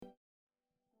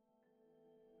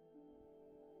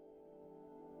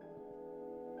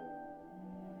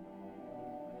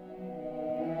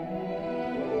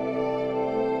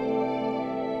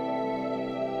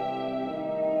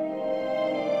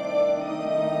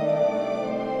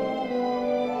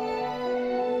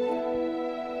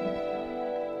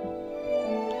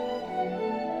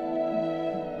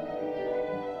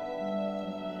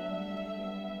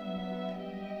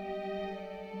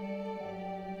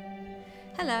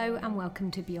Hello and welcome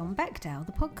to Beyond Bechdel,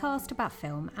 the podcast about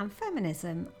film and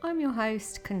feminism. I'm your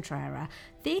host, Contrara.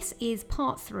 This is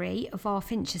part 3 of our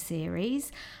Fincher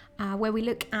series, where we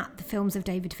look at the films of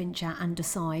David Fincher and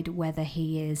decide whether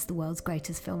he is the world's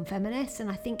greatest film feminist. And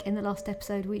I think in the last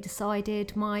episode we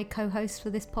decided, my co-host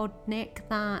for this pod, Nick,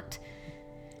 that...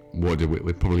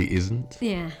 It probably isn't.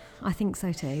 Yeah, I think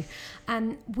so too.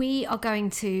 We are going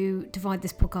to divide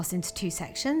this podcast into 2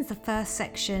 sections. The first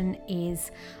section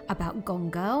is about Gone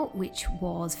Girl, which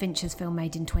was Fincher's film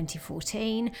made in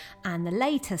 2014. And the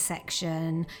later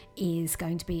section is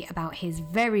going to be about his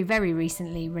very, very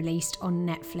recently released on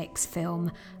Netflix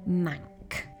film, Mank.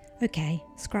 Okay,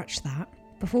 scratch that.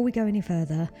 Before we go any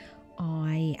further,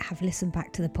 I have listened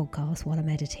back to the podcast while I'm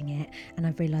editing it, and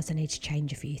I've realised I need to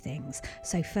change a few things.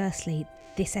 So firstly,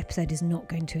 this episode is not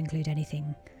going to include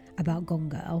anything about Gone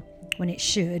Girl, when it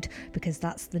should, because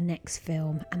that's the next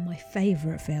film and my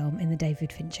favourite film in the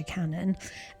David Fincher canon.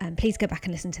 Please go back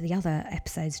and listen to the other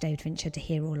episodes of David Fincher to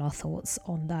hear all our thoughts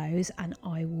on those, and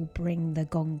I will bring the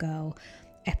Gone Girl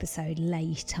episode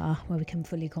later where we can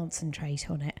fully concentrate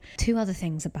on it. 2 other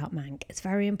things about Mank. It's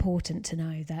very important to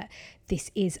know that this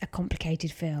is a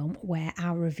complicated film where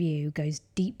our review goes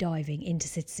deep diving into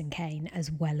Citizen Kane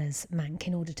as well as Mank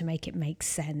in order to make it make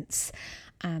sense.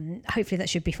 Hopefully that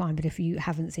should be fine, but if you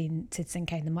haven't seen Citizen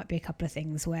Kane, there might be a couple of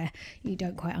things where you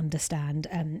don't quite understand.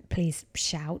 Please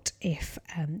shout if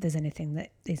there's anything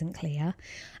that isn't clear.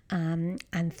 And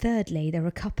thirdly, there are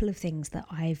a couple of things that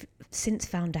I've since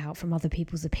found out from other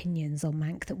people's opinions on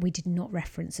Mank that we did not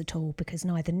reference at all because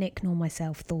neither Nick nor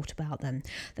myself thought about them.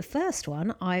 The first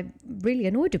one, I really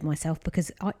annoyed with myself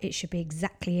because it should be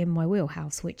exactly in my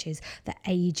wheelhouse, which is the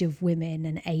age of women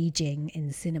and aging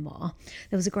in cinema.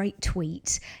 There was a great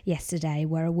tweet yesterday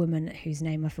where a woman whose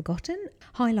name I've forgotten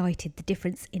highlighted the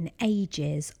difference in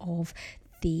ages of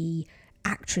the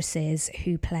actresses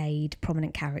who played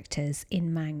prominent characters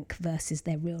in Mank versus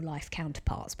their real life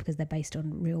counterparts, because they're based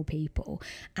on real people.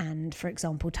 And for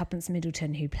example, Tuppence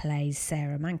Middleton, who plays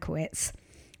Sarah Mankiewicz,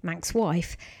 Mank's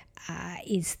wife,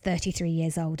 is 33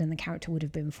 years old and the character would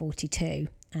have been 42.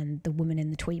 And the woman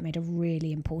in the tweet made a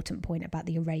really important point about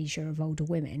the erasure of older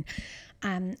women.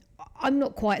 I'm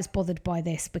not quite as bothered by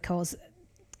this because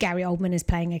Gary Oldman is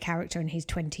playing a character and he's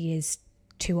 20 years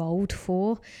too old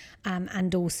for,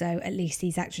 and also at least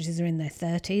these actresses are in their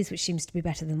 30s, which seems to be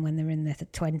better than when they're in their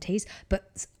 20s.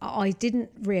 But I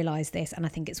didn't realise this, and I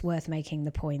think it's worth making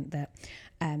the point that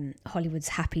Hollywood's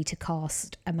happy to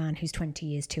cast a man who's 20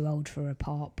 years too old for a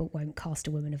part, but won't cast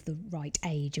a woman of the right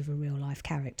age of a real life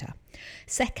character.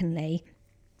 Secondly,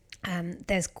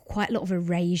 there's quite a lot of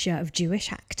erasure of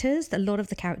Jewish actors. A lot of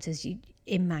the characters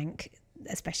in Mank,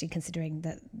 especially considering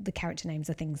that the character names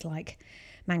are things like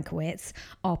Mankiewicz,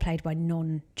 are played by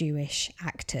non-Jewish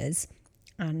actors,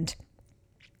 and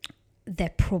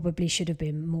there probably should have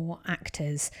been more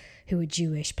actors who are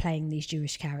Jewish playing these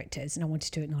Jewish characters, and I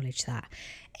wanted to acknowledge that.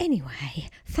 Anyway,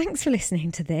 thanks for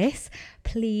listening to this.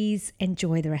 Please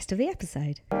enjoy the rest of the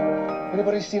episode.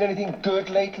 Anybody seen anything good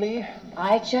lately?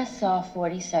 I just saw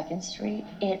 42nd Street.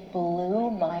 It blew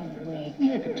my wig.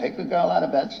 You could take the girl out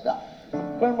of bed stuff.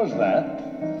 When was that?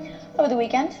 Over the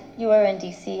weekend, you were in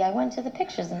D.C. I went to the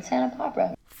pictures in Santa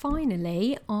Barbara.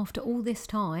 Finally, after all this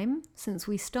time since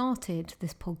we started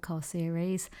this podcast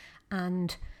series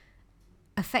and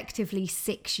effectively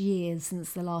 6 years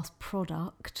since the last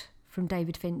product from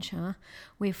David Fincher,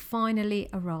 we've finally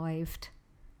arrived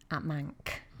at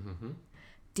Mank. Mm-hmm.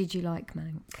 Did you like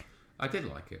Mank? I did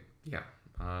like it, yeah.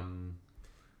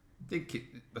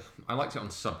 I liked it on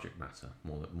subject matter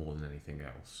more than anything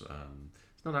else.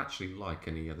 It's not actually like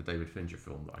any other David Fincher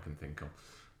film that I can think of,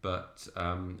 but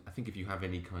I think if you have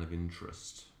any kind of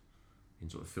interest in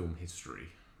sort of film history,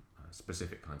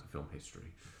 specific kinds of film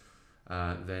history,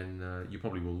 then you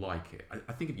probably will like it.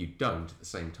 I think if you don't, at the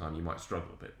same time, you might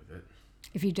struggle a bit with it.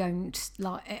 If you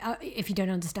don't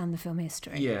understand the film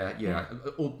history. Yeah.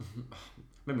 Or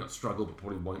maybe not struggle, but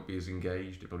probably won't be as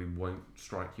engaged. It probably won't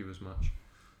strike you as much.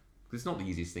 It's not the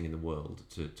easiest thing in the world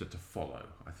to follow,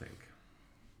 I think.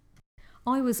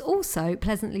 I was also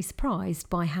pleasantly surprised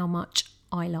by how much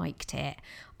I liked it.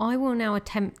 I will now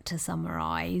attempt to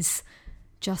summarise,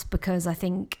 just because I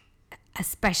think,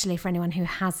 especially for anyone who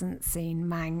hasn't seen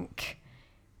Mank,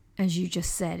 as you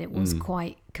just said, it was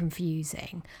quite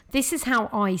confusing. This is how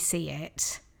I see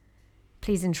it.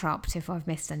 Please interrupt if I've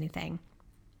missed anything.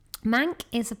 Mank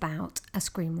is about a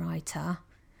screenwriter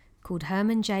called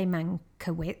Herman J.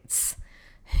 Mankiewicz,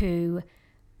 who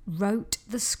wrote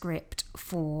the script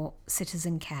for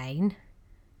Citizen Kane,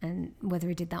 and whether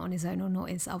he did that on his own or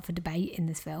not is up for debate in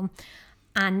this film.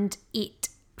 And it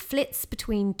flits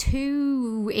between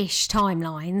two-ish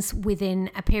timelines within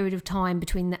a period of time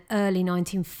between the early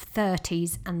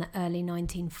 1930s and the early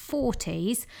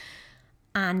 1940s.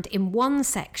 And in one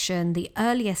section, the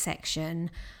earlier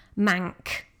section,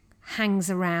 Mank hangs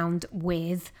around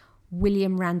with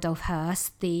William Randolph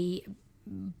Hearst, the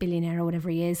billionaire or whatever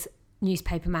he is,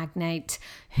 newspaper magnate,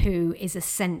 who is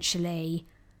essentially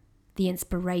the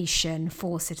inspiration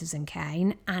for Citizen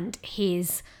Kane, and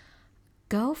his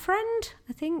girlfriend,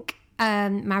 I think,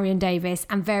 Marion Davies,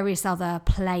 and various other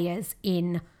players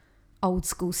in old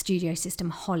school studio system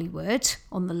Hollywood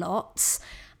on the lots.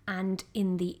 And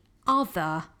in the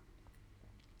other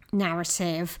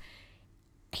narrative,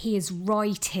 he is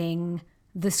writing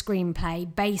the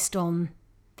screenplay based on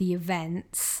the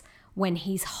events when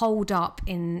he's holed up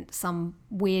in some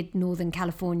weird Northern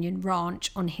Californian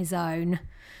ranch on his own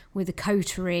with a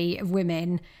coterie of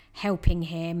women helping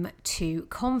him to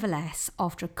convalesce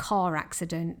after a car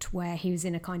accident where he was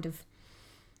in a kind of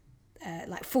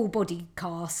like full body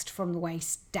cast from the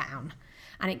waist down.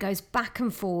 And it goes back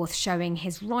and forth showing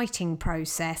his writing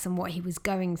process and what he was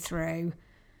going through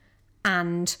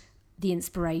and the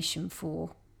inspiration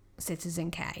for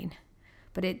Citizen Kane.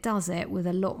 But it does it with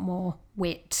a lot more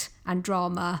wit and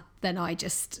drama than I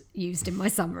just used in my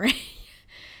summary.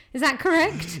 Is that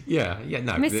correct? Yeah,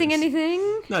 no. Missing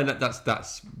anything? No,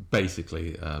 that's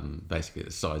basically the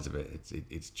size of it.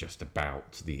 It's just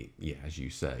about as you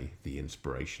say, the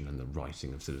inspiration and the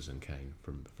writing of Citizen Kane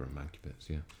from Mankiewicz.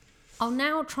 Yeah. I'll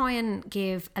now try and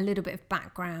give a little bit of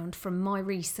background from my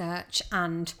research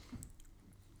and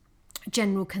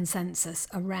general consensus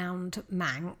around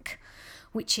Mank,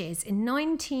 which is in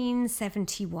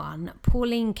 1971,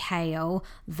 Pauline Kael,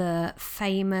 the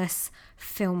famous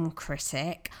film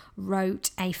critic, wrote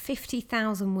a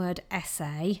 50,000-word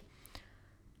essay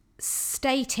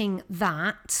stating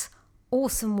that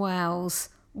Orson Welles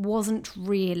wasn't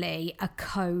really a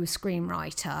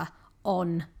co-screenwriter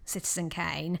on Citizen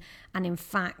Kane, and in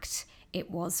fact it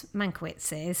was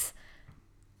Mankiewicz's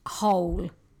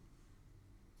whole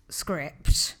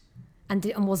script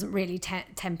and wasn't really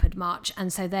tempered much,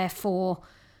 and so therefore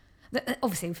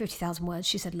obviously in 50,000 words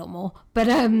she said a lot more, but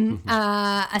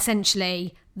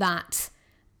essentially that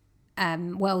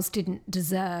Wells didn't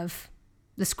deserve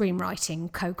the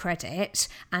screenwriting co-credit,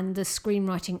 and the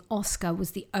screenwriting Oscar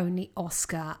was the only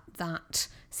Oscar that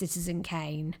Citizen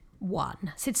Kane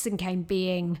won. Citizen Kane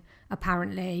being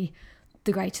apparently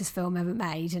the greatest film ever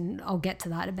made, and I'll get to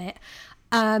that a bit.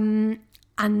 And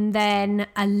then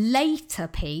a later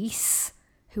piece,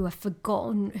 who I've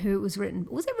forgotten who it was written.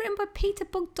 Was it written by Peter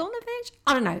Bogdanovich?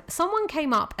 I don't know. Someone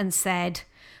came up and said,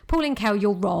 Pauline Kael,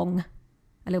 you're wrong,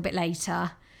 a little bit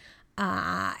later.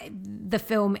 The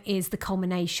film is the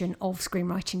culmination of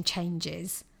screenwriting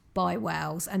changes by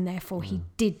Wells, and therefore he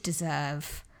did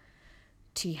deserve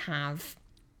to have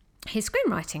his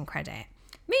screenwriting credit.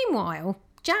 Meanwhile,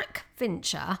 Jack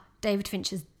Fincher, David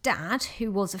Fincher's dad,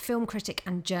 who was a film critic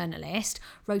and journalist,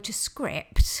 wrote a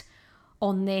script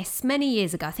on this many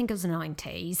years ago. I think it was the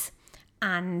 90s.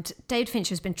 And David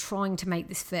Fincher has been trying to make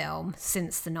this film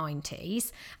since the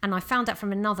 90s. And I found out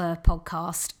from another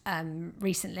podcast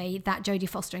recently that Jodie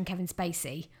Foster and Kevin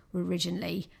Spacey were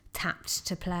originally tapped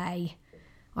to play,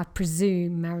 I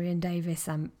presume, Marion Davies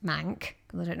and Mank,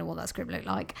 because I don't know what that script looked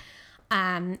like.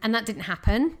 And that didn't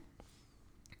happen.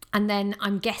 And then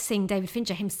I'm guessing David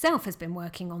Fincher himself has been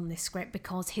working on this script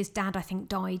because his dad, I think,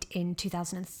 died in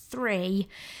 2003.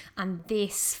 And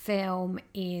this film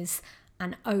is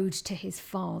an ode to his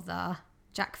father,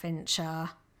 Jack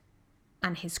Fincher,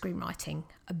 and his screenwriting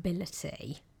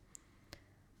ability,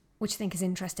 which I think is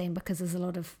interesting because there's a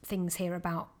lot of things here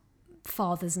about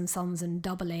fathers and sons and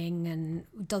doubling, and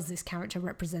does this character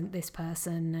represent this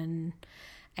person, and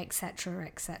etc.,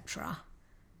 etc.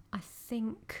 I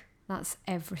think that's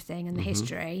everything in the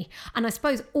history. And I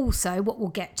suppose also what we'll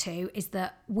get to is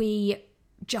that we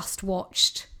just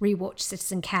rewatched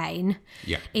Citizen Kane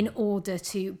in order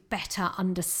to better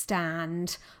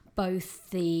understand both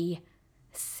the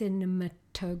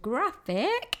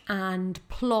cinematographic and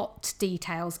plot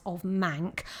details of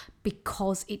Mank,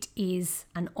 because it is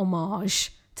an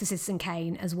homage to Citizen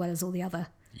Kane as well as all the other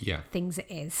things it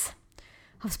is.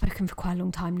 I've spoken for quite a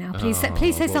long time now. Please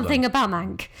say something about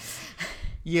Mank.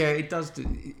 Yeah, it does.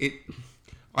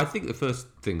 I think the first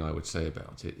thing I would say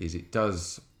about it is it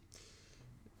does.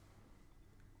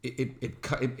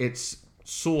 It's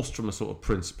sourced from a sort of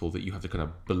principle that you have to kind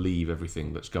of believe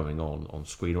everything that's going on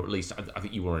screen, or at least I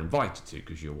think you were invited to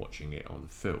because you're watching it on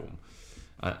film,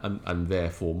 and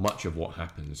therefore much of what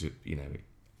happens,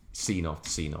 scene after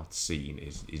scene after scene,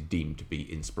 is deemed to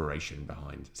be inspiration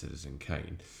behind Citizen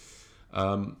Kane.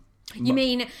 You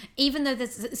mean, even though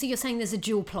so you're saying there's a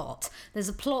dual plot. There's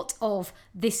a plot of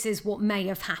this is what may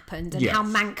have happened and how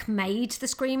Mank made the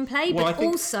screenplay, but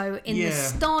also in the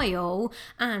style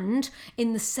and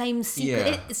in the same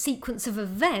sequence of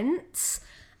events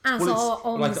as are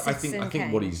on Citizen Kane. I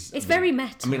think what he's... It's very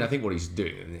meta. I mean, I think what he's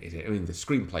doing is... I mean, the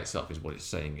screenplay itself is what it's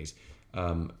saying is...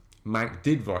 Mank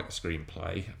did write the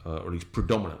screenplay, or at least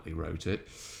predominantly wrote it,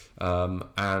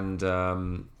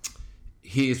 and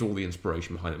here's all the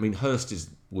inspiration behind it. I mean, Hearst has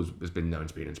been known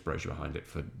to be an inspiration behind it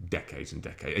for decades and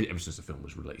decades, ever since the film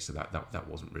was released. So that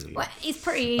wasn't really. Well, it's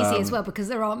pretty easy as well because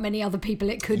there aren't many other people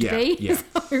it could be. Yeah.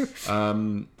 So.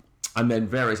 And then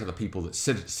various other people that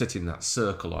sit in that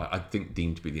circle, I think,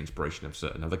 deemed to be the inspiration of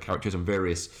certain other characters and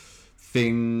various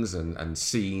things and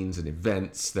scenes and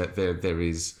events. That there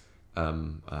is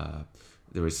some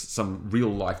real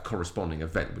life corresponding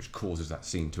event which causes that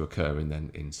scene to occur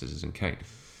in Citizen Kane.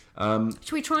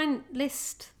 Should we try and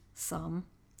list some?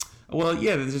 Well,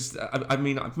 yeah. I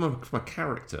mean, from a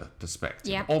character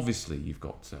perspective, obviously you've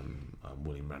got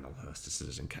William Randolph Hearst as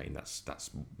Citizen Kane. That's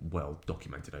well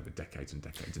documented over decades and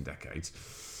decades and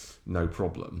decades. No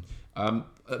problem.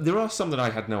 There are some that I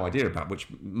had no idea about, which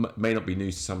may not be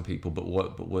news to some people, but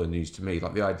were news to me.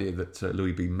 Like the idea that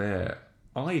Louis B. Mayer,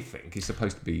 I think, is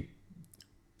supposed to be...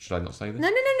 Should I not say this?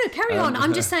 No, carry on.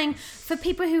 I'm just saying, for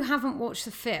people who haven't watched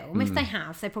the film, if they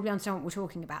have, they probably understand what we're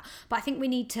talking about. But I think we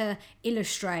need to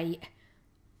illustrate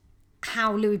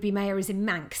how Louis B. Mayer is in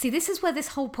Mank. See, this is where this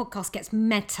whole podcast gets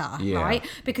meta, right?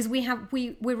 Because we're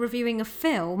reviewing a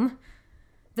film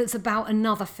that's about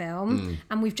another film,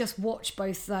 and we've just watched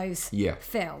both those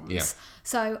films. Yeah.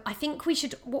 So I think we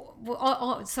should...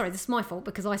 sorry, this is my fault,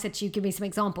 because I said to you, give me some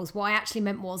examples. What I actually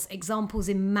meant was examples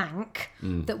in Mank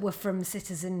that were from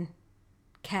Citizen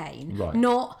Kane,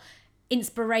 not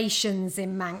inspirations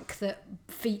in Mank that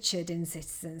featured in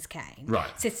Citizen Kane.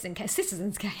 Right. Citizen Kane. It's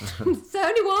the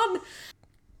only one.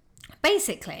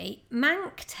 Basically,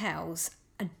 Mank tells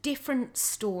a different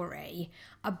story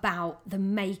about the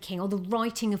making or the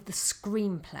writing of the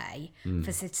screenplay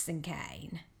for Citizen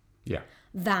Kane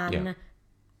than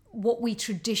what we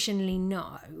traditionally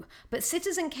know. But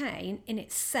Citizen Kane in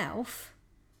itself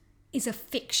is a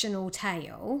fictional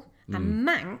tale, and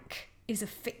Mank is a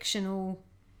fictional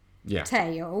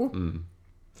tale,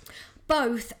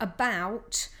 both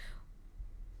about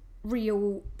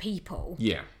real people.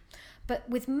 Yeah. But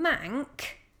with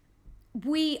Mank,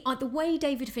 we are, the way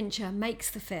David Fincher makes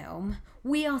the film,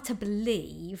 we are to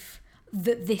believe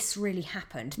that this really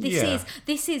happened.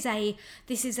 This is a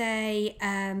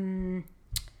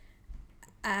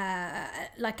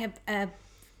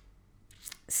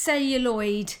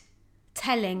celluloid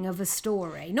telling of a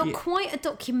story, not quite a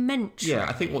documentary. Yeah,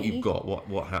 I think what you've got,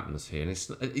 what happens here, and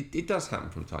it does happen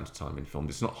from time to time in film,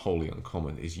 it's not wholly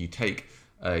uncommon, is you take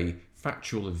a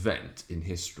factual event in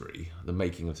history, the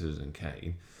making of Citizen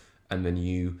Kane, and then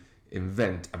you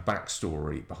invent a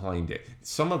backstory behind it,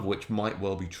 some of which might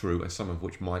well be true and some of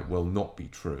which might well not be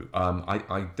true.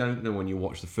 I don't know when you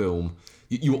watch the film,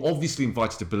 you're obviously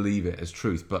invited to believe it as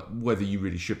truth, but whether you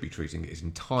really should be treating it is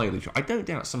entirely true. I don't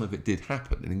doubt some of it did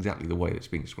happen in exactly the way that's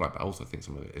being described, but I also think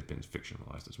some of it has been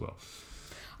fictionalised as well.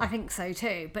 I think so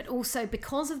too, but also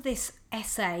because of this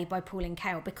essay by Pauline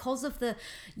Kael, because of the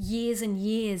years and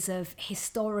years of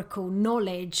historical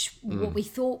knowledge, what we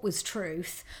thought was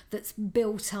truth, that's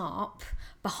built up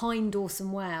behind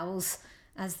Orson Welles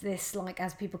as this, like,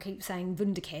 as people keep saying,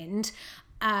 wunderkind,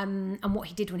 and what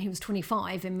he did when he was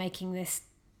 25 in making this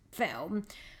film,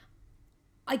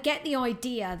 I get the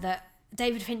idea that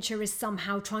David Fincher is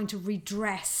somehow trying to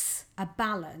redress a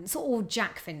balance, or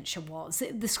Jack Fincher was.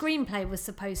 The screenplay was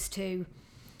supposed to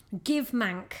give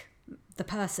Mank, the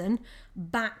person,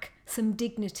 back some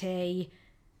dignity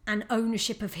and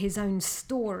ownership of his own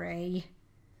story.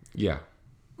 Yeah.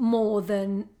 More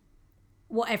than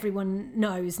what everyone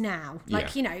knows now.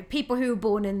 Like, you know, people who were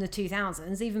born in the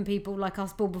 2000s, even people like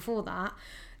us born before that,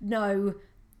 know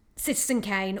Citizen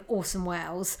Kane, Orson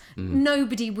Welles.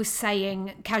 Nobody was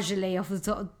saying casually off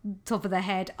the top of their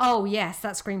head, oh yes,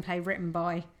 that screenplay written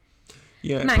by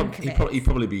Mankiewicz. He'd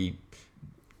probably be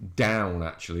down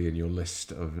actually in your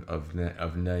list of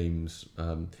names.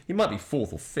 He might be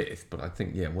fourth or fifth, but I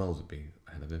think Welles would be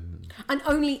ahead of him. And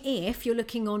only if you're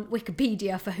looking on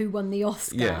Wikipedia for who won the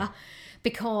Oscar,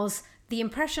 because the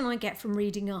impression I get from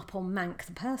reading up on Mank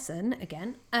the person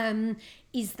again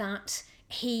is that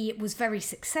he was very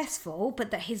successful, but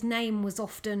that his name was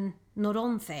often not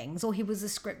on things, or he was a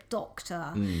script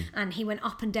doctor, and he went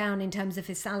up and down in terms of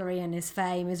his salary and his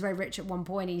fame. He was very rich at one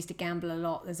point, he used to gamble a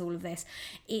lot, there's all of this.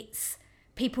 It's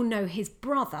people know his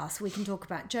brother, so we can talk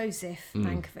about Joseph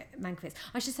Mankiewicz.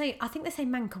 I should say, I think they say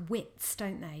Mankiewicz,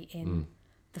 don't they, in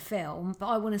the film? But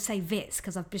I want to say Witz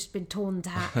because I've just been taught to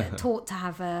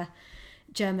have a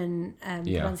German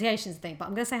pronunciations thing. But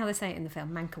I'm going to say how they say it in the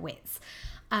film, Mankiewicz.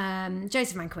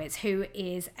 Joseph Mankiewicz,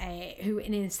 who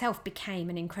in himself became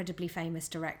an incredibly famous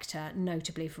director,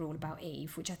 notably for All About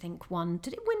Eve, which I think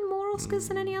did it win more Oscars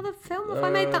than any other film? Have I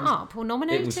made that up? Or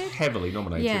nominated? It was heavily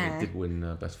nominated. Yeah. It did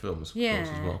win Best Films, of course,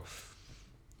 as well.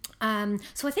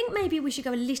 So I think maybe we should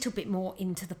go a little bit more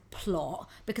into the plot,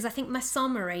 because I think my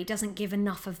summary doesn't give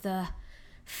enough of the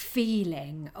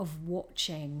feeling of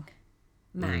watching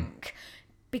Mank.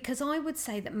 Because I would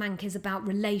say that Mank is about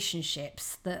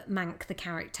relationships that Mank, the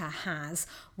character, has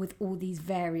with all these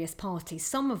various parties,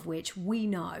 some of which we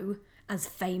know as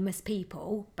famous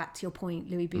people, back to your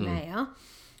point, Louis B. Mayer,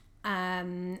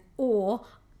 or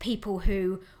people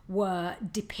who were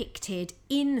depicted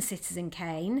in Citizen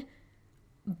Kane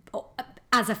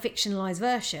as a fictionalised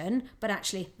version, but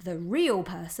actually the real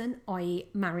person, i.e.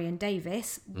 Marion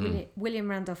Davis, William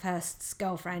Randolph Hearst's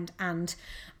girlfriend and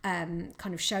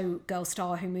kind of showgirl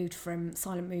star who moved from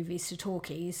silent movies to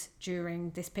talkies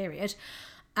during this period.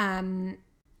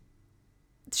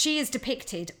 She is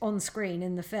depicted on screen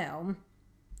in the film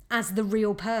as the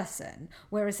real person,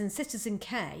 whereas in Citizen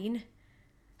Kane,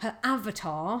 her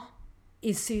avatar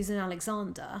is Susan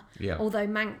Alexander. Yeah. Although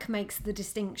Mank makes the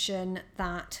distinction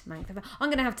that I'm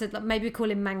going to have to maybe call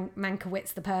him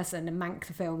Mankiewicz the person and Mank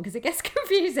the film, because it gets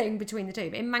confusing between the two.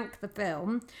 But in Mank the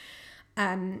film,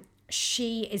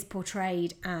 she is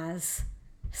portrayed as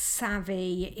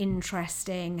savvy,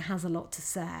 interesting, has a lot to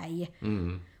say,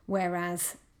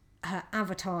 whereas her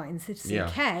avatar in Citizen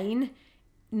Kane,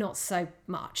 not so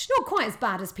much. Not quite as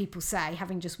bad as people say,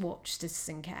 having just watched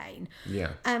Citizen Kane.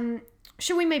 Yeah.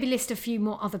 Shall we maybe list a few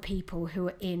more other people who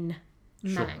are in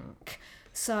Mank?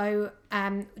 So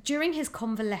during his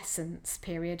convalescence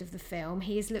period of the film,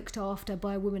 he is looked after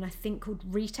by a woman I think called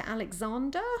Rita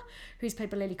Alexander, who's played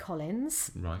by Lily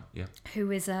Collins. Right, yeah. Who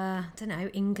is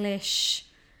English...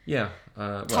 Yeah.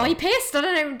 Typist? I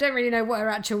don't really know what her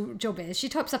actual job is. She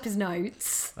types up his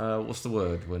notes. What's the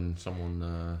word when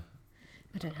someone...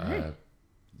 I don't know.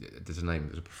 There's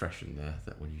a profession there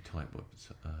that when you type...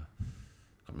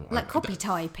 Copy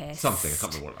typist. Something. I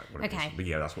can't remember what it is. But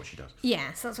yeah, that's what she does.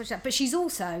 Yeah, so that's what she does. But she's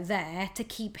also there to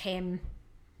keep him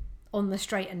on the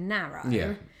straight and narrow.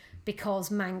 Yeah. Because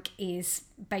Mank is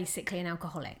basically an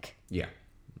alcoholic. Yeah.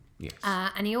 Yes.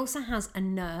 And he also has a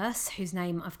nurse whose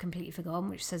name I've completely forgotten,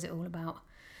 which says it all about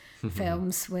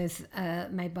films with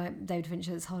made by David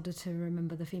Fincher. It's harder to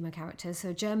remember the female characters. So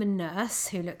a German nurse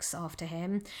who looks after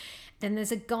him. Then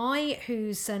there's a guy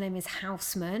whose surname is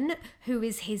Houseman, who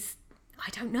is his... I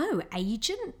don't know,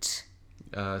 agent?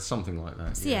 Something like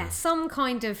that. So yeah, some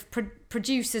kind of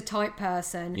producer type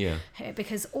person. Yeah.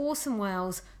 Because Orson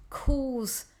Welles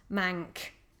calls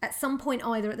Mank at some point,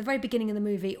 either at the very beginning of the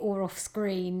movie or off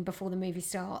screen before the movie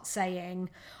starts,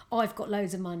 saying, I've got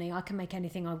loads of money, I can make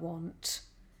anything I want.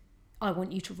 I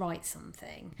want you to write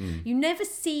something. You never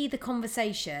see the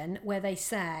conversation where they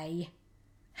say,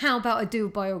 how about I do a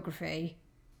biography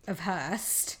of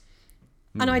Hearst?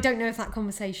 And I don't know if that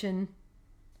conversation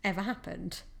ever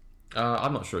happened.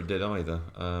 I'm not sure it did either,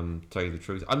 to tell you the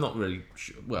truth. I'm not really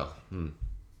sure. Well,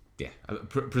 yeah,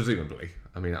 presumably.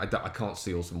 I mean, I can't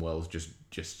see Orson Welles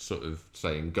just sort of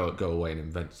saying, go away and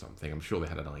invent something. I'm sure they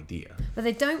had an idea. But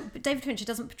they don't. David Fincher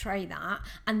doesn't portray that.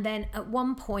 And then at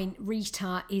one point,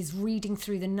 Rita is reading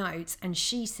through the notes and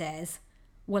she says,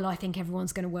 well, I think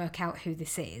everyone's going to work out who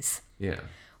this is. Yeah.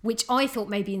 Which I thought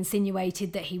maybe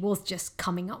insinuated that he was just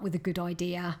coming up with a good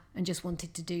idea and just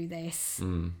wanted to do this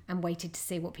and waited to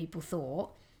see what people thought.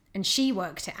 And she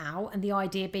worked it out, and the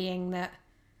idea being that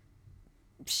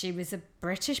she was a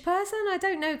British person? I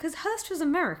don't know, because Hearst was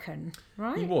American,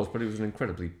 right? He was, but he was an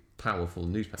incredibly powerful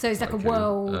newspaper. So he's like a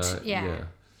world, yeah.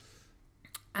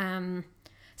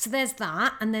 So there's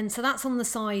that, and then so that's on the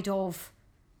side of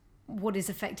what is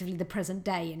effectively the present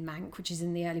day in Mank, which is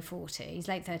in the early 40s,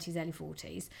 late 30s, early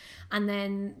 40s. And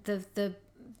then the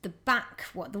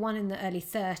one in the early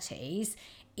 30s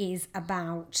is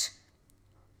about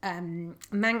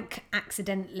Mank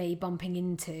accidentally bumping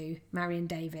into Marion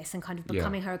Davis and kind of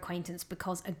becoming her acquaintance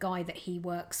because a guy that he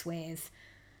works with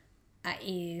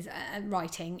is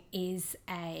writing is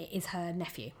her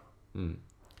nephew.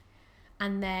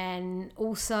 And then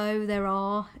also there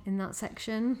are in that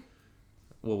section...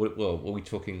 Well, were we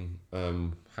talking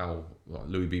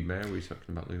Louis B. Mayer? Were we talking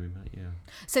about Louis B. Mayer? Yeah.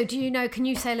 So can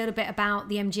you say a little bit about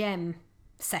the MGM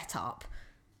setup?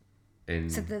 In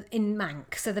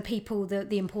Mank, so the people,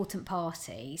 the important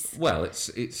parties. Well,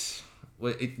 it's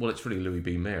it's really Louis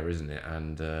B. Mayer, isn't it?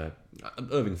 And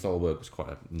Irving Thalberg was quite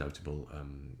a notable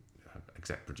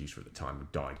exec producer at the time, who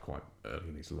died quite early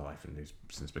in his life, and who's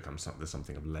since become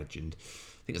something of legend.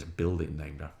 I think there's a building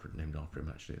named after him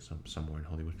actually, at somewhere in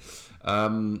Hollywood.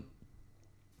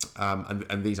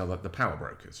 And these are the power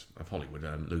brokers of Hollywood.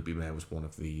 Louis B. Mayer was one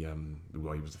of the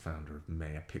well, he was the founder of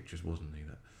Mayer Pictures, wasn't he?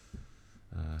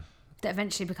 That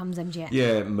eventually becomes MGM.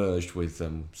 Yeah, merged with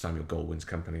Samuel Goldwyn's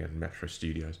company at Metro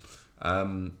Studios.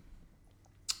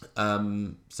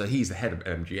 So he's the head of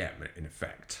MGM in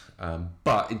effect.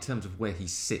 But in terms of where he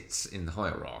sits in the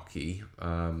hierarchy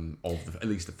of at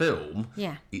least the film,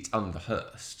 it's under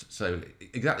Hearst. So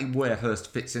exactly where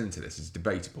Hearst fits into this is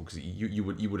debatable, because you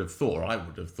would have thought, or I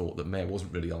would have thought, that Mayer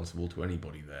wasn't really answerable to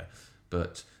anybody there.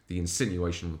 But the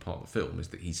insinuation on the part of the film is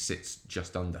that he sits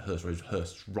just under Hearst, or is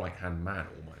Hearst's right-hand man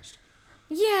almost.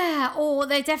 Yeah, or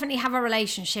they definitely have a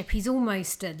relationship. He's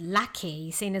almost a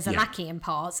lackey, seen as a lackey in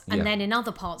parts. And then in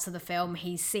other parts of the film,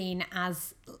 he's seen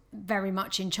as very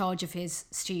much in charge of his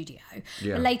studio.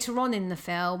 Yeah. But later on in the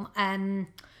film,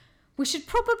 we should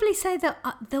probably say that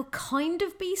there'll kind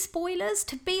of be spoilers.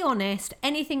 To be honest,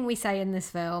 anything we say in this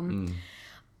film...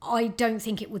 I don't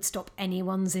think it would stop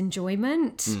anyone's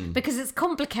enjoyment because it's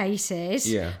complicated.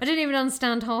 Yeah. I didn't even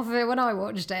understand half of it when I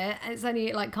watched it. It's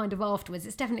only like kind of afterwards.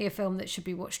 It's definitely a film that should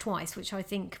be watched twice, which I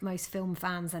think most film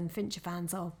fans and Fincher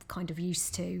fans are kind of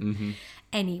used to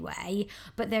anyway.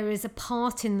 But there is a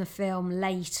part in the film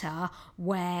later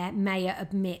where Mayer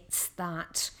admits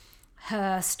that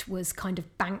Hearst was kind of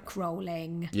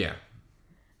bankrolling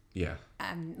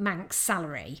Mank's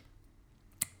salary.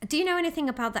 Do you know anything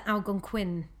about the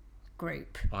Algonquin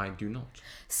group? I do not.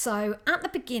 So at the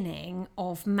beginning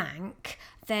of Mank,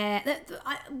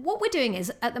 what we're doing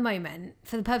is, at the moment,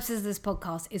 for the purposes of this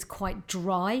podcast, is quite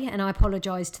dry, and I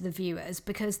apologise to the viewers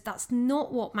because that's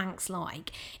not what Mank's like.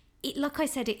 Like I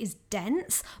said, it is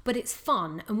dense, but it's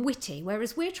fun and witty,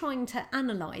 whereas we're trying to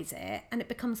analyse it and it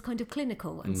becomes kind of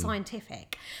clinical and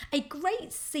scientific. A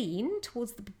great scene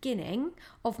towards the beginning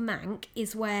of Mank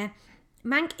is where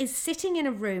Mank is sitting in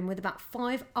a room with about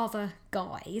 5 other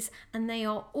guys, and they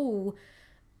are all,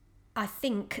 I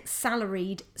think,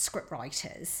 salaried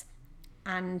scriptwriters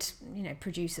and,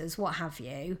 producers, what have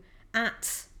you,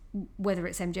 at whether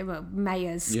it's MGM or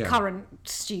Mayer's current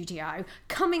studio,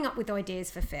 coming up with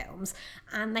ideas for films.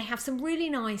 And they have some really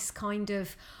nice kind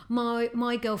of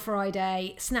My Girl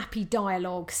Friday snappy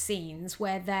dialogue scenes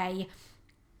where they...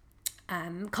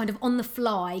 kind of on the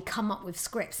fly come up with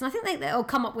scripts, and I think they'll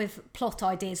come up with plot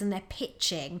ideas, and they're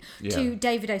pitching to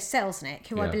David O. Selznick,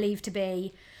 who I believe to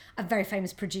be a very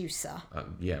famous producer.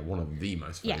 One of the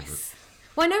most famous. Yes.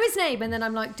 Well, I know his name, and then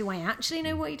I'm like, do I actually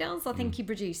know what he does? I think he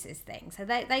produces things. So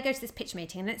they go to this pitch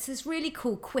meeting, and it's this really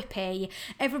cool, quippy,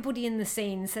 everybody in the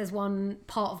scene says one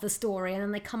part of the story, and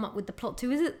then they come up with the plot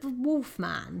too. Is it The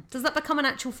Wolfman? Does that become an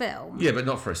actual film? Yeah, but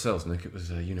not for a Selznick. It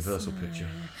was a Universal picture.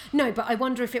 No, but I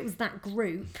wonder if it was that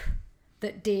group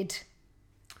that did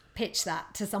pitch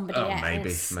that to somebody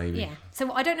else. Maybe. Yeah.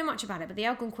 So I don't know much about it, but the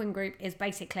Algonquin group is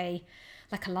basically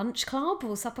like a lunch club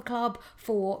or supper club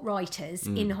for writers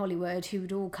in Hollywood who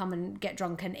would all come and get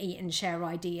drunk and eat and share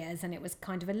ideas, and it was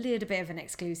kind of a little bit of an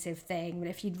exclusive thing, but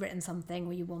if you'd written something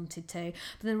or you wanted to.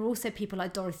 But there were also people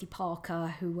like Dorothy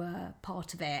Parker who were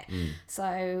part of it.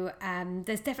 So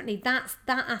there's definitely that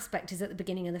aspect is at the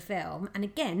beginning of the film, and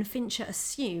again Fincher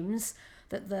assumes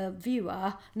that the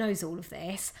viewer knows all of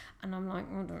this, and I'm like,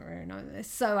 I don't really know this,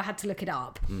 so I had to look it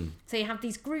up. So you have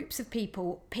these groups of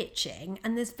people pitching,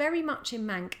 and there's very much in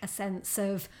Mank a sense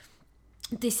of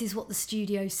this is what the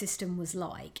studio system was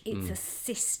like. It's a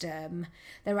system.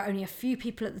 There are only a few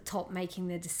people at the top making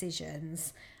the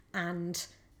decisions, and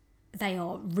they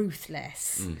are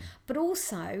ruthless. But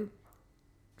also,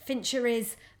 Fincher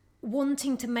is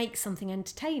wanting to make something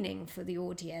entertaining for the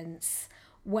audience,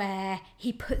 where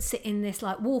he puts it in this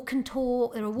like walk and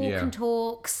talk. There are walk and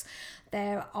talks,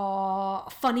 there are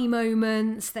funny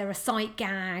moments, there are sight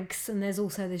gags, and there's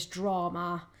also this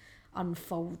drama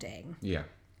unfolding. Yeah,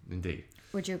 indeed.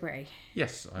 Would you agree?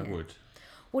 Yes, I would.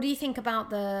 What do you think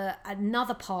about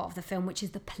another part of the film, which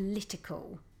is the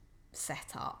political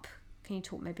setup? Can you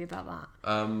talk maybe about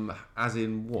that? As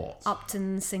in what?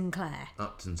 Upton Sinclair.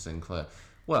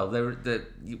 Well,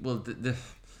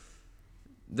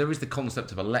 there is the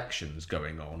concept of elections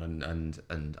going on,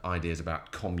 and ideas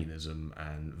about communism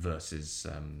and versus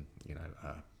I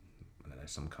don't know,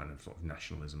 some kind of sort of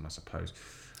nationalism, I suppose.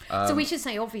 So we should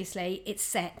say, obviously, it's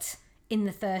set in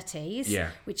the 30s,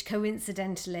 Yeah. which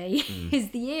coincidentally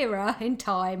is the era in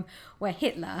time where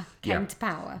Hitler came to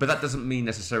power. But that doesn't mean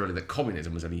necessarily that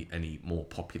communism was any more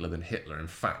popular than Hitler. In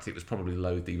fact, it was probably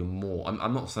loathed even more.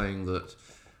 I'm not saying that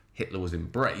Hitler was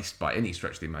embraced by any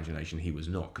stretch of the imagination. He was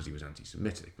not, because he was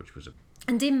anti-Semitic, which was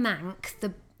And in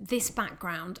Mank, this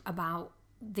background about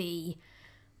the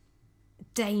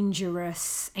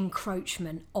dangerous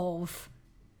encroachment of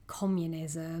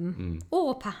communism,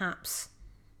 or perhaps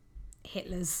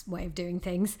Hitler's way of doing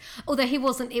things, although it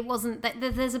wasn't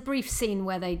there's a brief scene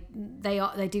where they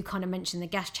do kind of mention the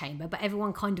gas chamber, but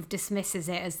everyone kind of dismisses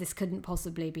it as this couldn't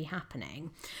possibly be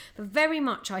happening. But very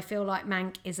much I feel like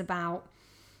Mank is about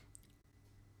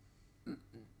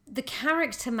the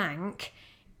character. Mank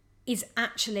is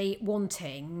actually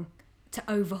wanting to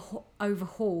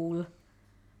overhaul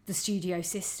the studio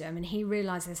system, and he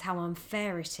realizes how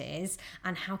unfair it is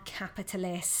and how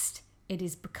capitalist it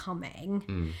is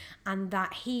becoming, and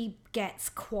that he gets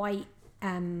quite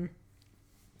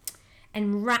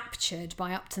enraptured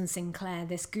by Upton Sinclair,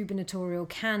 this gubernatorial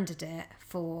candidate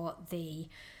for the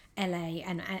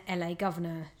LA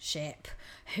governorship,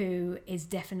 who is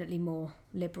definitely more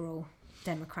liberal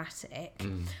democratic.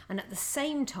 And at the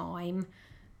same time,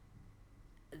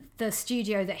 the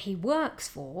studio that he works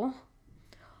for,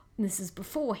 and this is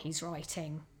before he's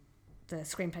writing the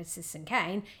screenplay to Citizen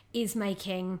Kane, is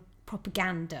making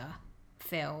propaganda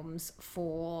films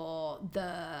for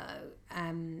the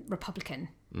Republican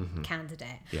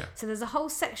candidate. Yeah. So there's a whole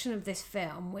section of this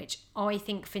film which I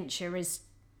think Fincher is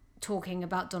talking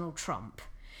about Donald Trump.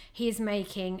 He is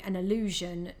making an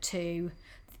allusion to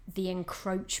the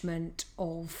encroachment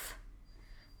of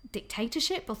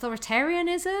dictatorship,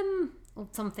 authoritarianism, or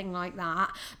something like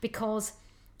that, because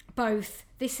both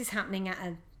this is happening at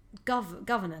a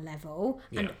governor level,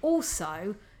 and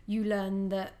also you learn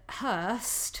that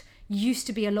Hearst used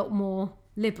to be a lot more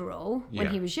liberal when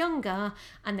he was younger,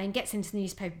 and then gets into the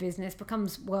newspaper business,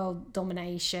 becomes world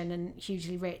domination and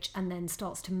hugely rich, and then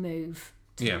starts to move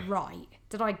to the right.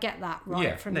 Did I get that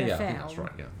right from the film? I think that's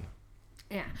right.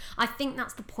 Yeah, I think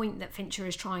that's the point that Fincher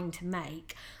is trying to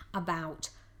make about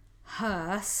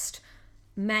Hearst,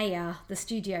 Mayer, the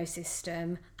studio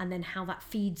system, and then how that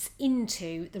feeds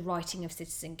into the writing of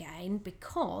Citizen Kane,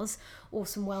 because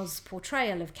Orson Welles'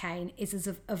 portrayal of Kane is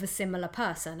of a similar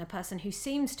person, a person who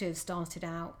seems to have started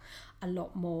out a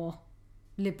lot more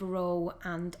liberal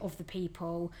and of the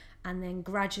people, and then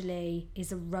gradually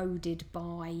is eroded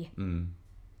by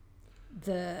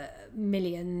the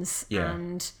millions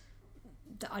and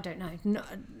I don't know. No,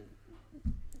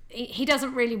 he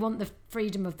doesn't really want the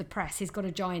freedom of the press. He's got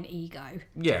a giant ego.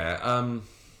 Yeah,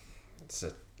 it's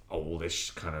an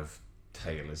oldish kind of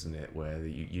tale, isn't it? Where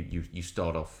you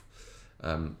start off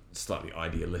slightly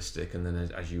idealistic, and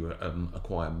then as you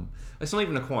acquire, it's not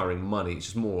even acquiring money. It's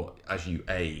just more as you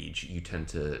age, you tend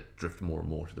to drift more and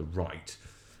more to the right,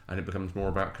 and it becomes more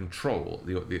about control.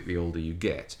 The older you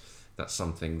get, that's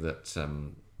something that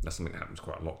happens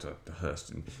quite a lot to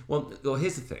Hearst. Well,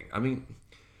 here's the thing. I mean,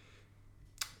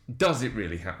 does it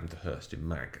really happen to Hearst in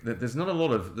Mank? There's not a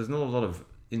lot of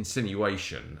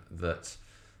insinuation that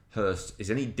Hearst is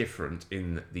any different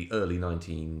in the early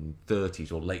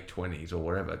 1930s or late 20s or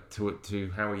whatever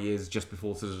to how he is just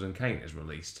before Citizen Kane is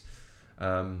released.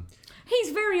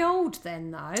 He's very old then,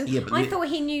 though. Yeah, but I thought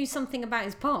he knew something about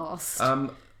his past.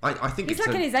 I think he's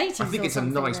like in his 80s. I think it's a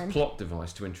nice then. plot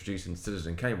device to introduce in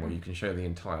Citizen Kane, where you can show the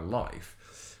entire life.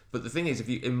 But the thing is, if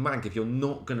you're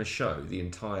not going to show the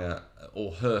entire,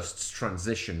 or Hearst's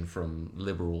transition from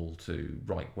liberal to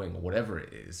right wing or whatever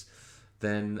it is,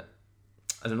 then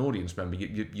as an audience member,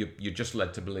 you're just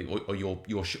led to believe, or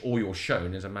you're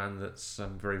shown as a man that's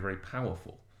very, very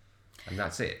powerful. And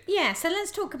that's it. Yeah, so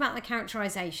let's talk about the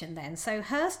characterisation then. So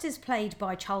Hearst is played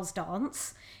by Charles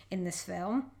Dance in this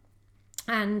film,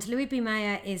 and Louis B.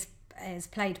 Mayer is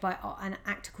played by an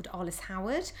actor called Arliss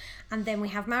Howard, and then we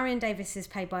have Marion Davis is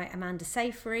played by Amanda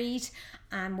Seyfried,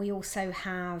 and we also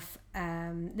have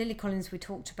Lily Collins, we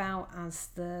talked about as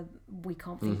we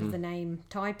can't think of the name,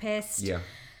 typist,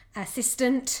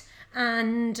 assistant,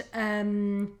 and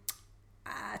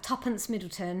Tuppence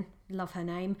Middleton, love her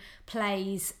name,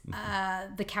 plays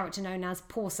the character known as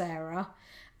Poor Sarah,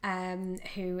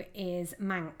 who is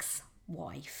Mank's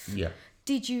wife. Yeah.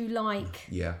 Did you like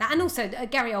that? And also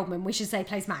Gary Oldman, we should say,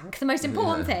 plays Mank. The most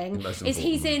important thing is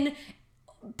he's in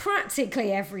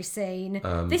practically every scene.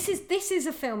 This is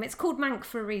a film, it's called Mank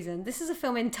for a reason. This is a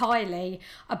film entirely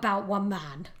about one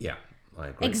man. Yeah, I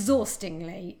agree.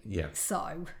 Exhaustingly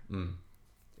so.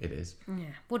 It is. Yeah.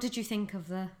 What did you think of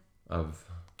the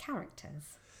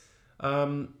characters?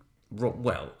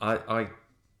 Well, I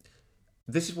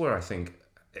this is where I think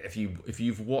if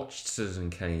you've watched Citizen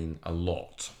Kane a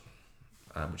lot,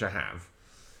 which I have,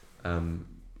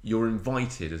 you're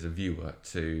invited as a viewer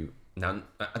to. Now,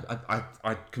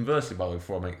 I conversely, by the way,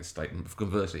 before I make this statement,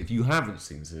 conversely, if you haven't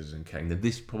seen Citizen Kane, then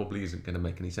this probably isn't going to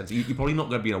make any sense. You're probably not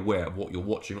going to be aware of what you're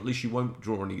watching, or at least you won't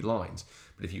draw any lines.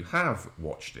 But if you have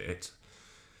watched it,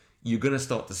 you're going to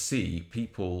start to see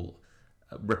people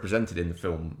represented in the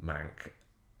film Mank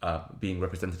being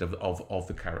representative of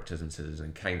the characters in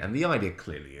Citizen Kane. And the idea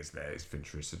clearly is there, is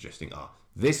Fincher is suggesting,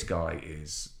 this guy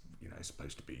is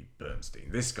supposed to be Bernstein,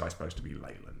 this guy's supposed to be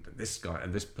Leyland, and this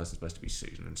person's supposed to be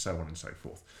Susan, and so on and so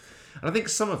forth. And I think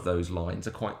some of those lines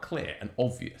are quite clear and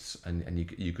obvious, and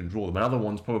you can draw them, and other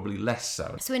ones probably less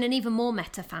so. So in an even more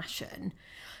meta fashion,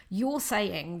 you're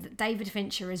saying that David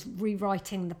Fincher is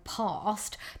rewriting the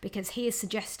past because he is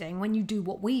suggesting when you do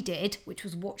what we did, which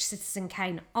was watch Citizen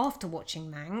Kane after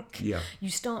watching Mank, you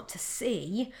start to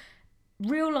see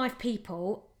real life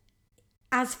people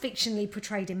as fictionally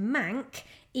portrayed in Mank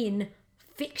in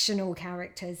fictional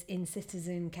characters in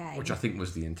Citizen Kane. Which I think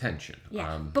was the intention.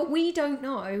 Yeah, but we don't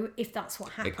know if that's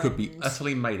what happened. It could be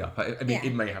utterly made up. I mean,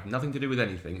 it may have nothing to do with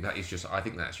anything. I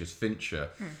think that's just Fincher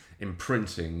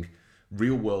imprinting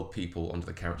real-world people onto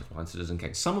the characters behind Citizen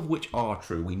Kane. Some of which are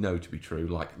true, we know to be true,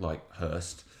 like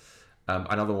Hearst, and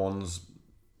other ones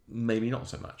maybe not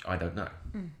so much. I don't know.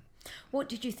 What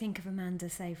did you think of Amanda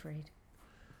Seyfried?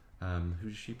 Who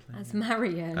does she play? As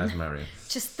Marion.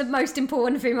 Just the most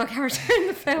important female character in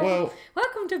the film. Well,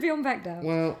 welcome to Beyond Baghdad.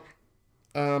 Well,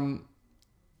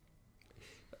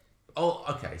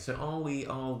 okay. So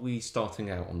are we starting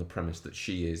out on the premise that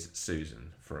she is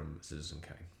Susan from Citizen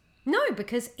Kane? No,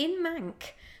 because in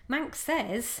Mank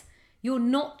says you're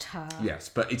not her. Yes,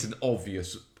 but it's an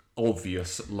obvious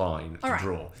line to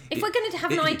draw. If we're going to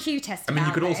have an IQ test,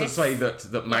 you could also say that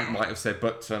Mank might have said,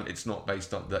 but it's not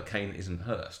based on that Kane isn't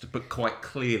Hearst, but quite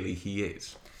clearly he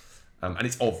is, and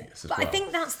it's obvious as well. I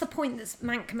think that's the point that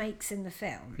Mank makes in the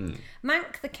film.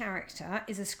 Mank, the character,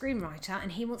 is a screenwriter,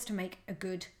 and he wants to make a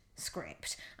good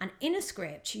script. And in a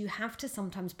script, you have to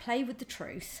sometimes play with the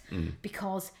truth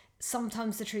because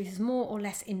sometimes the truth is more or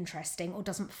less interesting or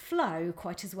doesn't flow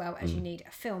quite as well as you need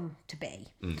a film to be.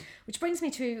 Which brings me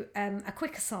to a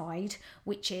quick aside,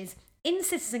 which is in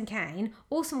Citizen Kane,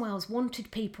 Orson Welles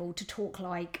wanted people to talk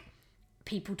like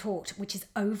people talked, which is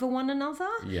over one another.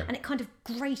 And it kind of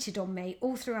grated on me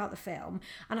all throughout the film.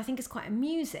 And I think it's quite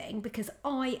amusing because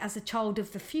I, as a child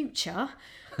of the future,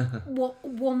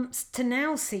 wants to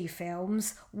now see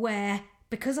films where,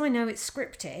 because I know it's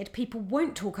scripted, people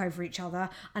won't talk over each other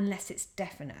unless it's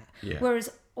definite. Whereas,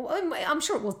 I'm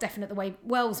sure it was definite the way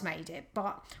Wells made it,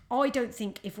 but I don't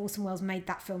think if Orson Welles made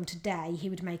that film today, he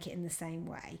would make it in the same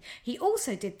way. He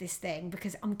also did this thing,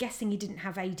 because I'm guessing he didn't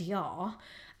have ADR,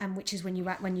 which is when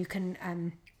you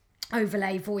can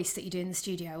overlay voice that you do in the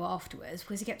studio afterwards,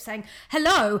 because he kept saying,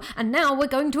 hello, and now we're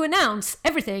going to announce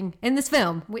everything in this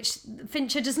film, which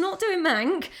Fincher does not do in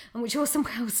Mank, and which Orson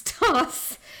Welles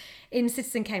does in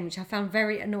Citizen Kane, which I found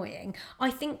very annoying.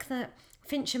 I think that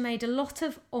Fincher made a lot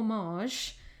of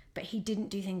homage, but he didn't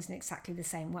do things in exactly the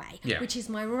same way, which is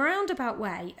my roundabout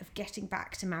way of getting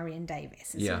back to Marion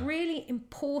Davies. It's a really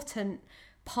important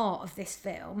part of this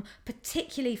film,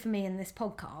 particularly for me in this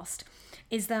podcast,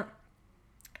 is that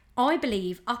I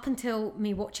believe up until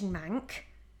me watching Mank,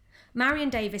 Marion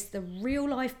Davies, the real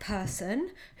life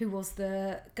person who was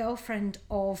the girlfriend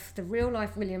of the real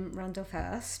life William Randolph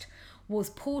Hearst, was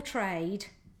portrayed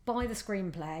by the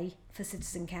screenplay for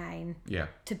Citizen Kane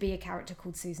to be a character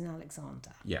called Susan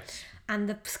Alexander. Yes. And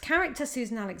the character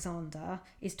Susan Alexander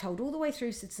is told all the way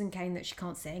through Citizen Kane that she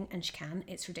can't sing, and she can,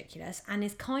 it's ridiculous, and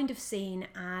is kind of seen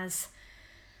as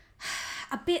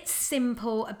a bit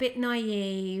simple, a bit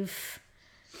naive,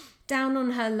 down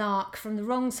on her luck, from the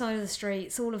wrong side of the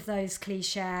streets, all of those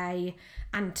cliche,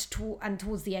 and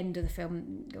towards the end of the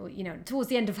film, towards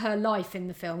the end of her life in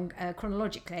the film,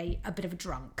 chronologically, a bit of a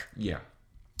drunk.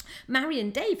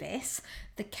 Marion Davies,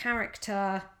 the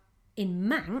character in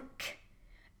Mank,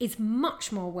 is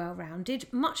much more well-rounded,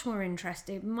 much more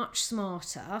interested, much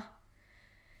smarter,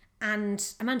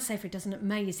 and Amanda Seyfried does an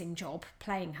amazing job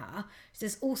playing her.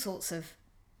 There's all sorts of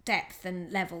depth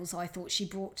and levels I thought she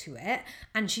brought to it,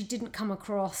 and she didn't come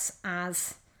across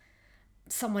as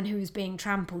someone who was being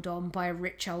trampled on by a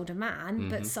rich older man,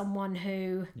 but someone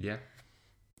who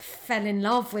fell in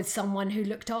love with someone who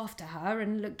looked after her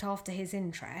and looked after his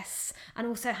interests, and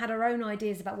also had her own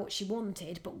ideas about what she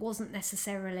wanted, but wasn't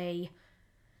necessarily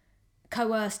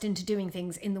coerced into doing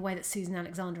things in the way that Susan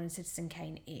Alexander in Citizen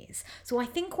Kane is. So I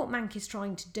think what Mank is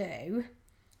trying to do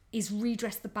is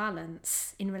redress the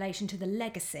balance in relation to the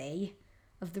legacy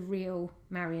of the real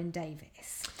Marion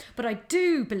Davies. But I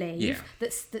do believe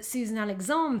that Susan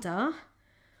Alexander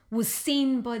was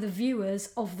seen by the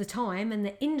viewers of the time and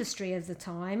the industry of the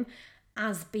time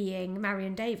as being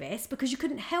Marion Davies, because you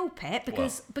couldn't help it,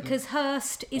 because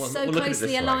Hearst is so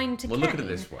closely aligned to Kane. Well, look at it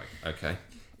this way, okay?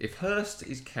 If Hearst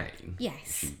is Kane,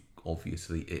 yes, which he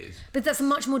obviously is, but that's a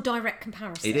much more direct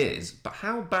comparison. It is, but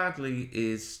how badly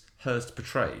is Hearst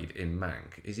portrayed in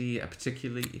Mank? Is he a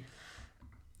particularly...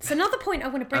 It's another point I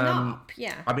want to bring up,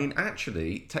 yeah. I mean,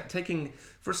 actually, taking...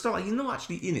 For a start, he's not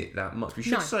actually in it that much. We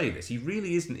should say this. He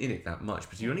really isn't in it that much,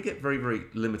 because you only get very, very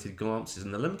limited glances,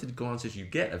 and the limited glances you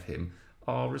get of him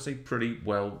are as a pretty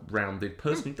well-rounded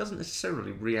person. He doesn't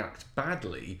necessarily react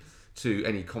badly to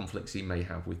any conflicts he may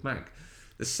have with Mank.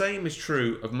 The same is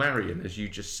true of Marion, as you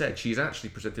just said. She's actually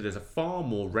presented as a far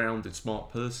more rounded,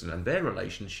 smart person, and their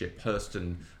relationship, Hearst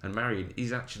and Marion,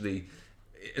 is actually,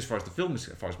 as far as the film, as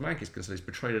far as Mank is concerned, is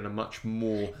portrayed in a much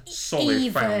more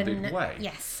solid, founded way.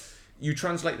 Yes. You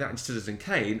translate that into Citizen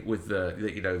Kane with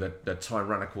the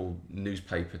tyrannical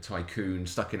newspaper tycoon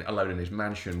stuck alone in his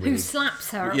mansion, who slaps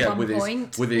her at one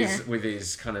point with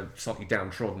his kind of slightly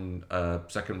downtrodden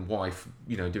second wife,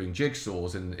 doing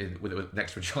jigsaws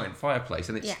next to a giant fireplace,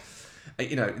 and it's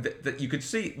that you could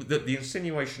see that the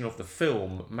insinuation of the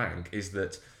film Mank is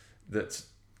that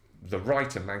the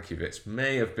writer Mankiewicz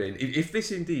may have been, if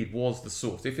this indeed was the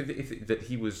source, if that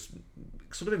he was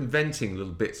sort of inventing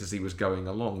little bits as he was going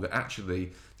along, that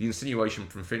actually the insinuation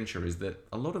from Fincher is that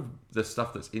a lot of the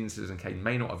stuff that's in Citizen Kane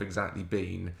may not have exactly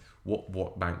been what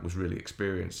Mank was really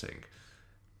experiencing.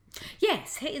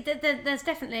 Yes, there's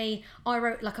definitely,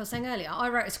 like I was saying earlier, I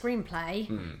wrote a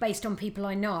screenplay based on people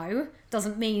I know,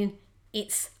 doesn't mean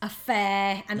it's a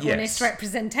fair and honest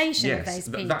representation of those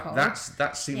people.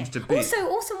 That seems to be... Also,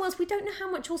 Orson Welles, we don't know how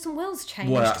much Orson Welles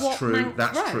changed. Well, that's what true.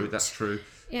 Mank wrote. That's true.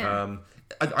 Yeah.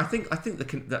 I think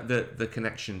the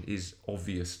connection is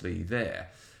obviously there,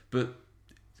 but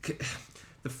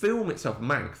the film itself,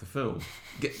 Mank, the film,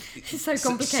 it's so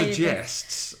complicated.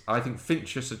 I think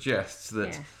Fincher suggests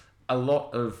that a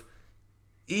lot of,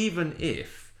 even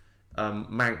if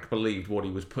Mank believed what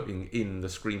he was putting in the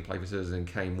screenplay for Citizen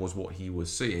Kane was what he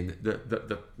was seeing,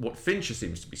 what Fincher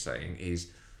seems to be saying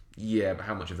is, but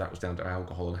how much of that was down to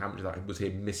alcohol, and how much of that was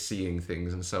him misseeing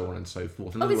things, and so on and so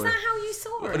forth. Is that how you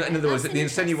saw it? In other words, the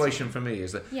insinuation for me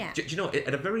is that, do you know,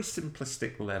 at a very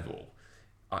simplistic level,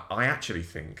 I actually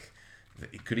think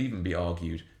that it could even be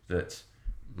argued that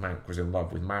Mank was in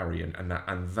love with Marion, and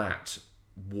that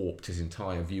warped his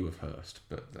entire view of Hearst.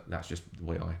 But that's just the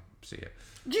way I see it.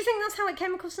 Do you think that's how it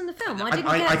came across in the film?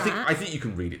 I think you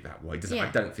can read it that way.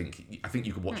 I think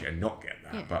you could watch it and not get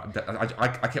that. But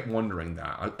I kept wondering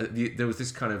that. There was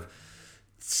this kind of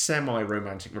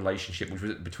semi-romantic relationship which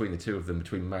was between the two of them,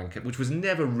 between Mank, which was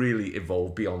never really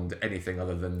evolved beyond anything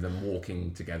other than them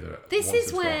walking together. This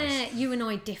is where you and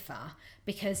I differ,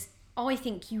 because I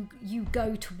think you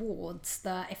go towards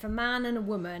that if a man and a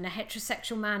woman, a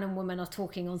heterosexual man and woman, are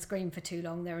talking on screen for too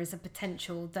long, there is a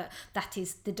potential that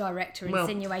is the director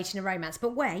insinuating a romance.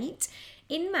 But wait,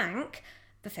 in Mank,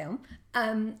 the film,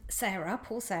 Paul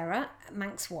Sarah,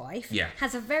 Mank's wife,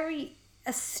 has a very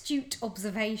astute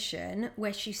observation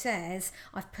where she says,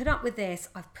 I've put up with this,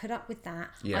 I've put up with that,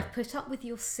 I've put up with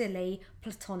your silly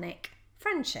platonic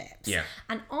friendships.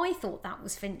 And I thought that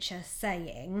was Fincher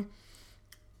saying,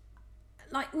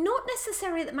 like, not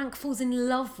necessarily that Mank falls in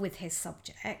love with his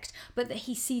subject, but that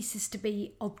he ceases to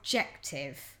be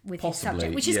objective with his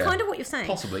subject, which is kind of what you're saying.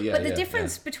 But the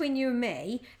difference between you and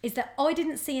me is that I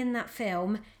didn't see in that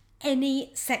film any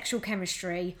sexual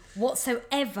chemistry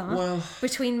whatsoever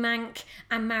between Mank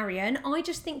and Marion. I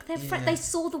just think they're friends. They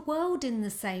saw the world in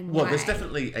the same way. Well, there's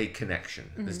definitely a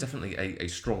connection. There's definitely a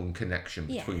strong connection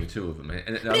between the two of them.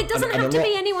 But it doesn't have to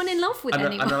be anyone in love with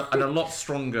anyone. And a lot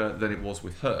stronger than it was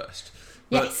with Hearst.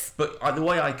 But the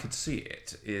way I could see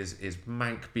it is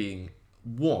Mank being,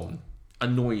 one,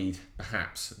 annoyed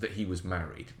perhaps that he was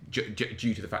married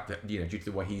due to the fact that, due to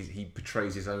the way he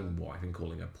portrays his own wife and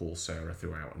calling her Paul Sarah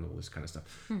throughout and all this kind of stuff.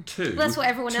 Two, that's what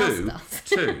everyone else does.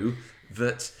 Two,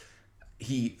 that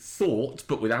he thought,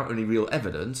 but without any real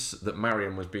evidence, that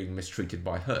Marion was being mistreated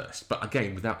by Hearst, but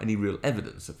again without any real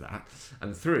evidence of that.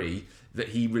 And three, that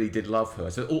he really did love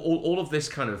her. So all of this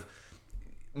kind of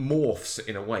morphs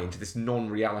in a way into this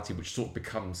non-reality which sort of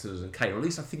becomes Citizen Kane, or at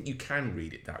least I think you can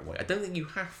read it that way. I don't think you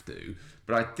have to,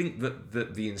 but I think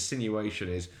that the insinuation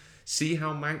is, see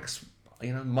how Mank's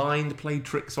mind played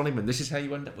tricks on him, and this is how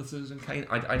you end up with Citizen Kane.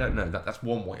 I don't know, that's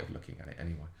one way of looking at it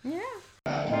anyway.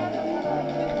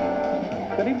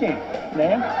 Good evening.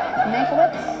 Name?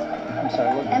 Mankiewicz. I'm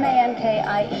sorry, what?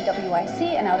 Mankiewicz,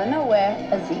 and out of nowhere,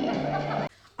 a Z.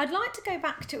 I'd like to go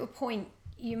back to a point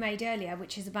you made earlier,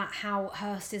 which is about how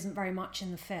Hearst isn't very much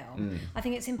in the film. I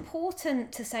think it's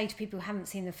important to say to people who haven't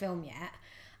seen the film yet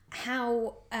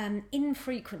how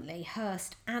infrequently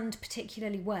Hearst and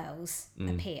particularly Wells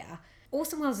appear.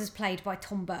 Orson Welles is played by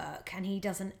Tom Burke, and he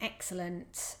does an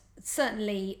excellent,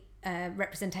 certainly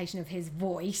representation of his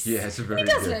voice. Yeah, it's a very He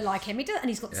does good. look like him. He does, and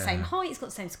he's got the same height. He's got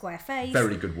the same square face.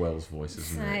 Very good Wells voice,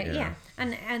 isn't So, it? yeah,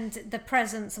 and the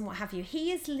presence and what have you.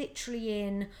 He is literally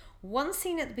in one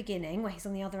scene at the beginning where he's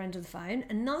on the other end of the phone,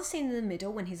 another scene in the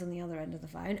middle when he's on the other end of the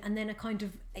phone, and then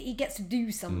he gets to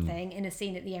do something in a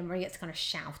scene at the end where he gets to kind of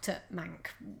shout at Mank,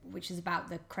 which is about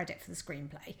the credit for the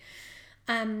screenplay.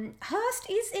 Hearst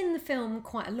is in the film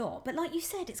quite a lot, but like you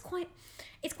said, it's quite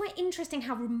interesting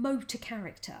how remote a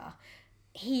character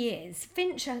he is.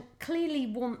 Fincher clearly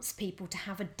wants people to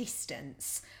have a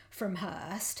distance from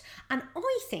Hearst, and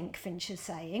I think Fincher's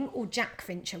saying, or Jack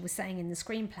Fincher was saying in the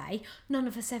screenplay, none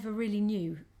of us ever really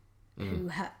knew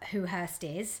who Hearst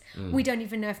is. We don't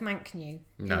even know if Mank knew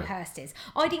who Hearst is.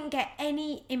 I didn't get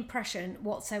any impression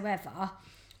whatsoever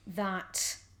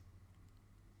that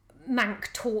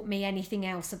Mank taught me anything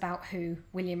else about who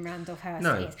William Randolph Hearst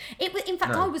is. In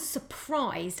fact, I was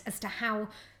surprised as to how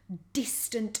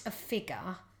distant a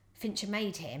figure Fincher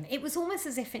made him. It was almost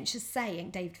as if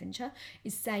David Fincher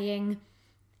is saying,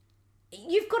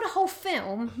 you've got a whole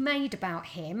film made about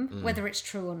him, whether it's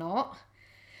true or not.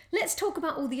 Let's talk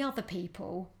about all the other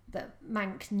people that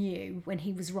Mank knew when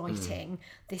he was writing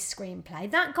this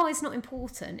screenplay. That guy's not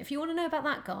important. If you want to know about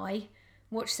that guy,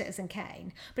 watch Citizen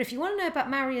Kane. But if you want to know about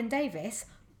Marion Davis,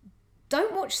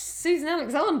 don't watch Susan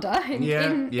Alexander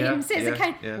in Citizen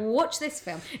Kane. Yeah. Watch this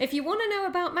film. If you want to know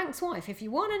about Mank's wife, if you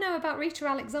want to know about Rita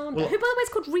Alexander, who by the way is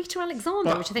called Rita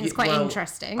Alexander, which I think is quite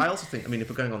interesting. I also think, if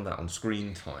we're going on that on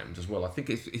screen times as well, I think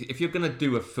if you're going to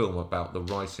do a film about the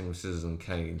writing of Citizen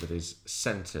Kane that is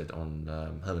centred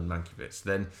on Herman Mankiewicz,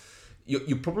 then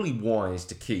you're probably wise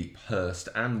to keep Hearst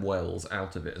and Wells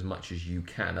out of it as much as you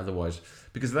can. Otherwise,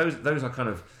 because those are kind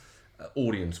of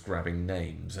audience-grabbing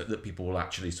names that people will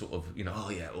actually sort of,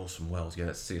 Orson Welles,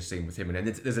 let's see a scene with him, and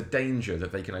then there's a danger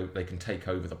that they can take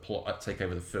over the plot, take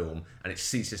over the film, and it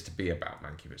ceases to be about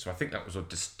Mankiewicz. So I think that was a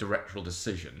directorial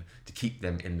decision to keep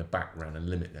them in the background and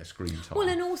limit their screen time. Well,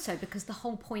 and also because the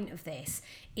whole point of this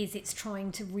is it's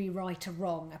trying to rewrite a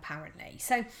wrong, apparently.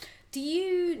 So, do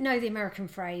you know the American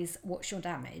phrase, "What's your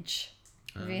damage"?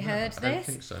 Have you heard this? I don't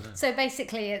think so, no. So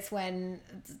basically it's when,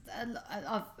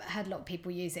 I've heard a lot of people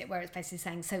use it, where it's basically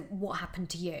saying, so what happened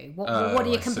to you? What are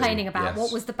you complaining about? Yes.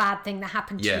 What was the bad thing that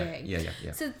happened to you?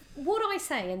 Yeah. So what I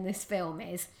say in this film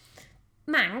is,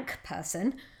 Mank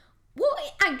person, what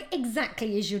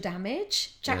exactly is your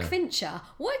damage? Jack Fincher,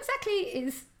 what exactly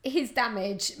is his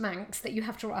damage, Manx, that you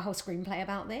have to write a whole screenplay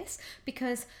about this?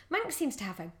 Because Mank seems to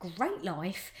have a great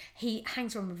life. He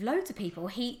hangs around with loads of people.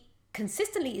 He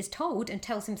consistently is told and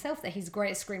tells himself that he's the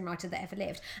greatest screenwriter that ever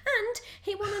lived, and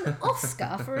he won an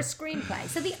Oscar for a screenplay.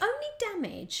 So the only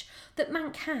damage that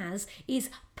Mank has is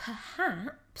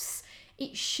perhaps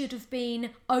it should have been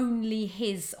only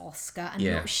his Oscar and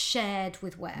not shared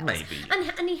with Wells. Maybe.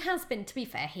 And he has been, to be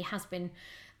fair, he has been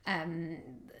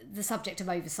the subject of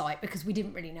oversight because we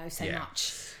didn't really know so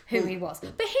much who he was.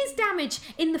 But his damage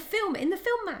in the film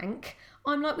Mank,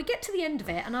 I'm like, we get to the end of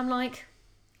it and I'm like,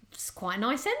 it's quite a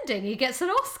nice ending. He gets an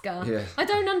Oscar. Yeah. I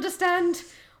don't understand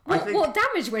what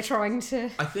damage we're trying to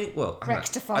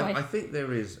rectify. I think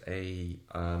there is an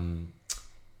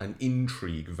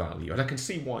intrigue value, and I can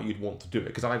see why you'd want to do it,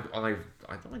 because I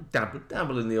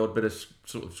dabble in the odd bit of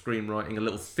sort of screenwriting, a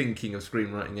little thinking of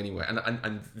screenwriting anyway,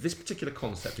 and this particular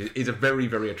concept is a very,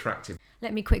 very attractive.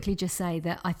 Let me quickly just say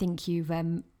that I think you've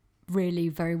really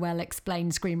very well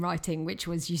explained screenwriting, which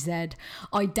was, you said,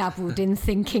 I dabbled in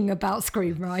thinking about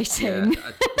screenwriting. Yeah,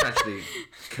 I didn't actually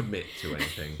commit to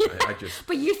anything.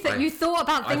 But you thought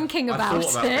about thinking about it. I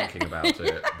thought about thinking about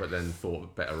it, but then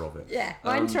thought better of it. Yeah,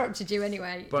 I interrupted you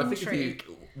anyway. But I think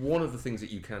one of the things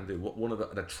that you can do,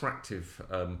 an attractive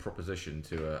proposition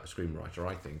to a screenwriter,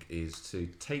 I think, is to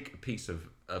take a piece of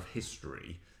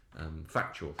history,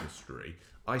 factual history,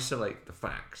 isolate the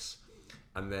facts,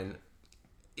 and then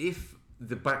if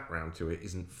the background to it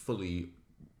isn't fully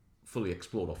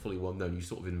explored or fully well known, you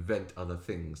sort of invent other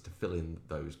things to fill in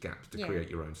those gaps to create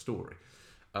your own story.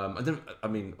 Don't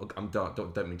mean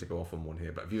to go off on one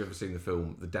here, but have you ever seen the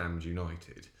film The Damned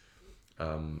United?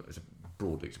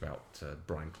 It's about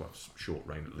Brian Clough's short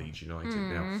reign at Leeds United.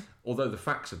 Now, although the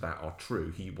facts of that are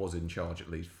true, he was in charge at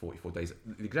least 44 days.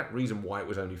 The exact reason why it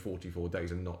was only 44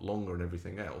 days and not longer and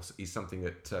everything else is something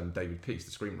that David Peace,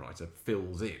 the screenwriter,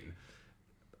 fills in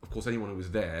of course, anyone who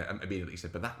was there immediately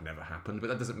said, but that never happened. But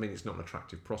that doesn't mean it's not an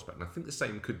attractive prospect. And I think the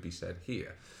same could be said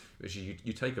here, which is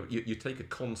you take a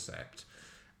concept,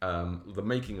 the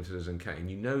making of Citizen Kane,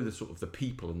 you know the sort of the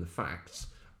people and the facts,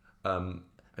 and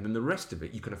then the rest of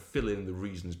it, you kind of fill in the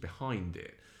reasons behind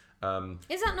it.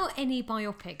 Is that not any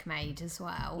biopic made as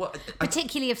well? Well,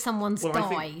 particularly if someone's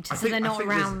died, so they're not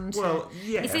around. Well,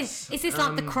 yes. Is this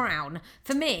like The Crown?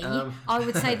 For me, I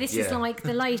would say this is like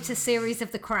the later series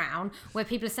of The Crown, where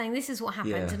people are saying this is what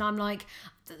happened, and I'm like,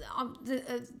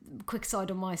 quick side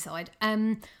on my side.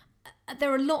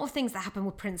 There are a lot of things that happen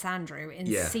with Prince Andrew in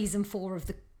season 4 of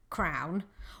The Crown,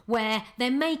 where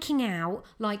they're making out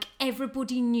like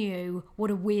everybody knew what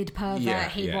a weird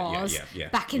pervert he was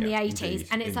back in the 80s. Indeed,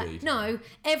 and it's like, no,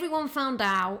 everyone found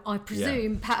out, I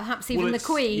presume, perhaps even the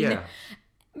Queen,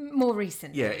 more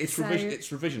recently. Yeah, it's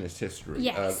revisionist history.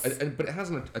 Yes. But it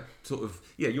hasn't a sort of...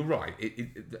 Yeah, you're right.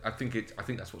 I think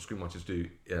that's what screenwriters do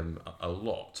a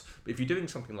lot. But if you're doing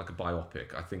something like a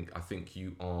biopic, I think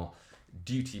you are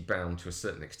duty bound to a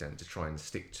certain extent to try and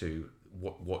stick to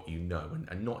what you know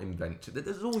and not invent.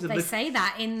 There's always say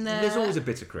that in the... There's always a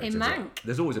bit of creative... In Mank.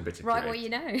 There's always a bit of what you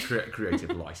know.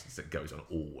 creative license that goes on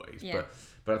always. Yeah.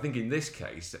 But I think in this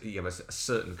case, you have a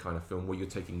certain kind of film where you're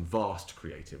taking vast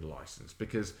creative license,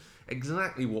 because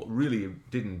exactly what really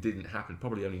didn't happen,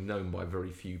 probably only known by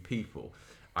very few people.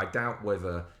 I doubt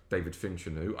whether David Fincher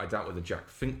knew. I doubt whether Jack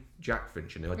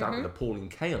Fincher knew. I doubt whether Pauline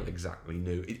Kael exactly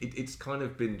knew. It's kind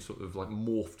of been sort of like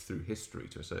morphed through history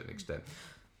to a certain extent.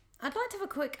 I'd like to have a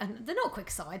quick, and they're not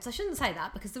quick sides, I shouldn't say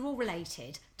that because they're all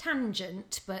related.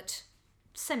 Tangent, but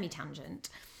semi-tangent.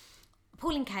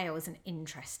 Pauline Kael is an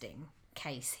interesting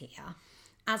case here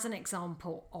as an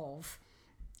example of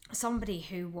somebody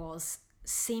who was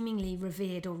seemingly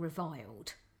revered or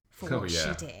reviled for what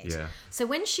she did. Yeah. So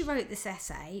when she wrote this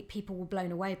essay, people were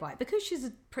blown away by it because she's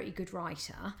a pretty good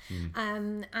writer.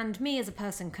 And me as a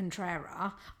person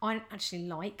contrara, I actually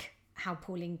like how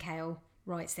Pauline Kael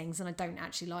writes things, and I don't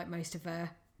actually like most of her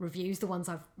reviews, the ones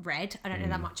I've read. I don't know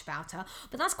that much about her,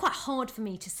 but that's quite hard for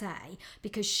me to say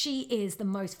because she is the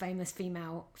most famous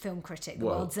female film critic the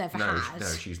world's ever had. No, I'd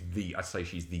say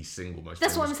she's the single most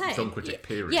that's famous what I'm saying. film critic,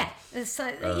 period. Yeah,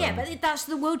 so but that's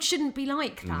the world shouldn't be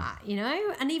like that, you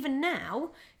know. And even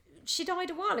now, she died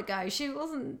a while ago. She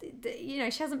wasn't, she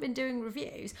hasn't been doing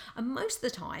reviews, and most of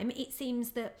the time it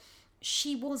seems that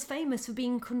she was famous for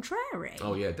being contrary.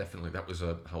 Oh yeah, definitely. That was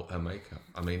her makeup.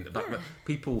 I mean,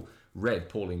 people read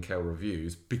Pauline Kael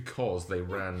reviews because they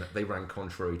ran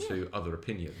contrary to other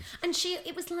opinions. And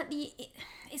it was like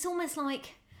it's almost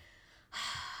like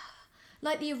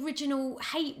the original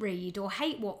Hate Read or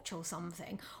Hate Watch or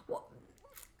something.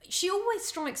 She always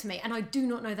strikes me, and I do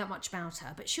not know that much about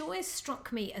her, but she always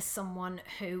struck me as someone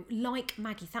who, like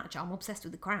Maggie Thatcher, I'm obsessed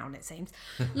with The Crown, it seems,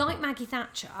 like Maggie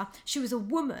Thatcher, she was a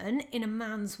woman in a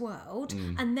man's world,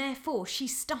 and therefore she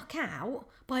stuck out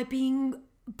by being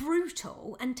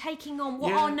brutal and taking on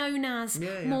what are known as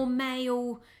more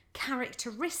male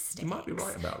characteristics. You might be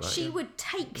right about that. She would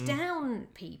take down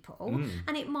people,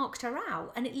 and it marked her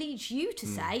out, and it leads you to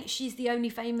say she's the only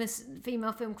famous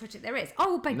female film critic there is. I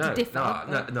will beg to differ.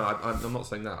 I'm not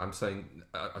saying that. I'm saying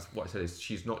what I said is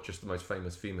she's not just the most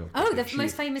famous female critic. Oh, the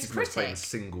most famous she's critic. The most famous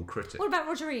single critic. What about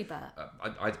Roger Ebert?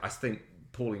 I think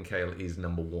Pauline Kael is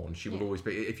number one. She will always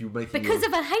be. If you're making because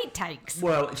of her hate takes.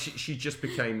 Well, she just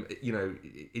became,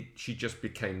 she just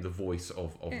became the voice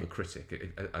of the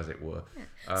critic, as it were.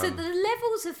 Yeah. So the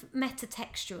levels of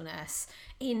metatextualness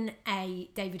in a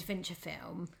David Fincher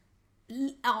film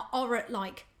are at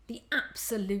like the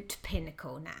absolute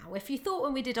pinnacle now. If you thought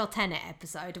when we did our Tenet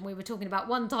episode and we were talking about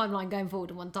one timeline going forward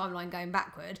and one timeline going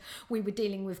backward, we were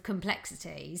dealing with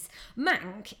complexities,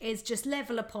 Mank is just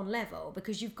level upon level,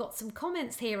 because you've got some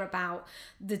comments here about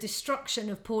the destruction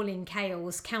of Pauline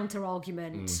Kael's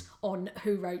counter-argument on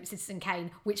who wrote Citizen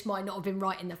Kane, which might not have been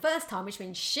right in the first time, which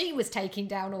means she was taking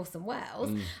down Orson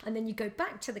Welles. And then you go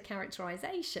back to the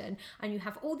characterization and you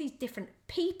have all these different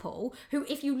people who,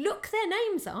 if you look their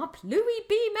names up, Louis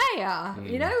B. Mayer,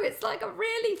 it's like a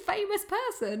really famous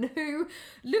person who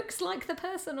looks like the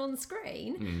person on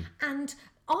screen. And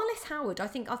Arliss Howard, I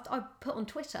think I put on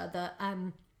Twitter that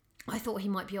I thought he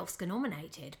might be Oscar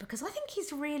nominated because I think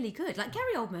he's really good. Like,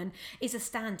 Gary Oldman is a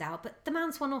standout, but the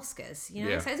man's won Oscars,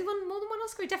 So has he won more than one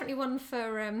Oscar? He definitely won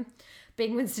for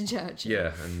being Winston Churchill.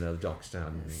 Yeah, and The Dark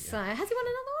Town. So has he won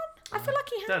another one? I feel like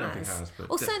he has. Don't know if he has, but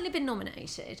or certainly been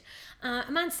nominated.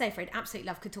 Amanda Seyfried, absolutely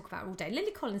love, could talk about her all day.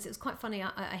 Lily Collins, it was quite funny.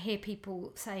 I hear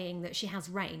people saying that she has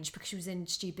range because she was in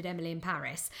Stupid Emily in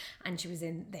Paris and she was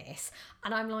in this.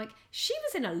 And I'm like, she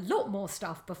was in a lot more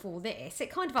stuff before this.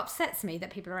 It kind of upsets me that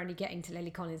people are only getting to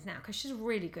Lily Collins now because she's a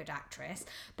really good actress.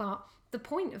 But the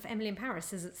point of Emily in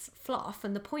Paris is it's fluff,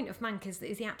 and the point of Mank is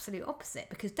the absolute opposite,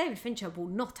 because David Fincher will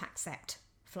not accept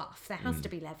fluff. There has to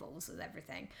be levels with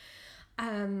everything.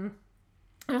 And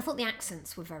I thought the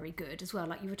accents were very good as well,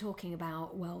 like you were talking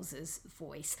about Wells's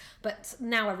voice. But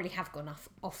now I really have gone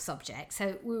off subject.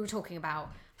 So we were talking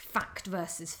about fact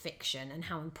versus fiction and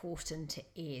how important it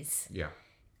is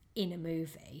in a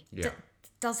movie. Yeah.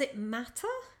 Does it matter?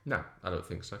 No, I don't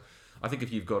think so. I think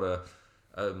if you've got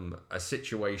a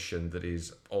situation that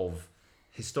is of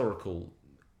historical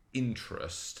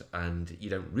interest and you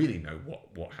don't really know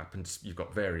what happens, you've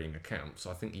got varying accounts,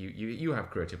 I think you have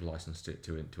creative license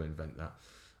to invent that.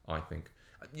 I think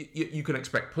you can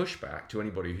expect pushback to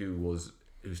anybody who's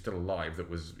still alive that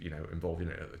was involved in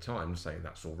it at the time, saying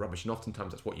that's all rubbish, and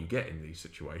oftentimes that's what you get in these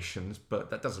situations, but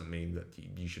that doesn't mean that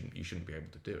you shouldn't be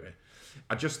able to do it.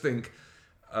 I just think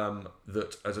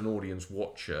that as an audience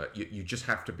watcher, you just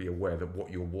have to be aware that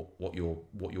what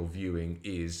you're viewing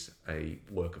is a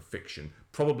work of fiction.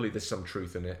 Probably there's some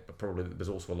truth in it, but probably there's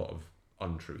also a lot of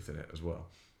untruth in it as well.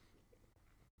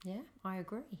 Yeah, I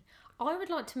agree. I would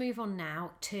like to move on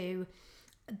now to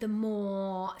the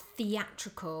more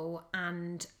theatrical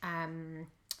and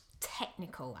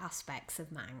technical aspects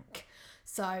of Mank.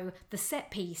 So the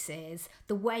set pieces,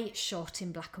 the way it's shot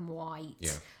in black and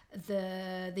white,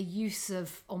 the use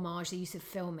of homage, the use of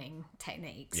filming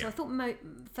techniques. So I thought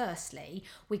firstly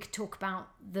we could talk about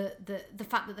the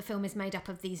fact that the film is made up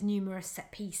of these numerous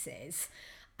set pieces,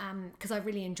 because I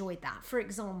really enjoyed that. For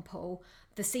example,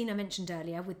 the scene I mentioned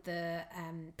earlier with the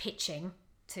pitching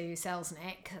to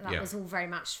Selznick, that was all very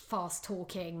much fast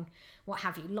talking, what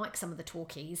have you, like some of the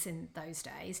talkies in those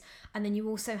days. And then you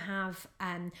also have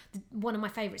one of my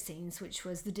favourite scenes, which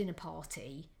was the dinner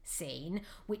party scene,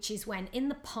 which is when in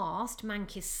the past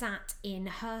Mank is sat in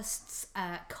Hearst's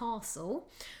castle,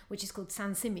 which is called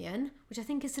San Simeon, which I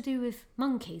think is to do with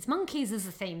monkeys. Monkeys is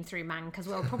a theme through Mank as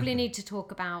well. Probably need to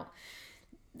talk about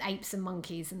apes and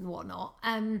monkeys and whatnot.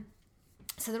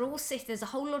 So they're all there's a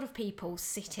whole lot of people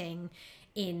sitting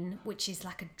in, which is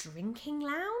like a drinking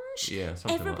lounge. Yeah,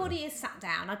 something everybody like that. is sat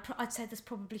down. I'd say there's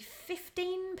probably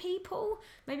 15 people,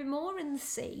 maybe more, in the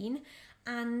scene,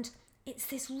 and it's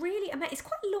this really it's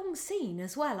quite a long scene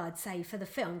as well, I'd say, for the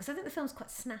film, because I think the film's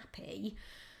quite snappy.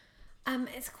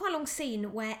 It's quite a long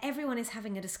scene where everyone is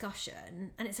having a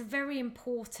discussion, and it's a very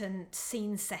important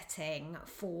scene setting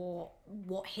for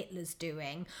what Hitler's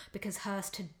doing, because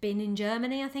Hearst had been in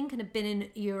Germany, I think, and had been in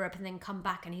Europe and then come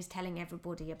back, and he's telling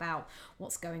everybody about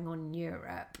what's going on in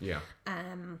Europe. Yeah.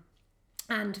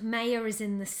 And Mayer is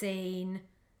in the scene.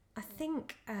 I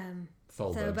think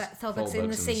Thalberg's in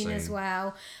the scene as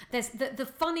well. There's the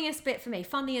funniest bit for me,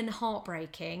 funny and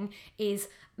heartbreaking, is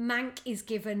Mank is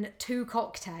given 2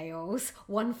 cocktails,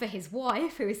 one for his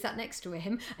wife who is sat next to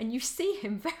him, and you see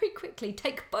him very quickly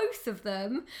take both of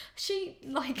them. She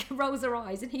rolls her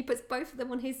eyes and he puts both of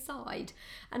them on his side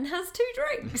and has 2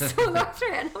 drinks all the way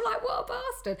through it. And I'm like, what a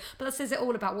bastard. But that says it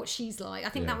all about what she's like. I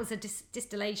think that was a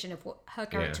distillation of what her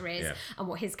character is and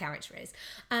what his character is.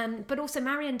 But also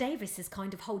Marion Davis is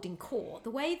kind of holding court. The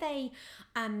way they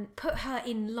put her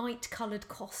in light coloured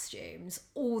costumes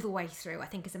all the way through, I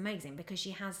think, is amazing, because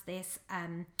she has this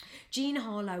Jean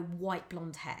Harlow white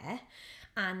blonde hair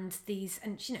and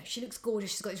she looks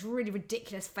gorgeous. She's got this really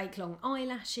ridiculous fake long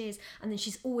eyelashes, and then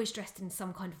she's always dressed in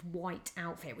some kind of white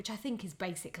outfit, which I think is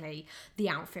basically the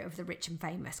outfit of the rich and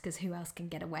famous, because who else can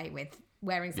get away with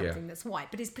wearing something that's white,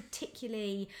 but is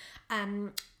particularly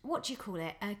what do you call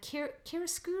it,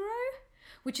 chiaroscuro,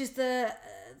 which is the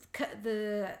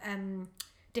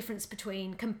difference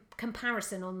between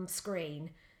comparison on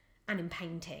screen and in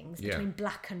paintings between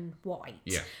black and white.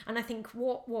 And I think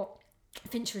what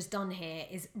Fincher has done here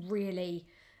is really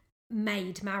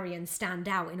made Marion stand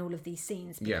out in all of these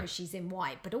scenes, because she's in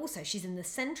white, but also she's in the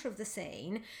centre of the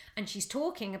scene and she's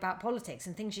talking about politics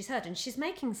and things she's heard, and she's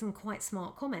making some quite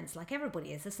smart comments, like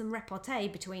everybody is. There's some repartee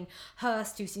between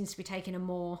Hearst, who seems to be taking a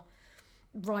more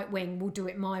right-wing, will do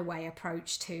it my way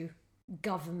approach to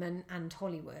government and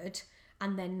Hollywood,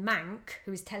 and then Mank,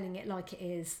 who is telling it like it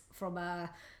is from a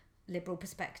liberal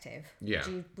perspective.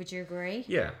 Would you agree?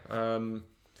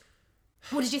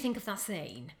 What did you think of that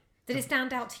scene? Did it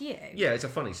stand out to you? Yeah, it's a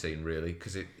funny scene, really,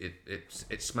 because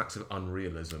it smacks of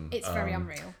unrealism. It's very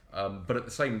unreal. But at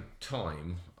the same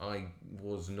time, I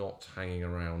was not hanging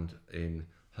around in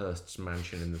Hearst's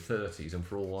mansion in the 30s, and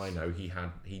for all I know,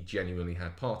 he genuinely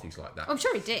had parties like that. I'm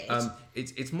sure he did.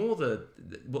 It's more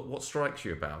what strikes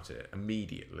you about it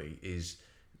immediately is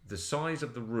the size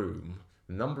of the room,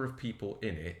 the number of people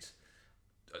in it,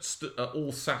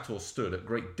 all sat or stood at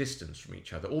great distance from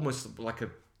each other, almost like a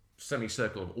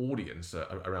semicircle of audience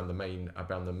around the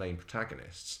main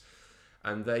protagonists,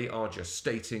 and they are just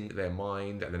stating their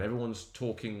mind, and then everyone's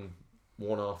talking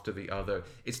one after the other.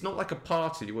 It's not like a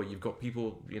party where you've got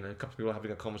people, a couple of people having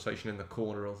a conversation in the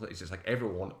corner. It's just like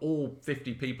everyone, all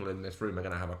 50 people in this room are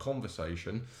going to have a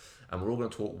conversation, and we're all going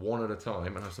to talk one at a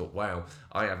time. And I thought, wow,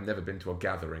 I have never been to a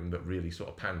gathering that really sort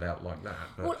of panned out like that.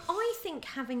 But well, I think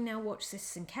having now watched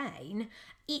Citizen Kane,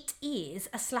 it is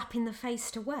a slap in the face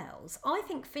to Wells. I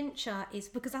think Fincher is,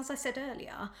 because as I said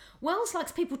earlier, Wells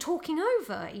likes people talking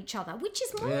over each other, which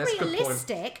is more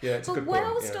realistic, but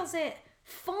Wells does it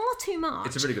far too much.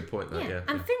 It's a really good point, though. Yeah.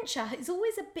 And Fincher is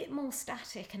always a bit more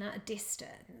static and at a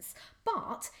distance,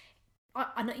 but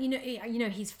I know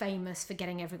he's famous for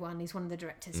getting everyone. He's one of the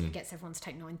directors who gets everyone to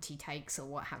take 90 takes or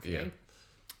what have you.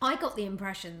 I got the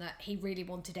impression that he really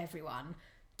wanted everyone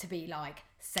to be like,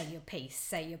 say your piece,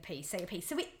 say your piece, say your piece.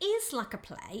 So it is like a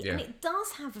play, and it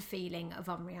does have a feeling of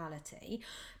unreality,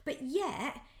 but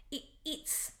yet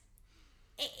it's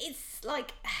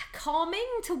like calming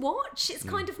to watch. It's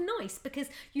kind of nice because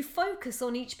you focus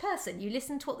on each person, you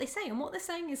listen to what they say, and what they're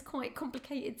saying is quite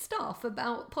complicated stuff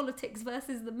about politics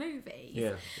versus the movie.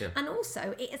 Yeah. And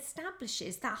also it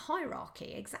establishes that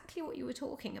hierarchy, exactly what you were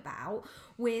talking about,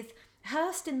 with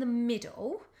Hearst in the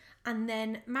middle, and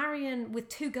then Marion with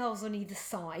two girls on either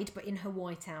side but in her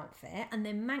white outfit, and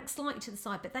then Mank slightly to the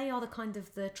side, but they are the kind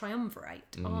of the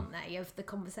triumvirate, aren't they, of the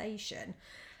conversation.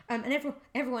 And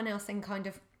everyone else in kind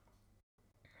of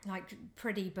like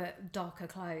pretty but darker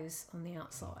clothes on the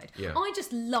outside. Yeah. I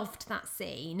just loved that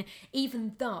scene,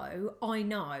 even though I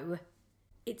know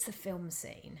it's a film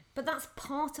scene. But that's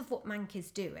part of what Mank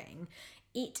is doing.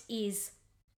 It is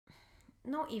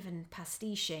not even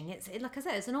pastiching. It's like I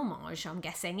said, it's an homage, I'm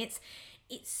guessing. It's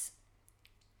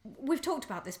we've talked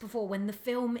about this before. When the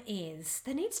film is,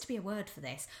 there needs to be a word for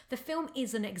this. The film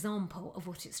is an example of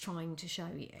what it's trying to show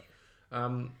you.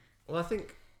 Well, I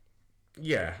think,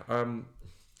 it's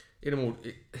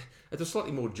a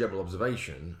slightly more general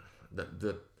observation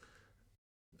that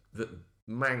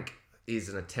Mank is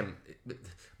an attempt.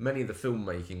 Many of the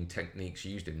filmmaking techniques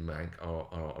used in Mank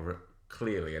are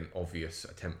clearly an obvious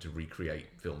attempt to recreate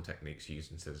film techniques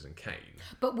used in Citizen Kane,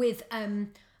 but with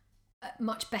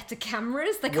much better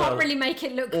cameras. They can't really make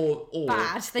it look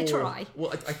bad. They try.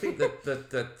 Well, I think that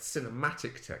the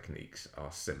cinematic techniques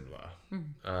are similar.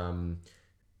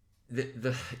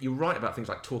 You're right about things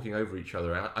like talking over each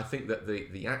other. I think that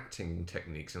the acting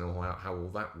techniques and how all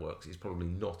that works is probably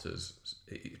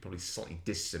it's probably slightly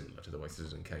dissimilar to the way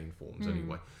Citizen Kane forms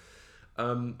anyway. I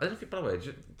don't know if, by the way,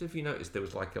 if you noticed there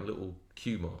was like a little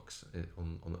Q marks in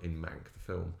Mank, the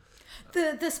film.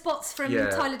 The spots from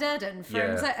Tyler Durden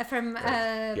from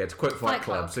to quote Fight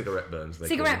Club, cigarette burns.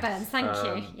 Cigarette burns. Thank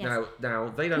you. Yes. Now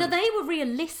they don't. No, they were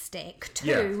realistic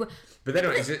too. But they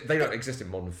don't exist in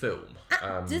modern film.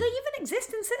 Do they even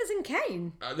exist in Citizen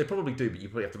Kane? They probably do, but you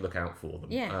probably have to look out for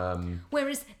them. Yeah.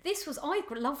 Whereas this was, I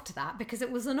loved that because it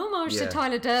was an homage to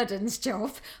Tyler Durden's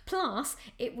job. Plus,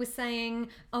 it was saying,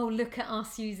 "Oh, look at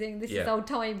us using this is old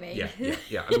timey."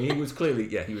 Yeah. I mean, he was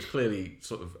clearly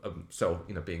sort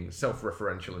of being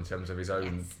self-referential in terms of his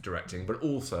own directing, but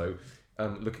also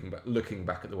looking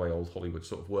back at the way old Hollywood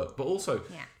sort of worked. But also,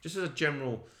 just as a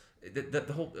general. The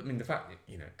whole, I mean, the fact that,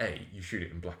 A, you shoot it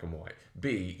in black and white.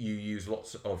 B, you use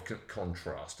lots of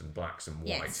contrast and blacks and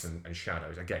whites and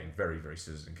shadows. Again, very, very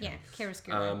Citizen Kane. Yeah,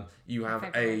 chiaroscuro. You have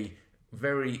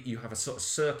a sort of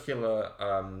circular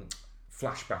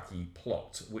flashbacky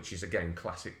plot, which is again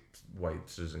classic way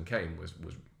Citizen Kane was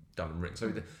done and written.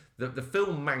 So the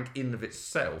film Mank in of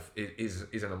itself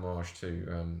is an homage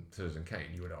to Citizen Kane,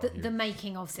 you would argue. The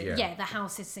making of the how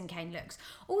Citizen Kane looks.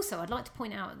 Also, I'd like to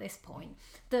point out at this point,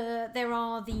 there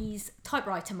are these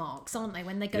typewriter marks, aren't they,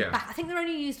 when they go back? I think they're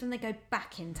only used when they go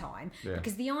back in time,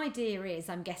 because the idea is,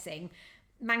 I'm guessing,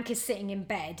 Mank is sitting in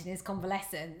bed in his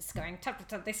convalescence going,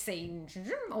 this scene,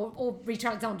 or Rita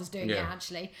Alexander's doing it,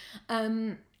 actually.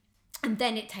 And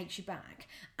then it takes you back.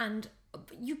 And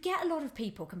you get a lot of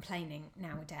people complaining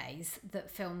nowadays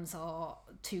that films are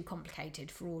too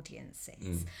complicated for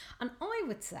audiences. And I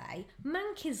would say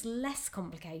Mank is less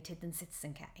complicated than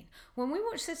Citizen Kane. When we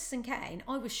watched Citizen Kane,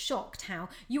 I was shocked how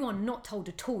you are not told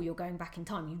at all you're going back in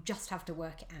time. You just have to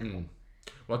work it out.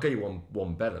 Well, I'll give you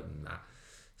one better than that.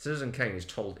 Citizen Kane is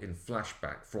told in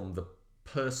flashback from the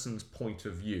person's point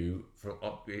of view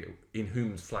in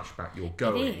whom's flashback you're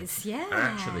going. It is, yeah. And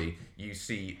actually, you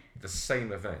see the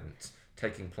same event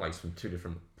taking place from two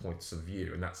different points of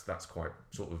view, and that's quite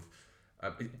sort of. I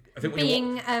think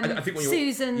being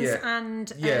Susan's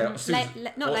and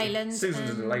not Leyland's.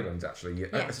 Susan's and Leyland's actually.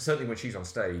 Yeah. Certainly when she's on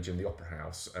stage in the Opera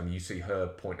House, you see her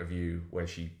point of view where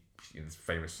she in this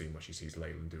famous scene where she sees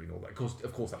Leyland doing all that.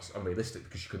 Of course, that's unrealistic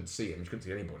because she couldn't see him. She couldn't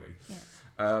see anybody. Yeah.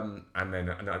 And then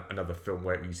another film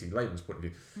where you see Leyland's point of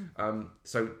view.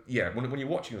 So yeah, when you're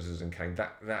watching Citizen Kane,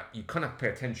 that you kind of pay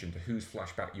attention to whose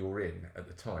flashback you're in at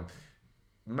the time.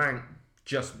 Mank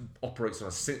just operates on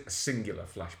a singular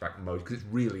flashback mode because it's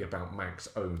really about Mank's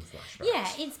own flashbacks. Yeah,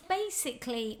 it's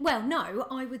basically... Well, no,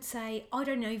 I would say... I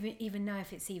don't even know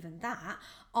if it's even that.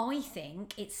 I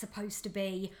think it's supposed to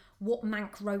be what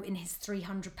Mank wrote in his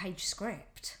 300-page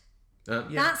script.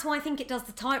 That's why I think it does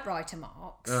the typewriter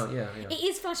marks. It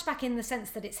is flashback in the sense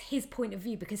that it's his point of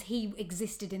view because he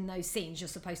existed in those scenes, you're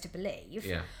supposed to believe.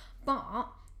 Yeah. But...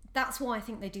 that's why I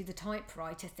think they do the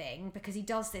typewriter thing, because he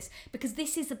does this. Because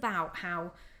this is about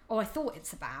how, or I thought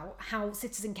it's about, how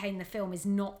Citizen Kane, the film, is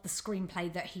not the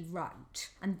screenplay that he wrote.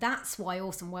 And that's why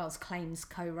Orson Welles claims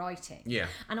co-writing. Yeah.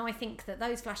 And I think that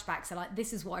those flashbacks are like,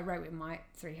 this is what I wrote in my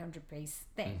 300-piece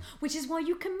thing. Which is why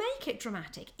you can make it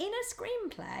dramatic. In a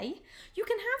screenplay, you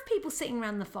can have people sitting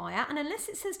around the fire, and unless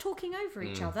it says talking over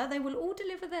each other, they will all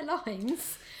deliver their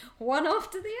lines one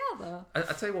after the other.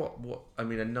 I tell you what I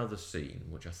mean, another scene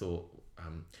which I thought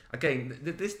again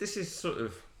this is sort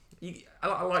of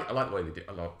I like the way they did.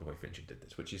 I like the way Fincher did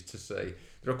this, which is to say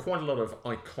there are quite a lot of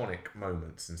iconic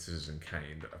moments in Citizen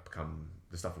Kane that have become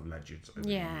the stuff of legends over the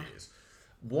years.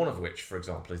 One of which, for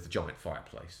example, is the giant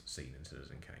fireplace scene in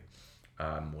Citizen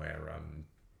Kane, where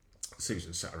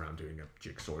Susan sat around doing a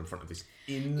jigsaw in front of this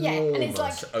enormous, and it's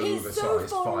like, oversized so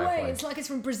far fireplace. Away. It's like it's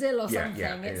from Brazil or something.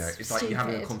 Yeah, it's like you're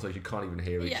having a conversation, you can't even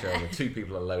hear each other. Two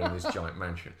people alone in this giant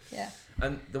mansion. Yeah.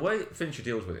 And the way Fincher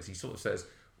deals with this, he sort of says,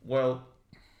 well,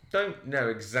 don't know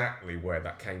exactly where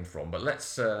that came from, but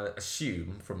let's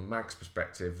assume from Mank's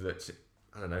perspective that,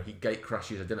 I don't know, he gate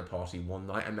crashes a dinner party one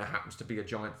night and there happens to be a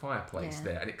giant fireplace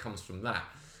there, and it comes from that.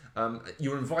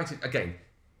 You're invited, again,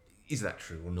 is that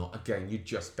true or not? Again, you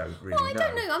just don't really know. Well, I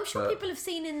don't know. I'm sure people have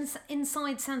seen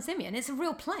inside San Simeon. It's a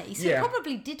real place. It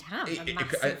probably did have a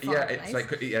massive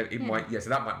fireplace. It might. Yeah, so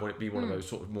that might be one of those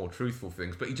sort of more truthful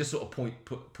things. But he just sort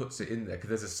of puts it in there because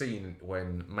there's a scene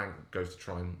when Mank goes to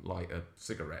try and light a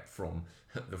cigarette from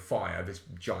the fire, this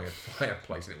giant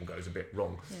fireplace, and it all goes a bit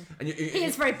wrong. Yeah. And he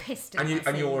is very pissed.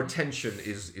 And your attention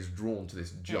is drawn to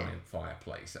this giant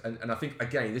fireplace. And I think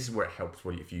again, this is where it helps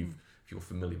if you're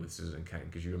familiar with Citizen Kane,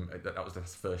 because that was the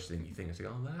first thing you think and say,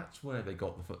 oh, that's where they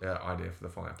got the idea for the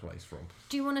fireplace from.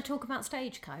 Do you want to talk about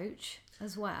Stagecoach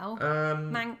as well?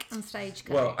 Mank and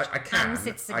Stagecoach. Well, I can.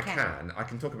 I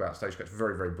can talk about Stagecoach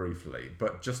very, very briefly,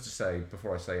 but just to say,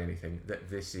 before I say anything, that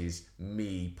this is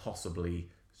me possibly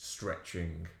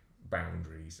stretching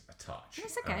boundaries a touch.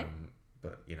 That's okay.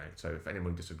 But, so if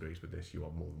anyone disagrees with this, you are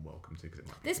more than welcome to, because it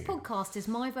might be... This podcast is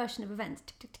my version of events.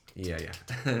 Yeah.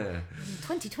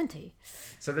 2020.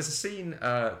 So there's a scene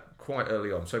quite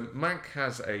early on. So Mank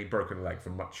has a broken leg for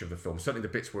much of the film, certainly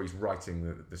the bits where he's writing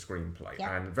the screenplay.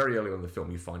 Yeah. And very early on in the film,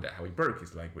 you find out how he broke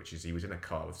his leg, which is he was in a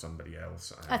car with somebody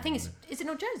else. I think is it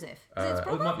not Joseph? Is it his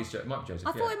brother? It might be Joseph.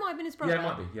 I thought it might have been his brother. Yeah, it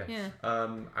might be, yeah.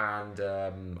 I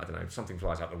don't know, something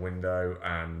flies out the window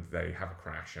and they have a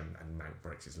crash and Mank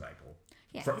breaks his leg.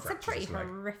 Yeah, it's a pretty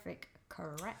horrific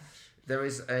crash. There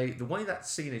is the way that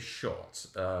scene is shot,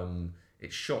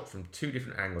 it's shot from two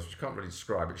different angles, which you can't really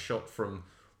describe. It's shot from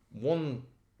one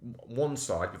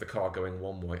side with the car going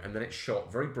one way, and then it's shot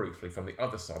very briefly from the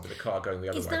other side with the car going the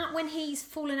other way. Is that when he's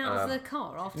fallen out of the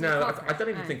car after no, the car crash? I don't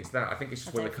even think it's that. I think it's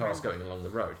just when the car's going along the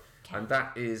road. Okay. And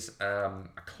that is a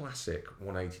classic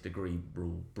 180-degree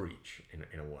rule breach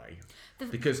in a way,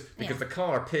 because the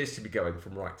car appears to be going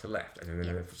from right to left, and then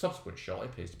in a subsequent shot it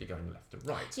appears to be going left to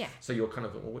right. Yeah. So you're kind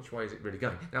of, well, which way is it really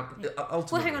going? Now,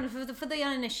 ultimately... Well, hang on, for the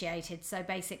uninitiated, so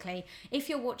basically, if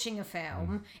you're watching a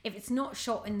film, if it's not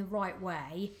shot in the right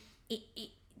way, it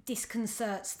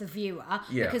disconcerts the viewer,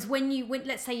 because when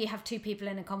let's say you have two people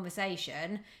in a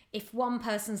conversation, if one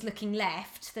person's looking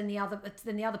left, then the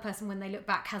other person, when they look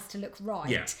back, has to look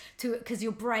right, because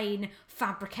your brain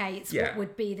fabricates what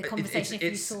would be the conversation if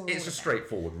you saw it's just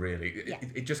straightforward, really.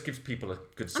 It just gives people a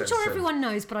good sense. I'm sure everyone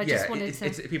knows, but I just wanted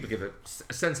to... people give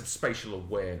a sense of spatial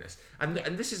awareness, and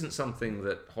this isn't something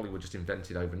that Hollywood just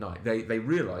invented overnight. They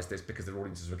realised this because their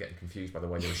audiences were getting confused by the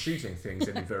way they were shooting things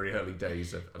in the very early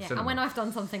days of cinema. And when I've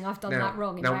done something, I've done that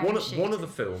wrong. Now, one of the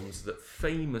films that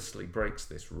famously breaks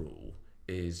this rule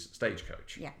is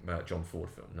Stagecoach, Yeah. John Ford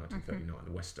film, 1939,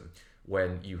 the Western,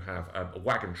 when you have a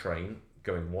wagon train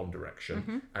going one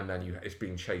direction, and then it's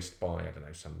being chased by, I don't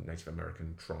know, some Native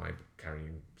American tribe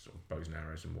carrying sort of bows and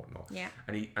arrows and whatnot. Yeah.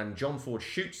 And John Ford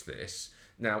shoots this.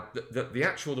 Now,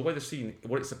 the way the scene,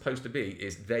 what it's supposed to be,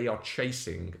 is they are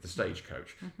chasing the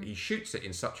stagecoach. He shoots it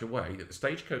in such a way that the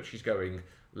stagecoach is going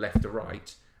left to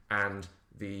right, and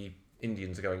the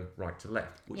Indians are going right to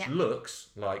left, which looks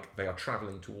like they are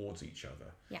travelling towards each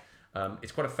other. Yeah.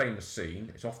 It's quite a famous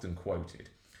scene. It's often quoted.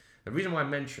 The reason why I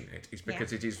mention it is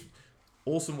because it is...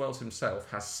 Orson Welles himself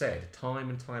has said time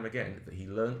and time again that he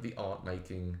learnt the art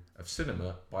making of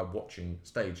cinema by watching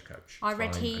Stagecoach. I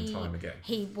read time again.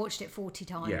 He watched it 40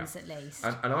 times at least.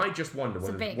 And I just wonder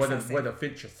whether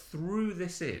Fincher threw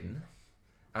this in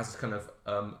as kind of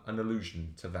an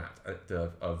allusion to that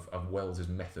of Wells's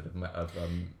method of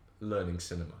learning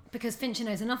cinema. Because Fincher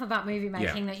knows enough about movie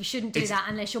making that you shouldn't do that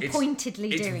unless you're pointedly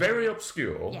doing it. It's very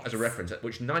obscure as a reference,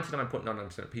 which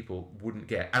 99.99% of people wouldn't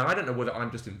get. And I don't know whether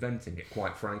I'm just inventing it,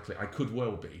 quite frankly. I could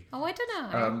well be. Oh, I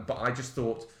don't know. But I just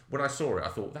thought, when I saw it, I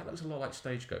thought, that looks a lot like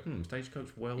Stagecoach. Stagecoach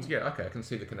Wells. Yeah, okay, I can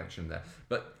see the connection there.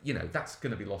 But, that's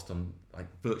going to be lost on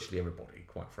virtually everybody,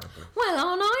 quite frankly. Well,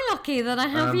 aren't I lucky that I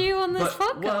have you on this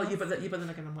podcast? Well, but then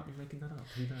again, I might be making that up.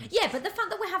 Who knows? Yeah, but the fact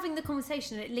that we're having the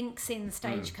conversation and it links in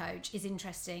Stagecoach is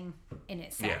interesting in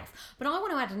itself. Yeah. But I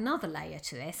want to add another layer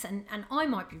to this, and I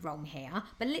might be wrong here,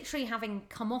 but literally having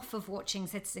come off of watching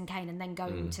Citizen Kane and then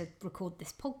going to record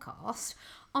this podcast,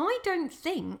 I don't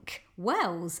think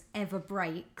Wells ever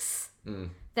breaks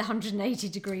the 180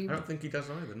 degree I don't think he does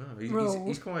either, no.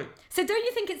 He's quite... So don't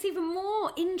you think it's even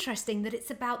more interesting that it's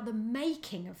about the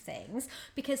making of things?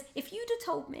 Because if you'd have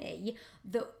told me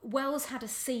that Wells had a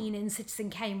scene in Citizen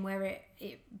Kane where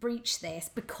it breached this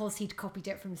because he'd copied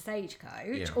it from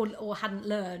Stagecoach or hadn't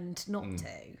learned not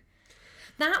to,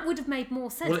 that would have made more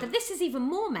sense. But this is even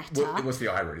more meta. Well, it was the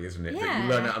irony, isn't it? Yeah. That you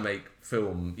learn how to make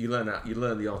film. You learn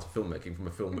the art of filmmaking from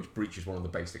a film which breaches one of the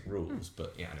basic rules.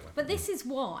 But anyway. But this is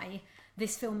why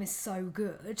this film is so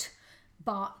good,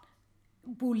 but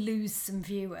will lose some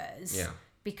viewers. Yeah.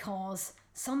 Because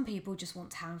some people just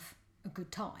want to have a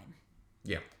good time.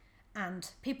 Yeah. And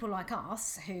people like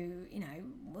us who,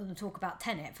 want to talk about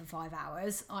Tenet for 5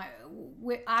 hours,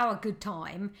 our good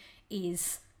time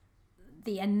is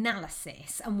the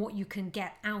analysis and what you can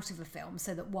get out of a film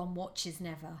so that one watch is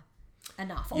never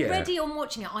enough. Already on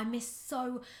watching it, I missed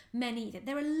so many.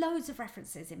 There are loads of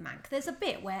references in Mank. There's a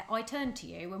bit where I turned to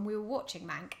you when we were watching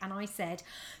Mank and I said,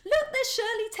 look, there's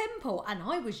Shirley Temple. And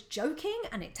I was joking,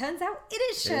 and it turns out it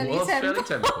is Shirley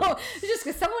Temple. Just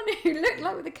because someone who looked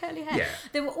like with the curly hair. Yeah.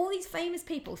 There were all these famous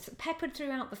people peppered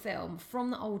throughout the film from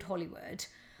the old Hollywood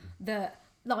that,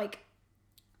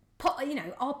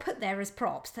 are put there as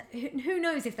props. Who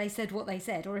knows if they said what they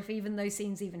said or if even those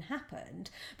scenes even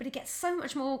happened. But it gets so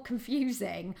much more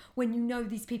confusing when you know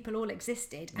these people all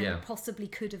existed and possibly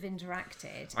could have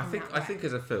interacted. I think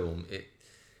as a film,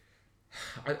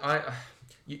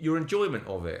 your enjoyment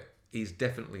of it is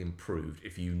definitely improved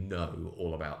if you know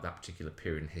all about that particular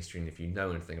period in history, and if you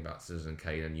know anything about Citizen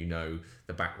Kane and you know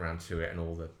the background to it and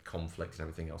all the conflict and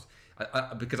everything else.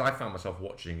 Because I found myself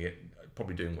watching it,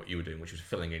 probably doing what you were doing, which was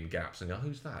filling in gaps and go,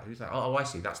 who's that? Oh, I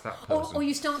see, that's that person. Or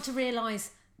you start to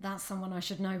realise, that's someone I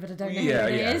should know, but I don't know who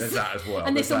it is. Yeah, there's that as well.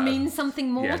 And this will mean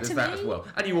something more to me. Yeah, there's that as well.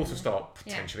 And you also start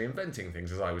potentially inventing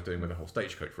things, as I was doing with the whole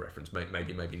Stagecoach reference.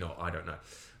 Maybe not, I don't know.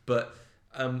 But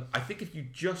I think if you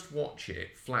just watch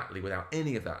it flatly without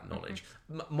any of that knowledge,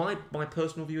 my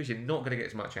personal view is you're not going to get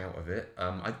as much out of it.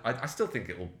 I still think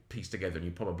it will piece together and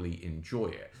you probably enjoy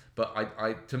it.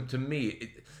 But to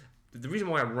me, the reason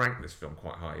why I rank this film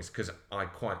quite high is because I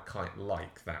quite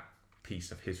like that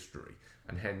piece of history.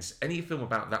 And hence, any film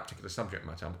about that particular subject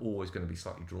matter, I'm always going to be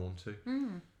slightly drawn to.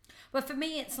 Well, for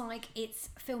me, it's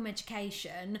film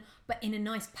education, but in a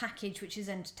nice package which is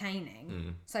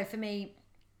entertaining. So for me,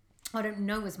 I don't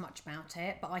know as much about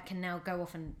it, but I can now go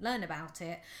off and learn about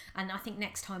it. And I think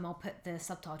next time I'll put the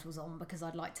subtitles on because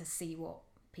I'd like to see what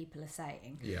people are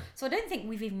saying. Yeah. So I don't think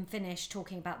we've even finished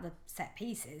talking about the set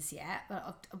pieces yet,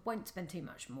 but I won't spend too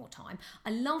much more time. I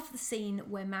love the scene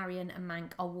where Marion and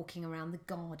Mank are walking around the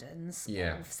gardens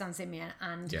of San Simeon,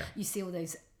 and you see all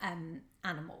those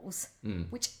animals,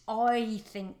 which I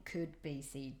think could be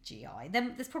CGI.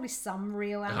 There's probably some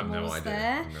real animals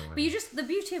there. But the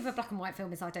beauty of a black and white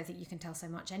film is I don't think you can tell so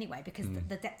much anyway, because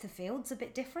the depth of field's a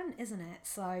bit different, isn't it?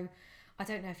 So I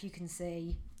don't know if you can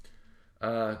see.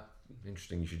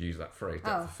 interesting you should use that phrase,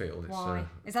 depth of field. It's, why?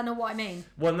 Is that not what I mean?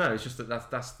 Well, no, it's just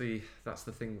that's the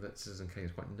thing that Citizen Kane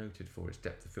is quite noted for. Its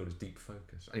depth of field is deep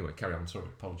focus. Anyway, carry on. Sorry,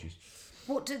 apologies.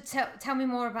 Tell me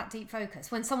more about deep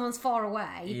focus. When someone's far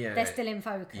away, they're still in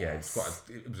focus. Yeah,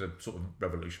 it was a sort of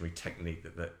revolutionary technique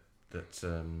that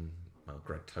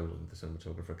Greg Toland, the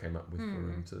cinematographer, came up with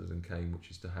for Citizen Kane,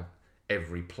 which is to have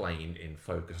every plane in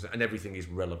focus and everything is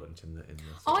relevant in the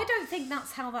I don't think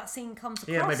that's how that scene comes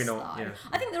across. Yeah, maybe not. Though. Yeah.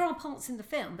 I think there are parts in the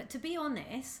film, but to be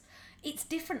honest, it's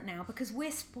different now because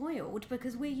we're spoiled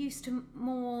because we're used to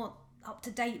more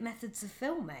up-to-date methods of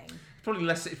filming.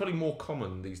 It's probably more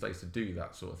common these days to do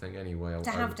that sort of thing anyway.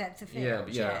 To have depth of field.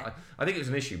 Yeah, but I think it was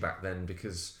an issue back then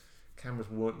because cameras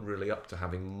weren't really up to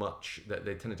having much.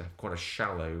 They tended to have quite a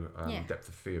shallow depth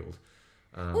of field.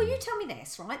 Well, you tell me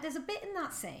this, right? There's a bit in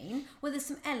that scene where there's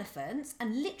some elephants,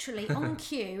 and literally on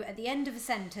cue at the end of a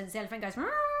sentence, the elephant goes, "Rrr,"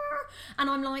 and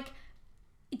I'm like,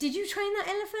 did you train that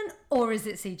elephant, or is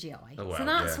it CGI? Oh, well, so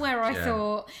that's where I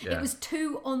thought it was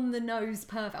too on the nose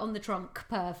perfect, on the trunk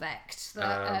perfect.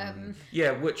 That,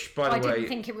 which by the way, I didn't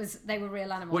think it was. They were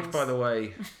real animals. Which by the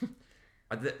way.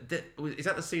 Is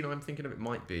that the scene I'm thinking of? It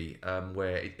might be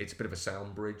where it's a bit of a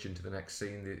sound bridge into the next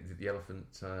scene. The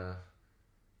elephant.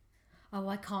 Oh,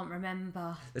 I can't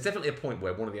remember. There's definitely a point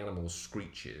where one of the animals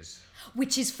screeches.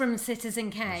 Which is from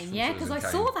Citizen Kane, because I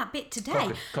saw that bit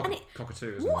today.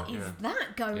 Cockatoo, isn't what it? is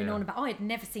that going on about? I had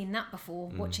never seen that before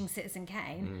watching Citizen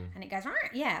Kane, and it goes,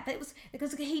 but it was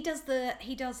because he does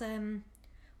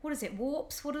what is it,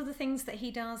 warps? What are the things that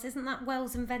he does? Isn't that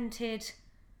Wells invented?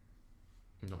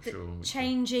 I'm not sure.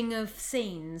 Changing of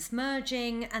scenes,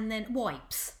 merging, and then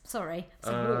wipes. Sorry,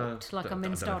 warped, like I'm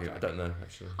in Star Trek. I don't know,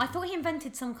 actually. I thought he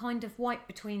invented some kind of wipe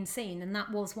between scene, and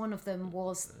that was one of them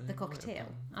was the cockatiel.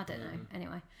 I don't know.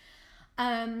 Anyway.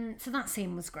 So that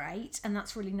scene was great, and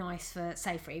that's really nice for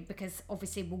Seyfried because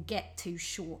obviously we'll get to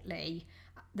shortly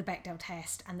the Bechdel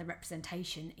test and the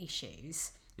representation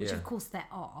issues, which of course there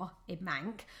are in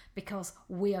Mank, because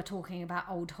we are talking about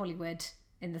old Hollywood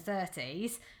in the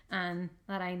 30s, and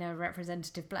that ain't a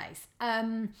representative place.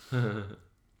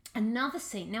 Another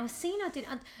scene. Now, a scene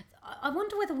I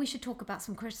wonder whether we should talk about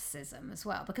some criticism as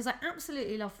well, because I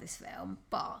absolutely love this film,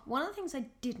 but one of the things I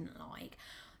didn't like,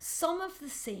 some of the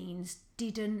scenes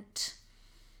didn't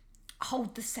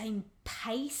hold the same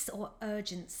pace or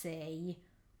urgency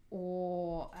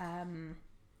or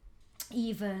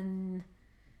even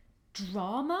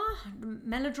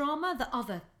melodrama that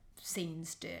other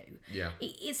scenes do. Yeah.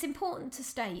 It's important to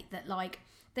state that, like,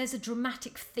 there's a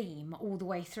dramatic theme all the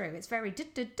way through. It's very do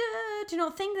you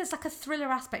not think there's like a thriller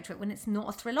aspect to it when it's not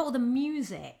a thriller? Or the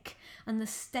music and the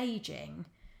staging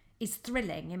is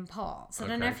thrilling in parts. I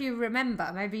don't know if you remember,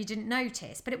 maybe you didn't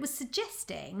notice, but it was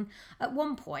suggesting at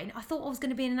one point, I thought I was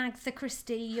going to be in an Agatha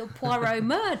Christie or Poirot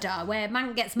murder where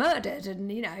Mank gets murdered,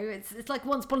 and it's like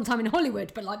Once Upon a Time in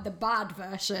Hollywood, but like the bad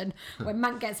version where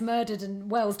Mank gets murdered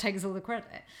and Wells takes all the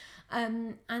credit.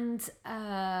 It's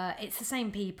the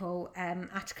same people,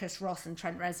 Atticus Ross and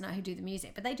Trent Reznor, who do the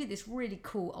music, but they do this really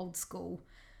cool old school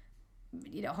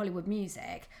Hollywood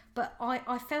music, but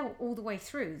I felt all the way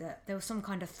through that there was some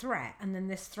kind of threat, and then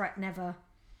this threat never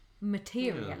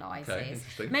materialises.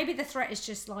 Maybe the threat is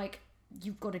just like,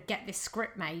 you've got to get this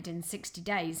script made in 60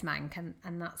 days, Mank,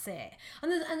 and that's it.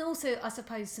 And also, I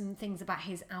suppose, some things about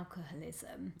his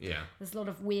alcoholism. Yeah. There's a lot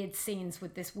of weird scenes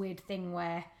with this weird thing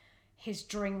where his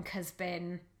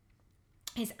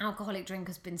alcoholic drink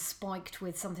has been spiked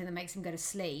with something that makes him go to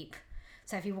sleep.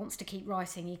 So if he wants to keep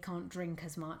writing, he can't drink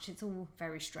as much. It's all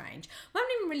very strange. We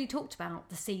haven't even really talked about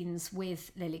the scenes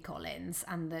with Lily Collins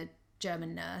and the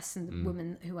German nurse and the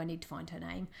woman who I need to find her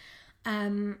name.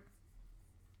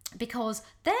 Because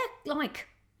they're like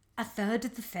a third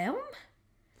of the film.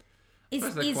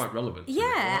 They're quite relevant.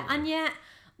 Yeah, and yet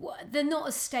they're not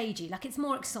as stagey. Like, it's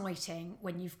more exciting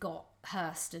when you've got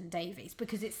Hurst and Davies,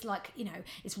 because it's like,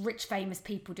 it's rich, famous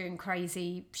people doing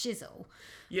crazy shizzle.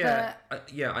 Yeah,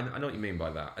 I know what you mean by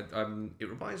that. It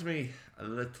reminds me a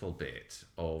little bit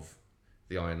of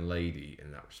The Iron Lady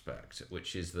in that respect,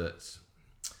 which is that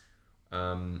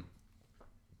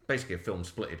basically a film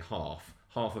split in half.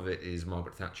 Half of it is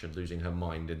Margaret Thatcher losing her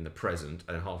mind in the present,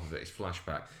 and half of it is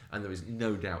flashback. And there is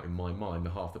no doubt in my mind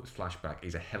the half that was flashback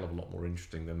is a hell of a lot more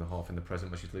interesting than the half in the present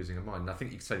where she's losing her mind. And I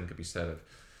think the same could be said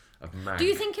of Mank. Do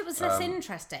you think it was less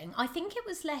interesting? I think it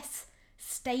was less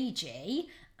stagey.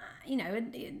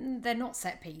 They're not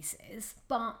set pieces,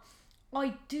 but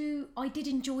I did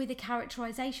enjoy the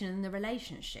characterisation and the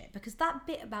relationship, because that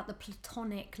bit about the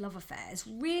platonic love affairs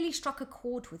really struck a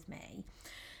chord with me.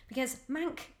 because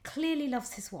Mank clearly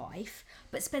loves his wife,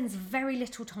 but spends very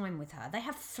little time with her. They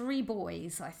have 3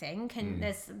 boys, I think, and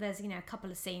there's a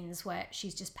couple of scenes where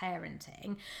she's just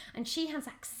parenting, and she has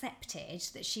accepted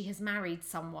that she has married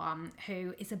someone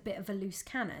who is a bit of a loose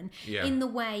cannon in the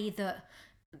way that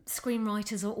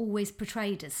screenwriters are always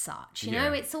portrayed as such. You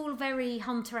know, it's all very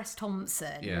Hunter S.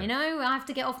 Thompson. You know, I have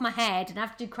to get off my head and I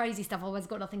have to do crazy stuff, otherwise I've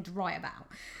got nothing to write about.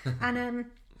 And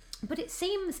but it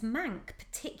seems Mank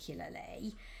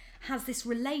particularly has this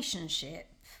relationship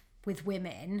with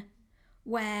women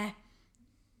where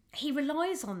he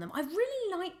relies on them. I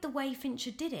really liked the way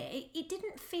Fincher did it. It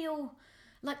didn't feel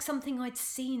like something I'd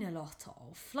seen a lot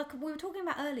of. Like we were talking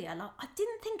about earlier, like I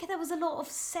didn't think there was a lot of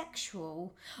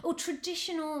sexual or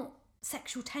traditional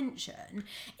sexual tension.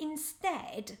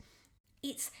 Instead,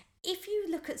 it's, if you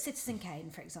look at Citizen Kane,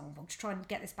 for example, to try and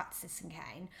get this back to Citizen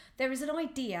Kane, there is an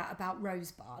idea about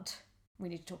Rosebud. We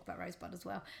need to talk about Rosebud as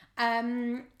well.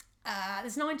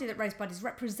 There's an idea that Rosebud is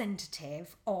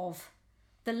representative of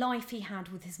the life he had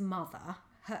with his mother,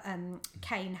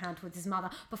 Kane had with his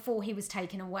mother, before he was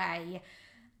taken away.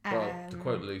 Well, to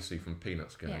quote Lucy from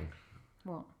Peanuts Gang,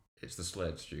 what? It's the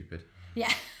sled, stupid.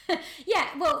 Yeah. Yeah,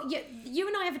 well, you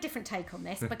and I have a different take on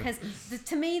this, because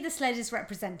to me the sled is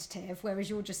representative, whereas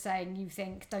you're just saying you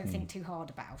don't think too hard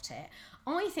about it.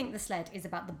 I think the sled is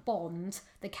about the bond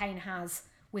that Kane has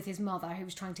with his mother, who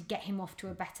was trying to get him off to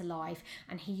a better life,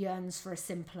 and he yearns for a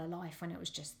simpler life when it was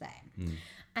just them.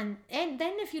 And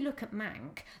then if you look at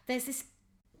Mank, there's this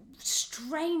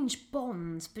strange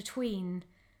bond between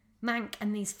Mank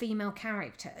and these female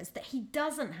characters that he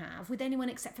doesn't have with anyone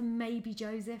except for maybe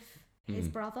Joseph, his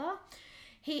brother.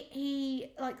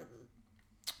 He like,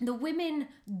 the women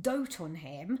dote on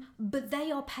him, but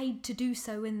they are paid to do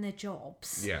so in their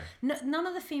jobs. Yeah. None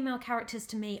of the female characters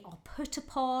to me are put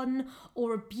upon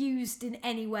or abused in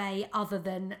any way other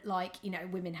than, like, you know,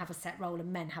 women have a set role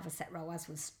and men have a set role, as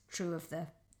was true of the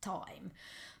time.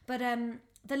 But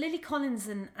the Lily Collins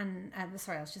and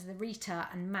the Rita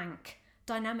and Mank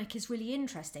dynamic is really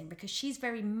interesting, because she's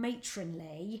very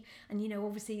matronly, and, you know,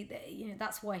 obviously, you know,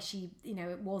 that's why she, you know,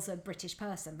 it was a British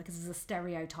person, because there's a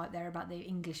stereotype there about the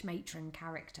English matron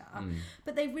character.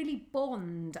 But they really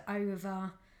bond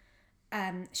over,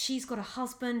 she's got a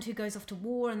husband who goes off to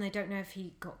war and they don't know if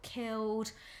he got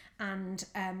killed, and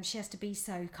she has to be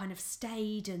so kind of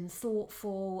staid and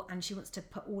thoughtful, and she wants to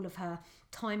put all of her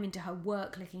time into her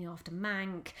work looking after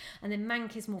Mank. And then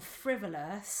Mank is more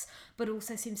frivolous but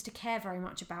also seems to care very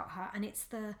much about her, and it's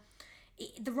the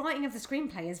writing of the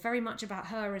screenplay is very much about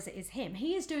her as it is him.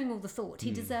 He is doing all the thought,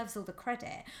 he deserves all the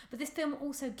credit, but this film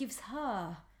also gives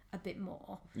her a bit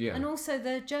more. And also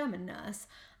the German nurse,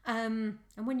 and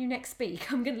when you next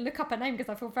speak I'm going to look up her name because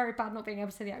I feel very bad not being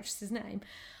able to say the actress's name.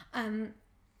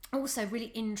 Also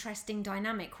really interesting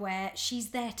dynamic where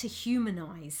she's there to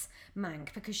humanise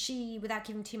Mank, because she, without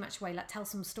giving too much away, like, tells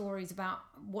some stories about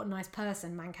what a nice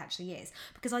person Mank actually is,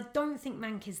 because I don't think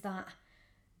Mank is that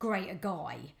great a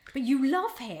guy, but you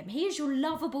love him. He is your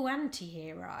lovable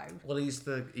anti-hero. Well, he's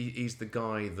the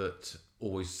guy that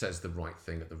always says the right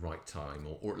thing at the right time,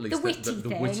 or at least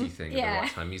the witty thing at the right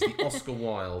time. He's the Oscar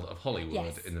Wilde of Hollywood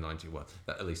Yes. in the 90s. Well,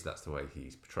 at least that's the way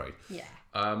he's portrayed. Yeah.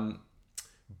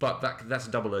 But that's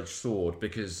a double-edged sword,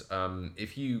 because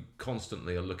if you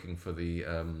constantly are looking for the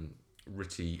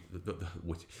witty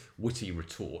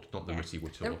retort, not the witty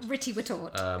retort. The witty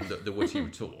retort. The witty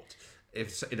retort.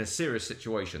 If in a serious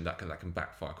situation, that can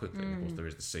backfire quickly. And of course, there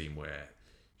is the scene where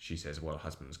she says, "Well, her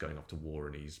husband's going off to war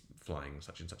and he's flying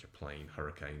such and such a plane,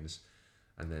 hurricanes."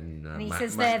 And then and he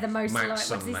says they're the most like, what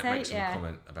does he say? Makes some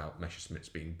comment about Messerschmitt's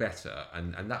being better,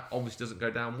 and that obviously doesn't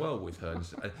go down well with her.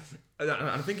 And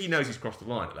I think he knows he's crossed the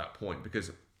line at that point,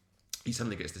 because he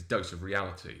suddenly gets this dose of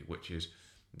reality, which is,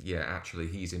 yeah, actually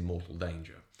he's in mortal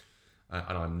danger,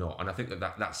 and I'm not. And I think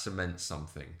that cements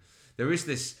something. There is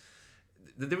this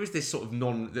sort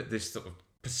of this sort of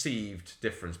perceived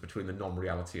difference between the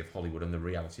non-reality of Hollywood and the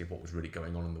reality of what was really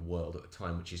going on in the world at the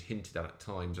time, which is hinted at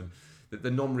times, and the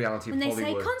non-reality of Hollywood.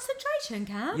 When they say concentration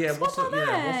camps, yeah, what are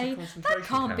they? Concentration That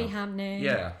can't camp? be happening.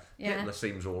 Yeah. Hitler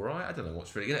seems all right. I don't know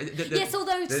what's really. Yes,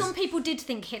 although some people did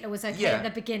think Hitler was okay at the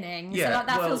beginning, so like,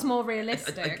 that feels more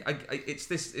realistic. It's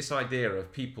this idea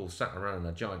of people sat around in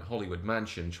a giant Hollywood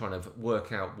mansion trying to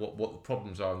work out what the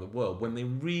problems are in the world, when they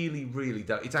really, really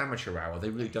don't. It's amateur hour. They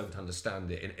really don't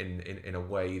understand it in a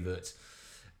way that.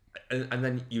 And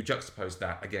then you juxtapose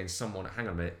that against someone. Hang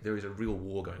on a minute, there is a real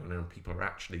war going on and people are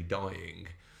actually dying.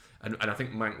 And I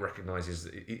think Mank recognises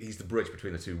he's the bridge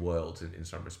between the two worlds in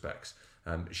some respects.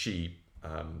 She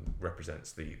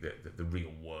represents the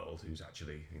real world, who's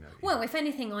actually, Well, if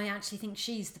anything, I actually think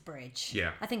she's the bridge.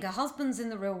 Yeah. I think her husband's in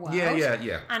the real world.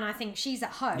 Yeah. And I think she's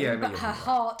at home, Yeah, no, but you're her right.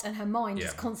 heart and her mind is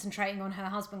Yeah. concentrating on her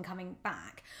husband coming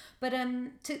back. But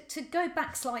to go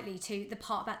back slightly to the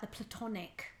part about the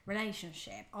platonic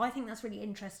relationship, I think that's really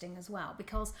interesting as well,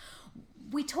 because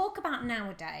we talk about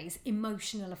nowadays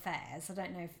emotional affairs. I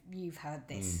don't know if you've heard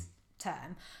this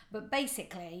term, but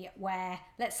basically where,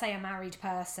 let's say, a married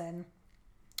person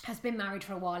has been married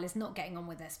for a while, is not getting on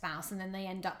with their spouse, and then they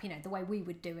end up, the way we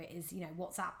would do it is,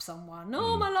 WhatsApp someone,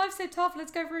 oh, my life's so tough,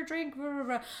 let's go for a drink, blah, blah,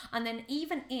 blah. And then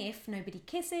even if nobody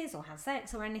kisses or has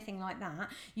sex or anything like that,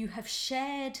 you have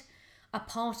shared a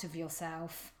part of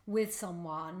yourself with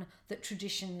someone that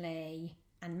traditionally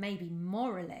and maybe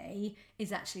morally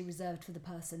is actually reserved for the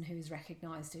person who is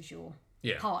recognised as your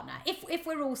partner. If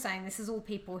we're all saying this is all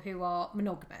people who are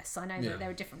monogamous, I know that there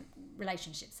are different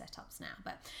relationship setups now,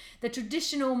 but the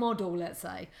traditional model, let's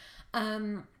say.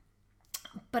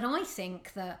 But I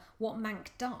think that what Mank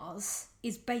does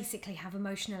is basically have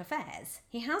emotional affairs.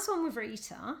 He has one with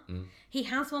Rita. He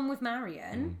has one with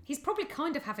Marion. He's probably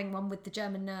kind of having one with the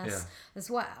German nurse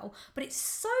as well. But it's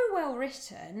so well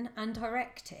written and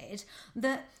directed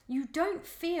that you don't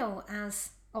feel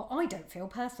as... or I don't feel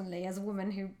personally, as a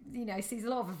woman who, sees a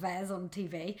lot of affairs on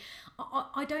TV,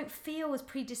 I don't feel as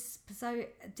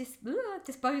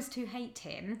disposed to hate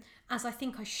him as I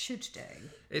think I should do.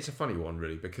 It's a funny one,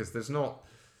 really, because there's not...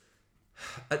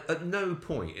 At no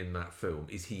point in that film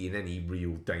is he in any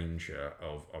real danger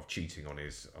of cheating on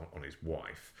his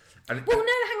wife. No,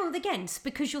 hang on, against,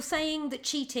 because you're saying that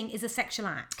cheating is a sexual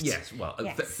act. Yes, well,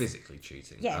 physically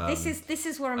cheating. Yeah, this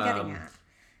is where I'm getting at.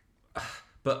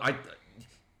 But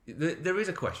there is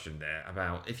a question there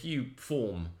about if you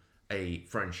form a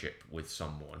friendship with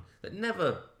someone that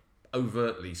never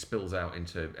overtly spills out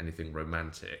into anything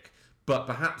romantic, but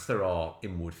perhaps there are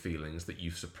inward feelings that you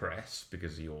suppress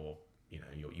because you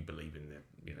believe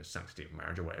in the sanctity of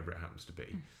marriage or whatever it happens to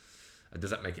be. Does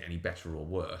that make it any better or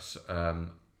worse? I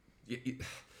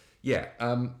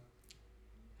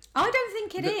don't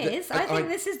think it is. I think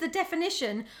this is the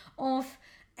definition of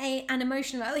an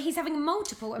emotional... He's having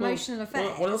multiple emotional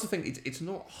affairs. Well, I also think it's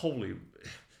not wholly...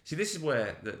 See, this is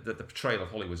where the portrayal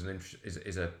of Hollywood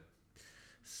is a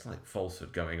slight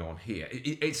falsehood going on here.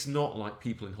 It's not like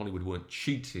people in Hollywood weren't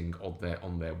cheating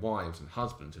on their wives and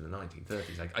husbands in the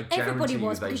 1930s. I Everybody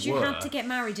was, they because were. you had to get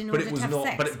married in order to have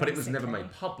sex. But it was never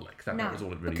made public. That was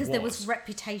all it really was. Because there was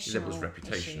reputational There was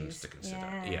reputations issues to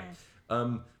consider. Yeah.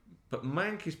 But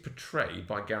Mank is portrayed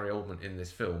by Gary Oldman in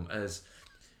this film as...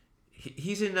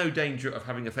 He's in no danger of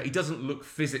having an affair. He doesn't look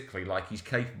physically like he's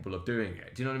capable of doing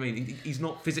it. Do you know what I mean? He's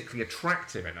not physically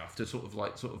attractive enough to sort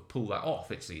of pull that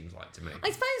off. It seems like to me. I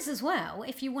suppose as well,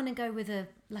 if you want to go with a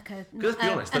let's be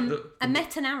honest, a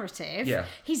meta narrative,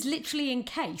 he's literally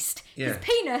encased. Yeah. His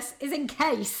penis is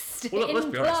encased. Well, let's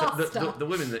in be honest. plaster. The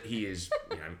women that he is,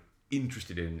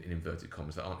 interested in inverted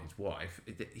commas, that aren't his wife,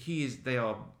 they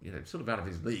are sort of out of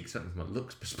his league, certainly from a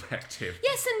looks perspective.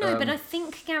 Yes and no, but I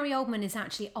think Gary Oldman is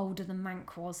actually older than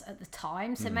Mank was at the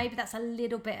time, so maybe that's a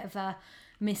little bit of a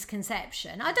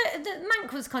misconception.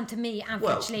 Mank was kind of, to me,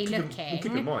 averagely looking.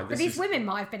 Keep in mind, but these women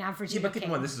might have been averagely looking. But keep in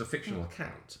mind, this is a fictional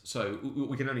account, so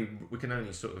we can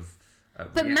only sort of.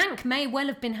 But Mank may well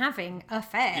have been having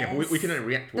affairs. Yeah, but we can only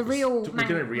react. We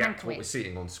can only react to what we're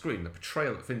seeing on screen. The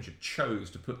portrayal that Fincher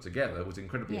chose to put together was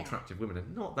incredibly attractive women,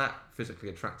 and not that physically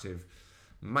attractive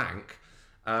Mank.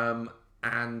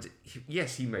 And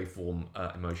yes, he may form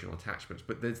emotional attachments,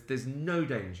 but there's no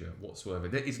danger whatsoever.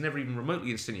 It's never even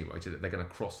remotely insinuated that they're going to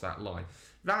cross that line.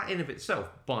 That in of itself,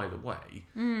 by the way,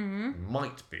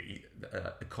 might be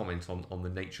a comment on the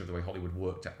nature of the way Hollywood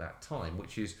worked at that time,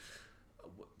 which is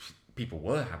people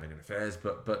were having affairs,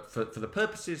 but for the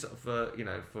purposes of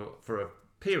for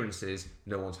appearances,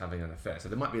 no one's having an affair. So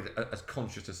there might be a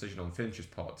conscious decision on Fincher's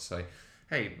part to say,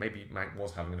 hey, maybe Mank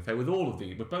was having an affair with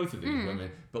both of these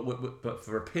women, but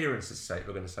for appearances' sake,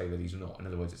 we're going to say that he's not. In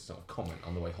other words, it's sort of comment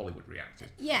on the way Hollywood reacted.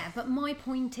 Yeah, but my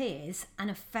point is, an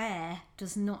affair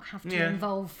does not have to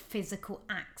involve physical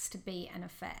acts to be an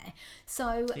affair.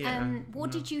 So,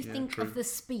 what did you think of the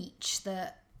speech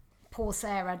that poor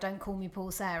Sarah, don't call me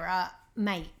poor Sarah,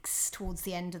 makes towards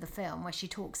the end of the film, where she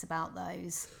talks about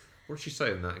those? What did she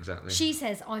say in that exactly? She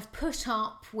says, I've put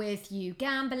up with you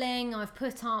gambling, I've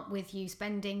put up with you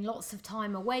spending lots of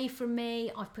time away from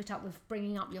me, I've put up with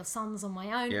bringing up your sons on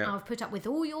my own, I've put up with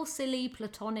all your silly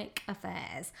platonic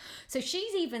affairs. So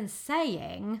she's even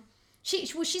saying,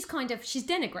 she's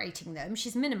denigrating them,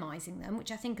 she's minimising them,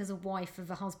 which I think as a wife of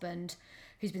a husband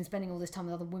who's been spending all this time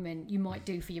with other women, you might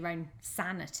do for your own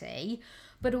sanity.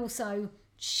 But also,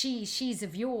 she's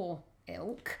of your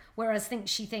ilk, whereas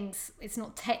she thinks it's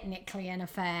not technically an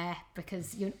affair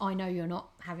because I know you're not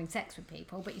having sex with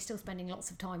people, but you're still spending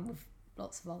lots of time with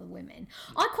lots of other women.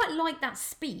 I quite like that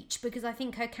speech because I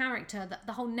think her character, that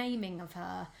the whole naming of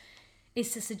her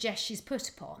is to suggest she's put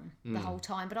upon the whole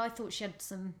time, but I thought she had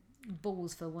some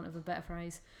balls, for want of a better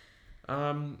phrase.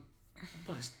 Well,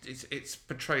 it's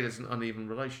portrayed as an uneven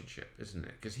relationship, isn't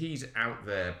it? Because he's out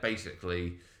there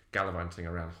basically gallivanting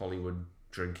around Hollywood,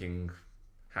 drinking,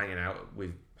 hanging out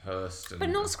with Hearst, but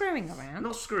not screwing around.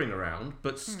 Not screwing around,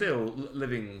 but still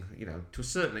living, to a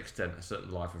certain extent, a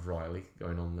certain life of Riley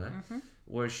going on there. Mm-hmm.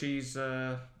 Where she's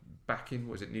back in,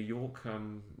 New York,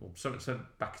 or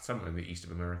back somewhere in the east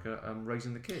of America,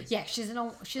 raising the kids. Yeah, she's a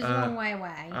long way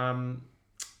away.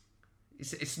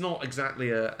 It's not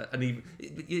exactly an even.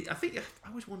 I think I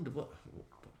always wonder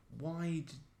why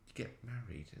did you get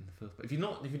married in the first place?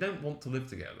 If you don't want to live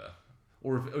together,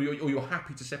 or you're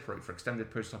happy to separate for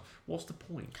extended periods of time, what's the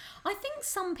point? I think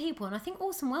some people, and I think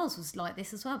Orson Welles was like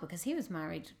this as well, because he was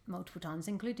married multiple times,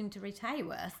 including to Rita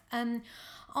Hayworth.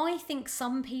 I think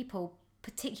some people,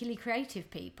 particularly creative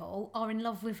people, are in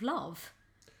love with love.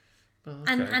 Oh,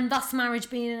 okay. And thus marriage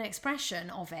being an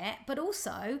expression of it, but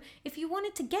also if you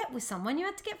wanted to get with someone, you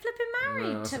had to get flipping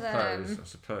married to them. I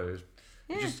suppose.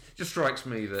 Yeah. It just strikes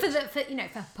me that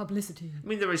for publicity. I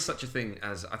mean, there is such a thing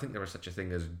as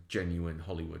genuine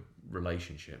Hollywood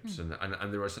relationships,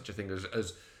 and there is such a thing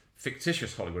as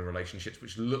fictitious Hollywood relationships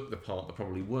which look the part but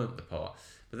probably weren't the part.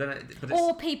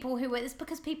 Or people it's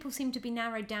because people seem to be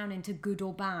narrowed down into good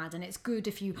or bad, and it's good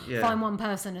if you find one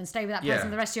person and stay with that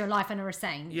person the rest of your life and are a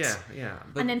saint. Yeah.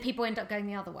 And then people end up going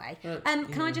the other way.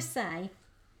 Can I just say,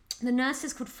 the nurse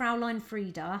is called Fraulein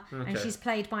Frieda, and she's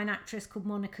played by an actress called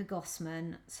Monica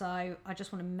Gossman. So I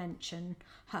just want to mention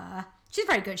her. She's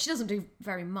very good. She doesn't do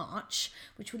very much,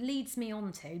 which leads me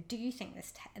on to: do you think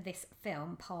this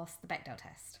film passed the Bechdel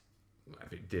test?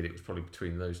 If it did, it was probably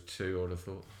between those two, I would have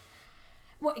thought.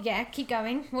 What? Yeah, keep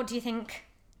going. What do you think?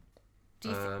 Do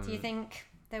you think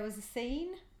there was a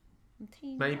scene?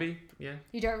 Maybe, yeah.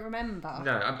 You don't remember?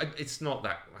 No, it's not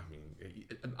that. I mean,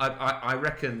 I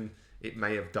reckon it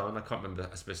may have done. I can't remember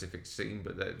a specific scene,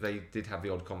 but they did have the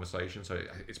odd conversation, so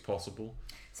it's possible.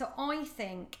 So I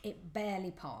think it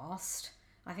barely passed.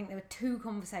 I think there were two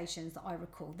conversations that I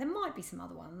recall. There might be some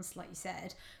other ones, like you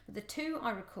said, but the two I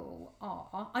recall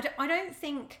are... I don't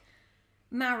think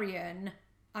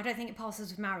it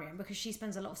passes with Marion, because she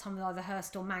spends a lot of time with either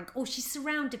Hearst or Mank, or she's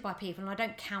surrounded by people, and I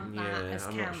don't count that as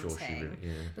I'm counting. not sure she really,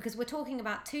 because we're talking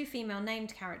about two female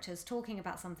named characters talking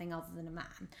about something other than a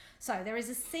man. So there is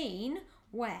a scene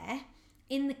where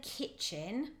in the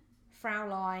kitchen,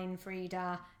 Fraulein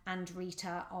Frieda and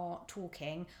Rita are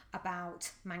talking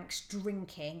about Mank's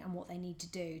drinking and what they need to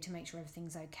do to make sure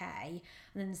everything's okay. And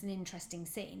then there's an interesting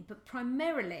scene, but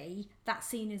primarily that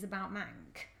scene is about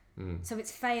Mank. So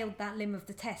it's failed that limb of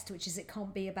the test, which is they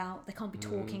can't be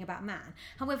talking about man.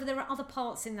 However, there are other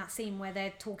parts in that scene where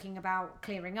they're talking about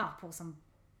clearing up or some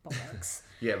bollocks.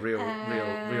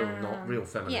 real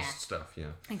feminist stuff. Yeah,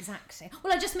 exactly.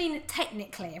 Well, I just mean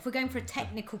technically, if we're going for a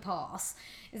technical pass,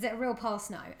 is it a real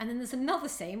pass? No. And then there's another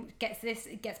scene.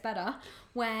 It gets better,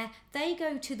 where they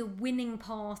go to the winning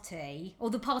party,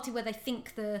 or the party where they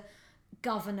think the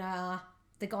governor,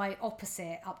 the guy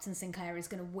opposite Upton Sinclair, is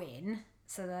going to win.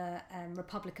 So the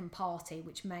Republican Party,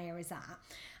 which Mayor is at.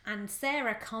 And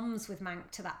Sarah comes with Mank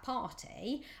to that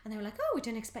party, and they were like, oh, we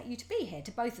didn't expect you to be here,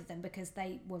 to both of them, because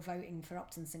they were voting for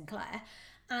Upton Sinclair.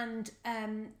 And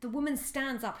the woman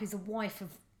stands up, who's the wife of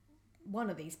one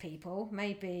of these people,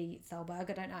 maybe Thalberg,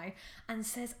 I don't know, and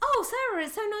says, oh, Sarah,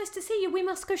 it's so nice to see you. We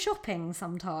must go shopping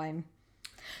sometime.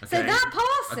 Okay. So that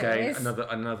passes. Okay, another.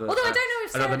 Although I don't know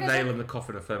if Sarah nail in the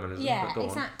coffin of feminism. Yeah,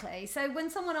 exactly. So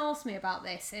when someone asked me about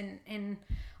this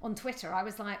on Twitter, I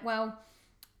was like, well,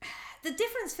 the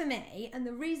difference for me, and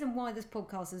the reason why this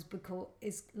podcast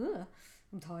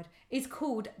is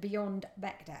called Beyond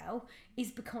Bechdel,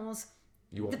 is because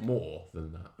you want more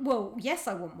than that. Well, yes,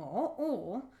 I want more.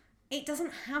 Or it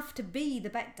doesn't have to be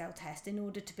the Bechdel test in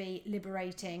order to be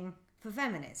liberating for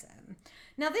feminism.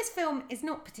 Now, this film is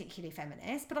not particularly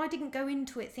feminist, but I didn't go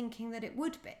into it thinking that it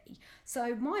would be.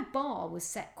 So my bar was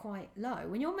set quite low.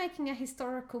 When you're making a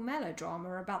historical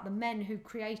melodrama about the men who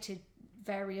created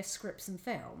various scripts and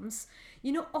films,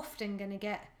 you're not often going to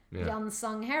get the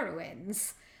unsung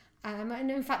heroines.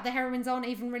 And in fact, the heroines aren't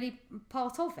even really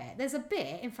part of it. There's a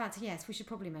bit, in fact, yes, we should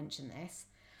probably mention this.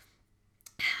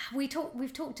 We've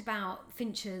talked about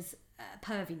Fincher's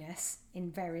perviness in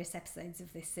various episodes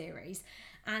of this series,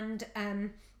 and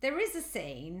there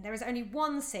is only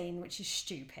one scene which is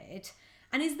stupid,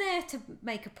 and is there to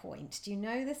make a point. Do you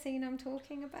know the scene I'm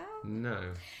talking about?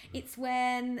 No. It's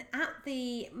when at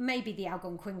maybe the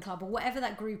Algonquin Club or whatever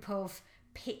that group of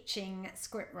pitching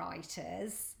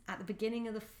scriptwriters at the beginning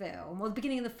of the film, or the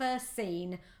beginning of the first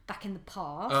scene back in the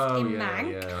past in Mank, I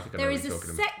think I know there what is you're a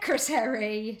talking about.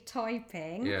 secretary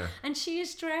typing, and she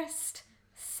is dressed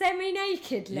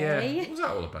semi-nakedly. Yeah, what was that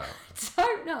all about?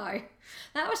 Don't know.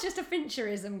 That was just a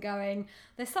Fincherism going,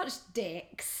 they're such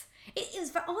dicks. It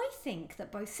is. I think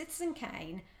that both Citizen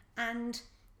Kane and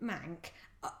Mank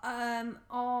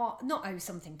are not owe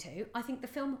something to. I think the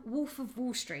film Wolf of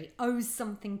Wall Street owes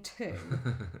something to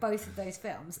both of those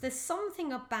films. There's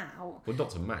something about... Well, not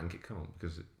to Mank, it can't,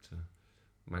 because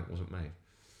Mank wasn't made.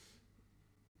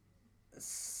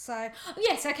 So,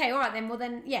 yes, okay, all right then. Well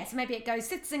then, yes, maybe it goes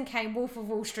Citizen Kane, Wolf of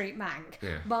Wall Street, Mank.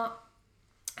 Yeah. But...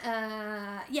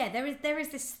 there is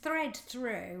this thread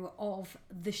through of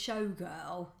the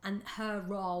showgirl and her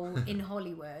role in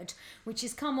Hollywood, which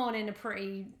has come on in a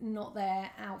pretty not their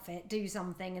outfit, do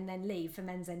something and then leave for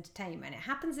men's entertainment. It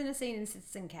happens in a scene in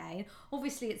Citizen Kane.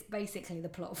 Obviously, it's basically the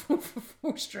plot of Wolf of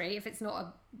Wall Street. If it's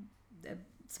not a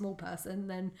small person,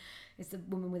 then it's the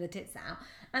woman with her tits out.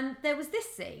 And there was this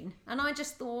scene, and I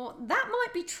just thought that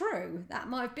might be true. That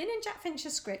might have been in Jack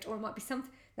Fincher's script, or it might be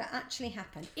something that actually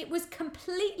happened. It was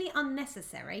completely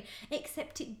unnecessary,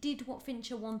 except it did what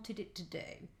Fincher wanted it to do,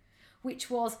 which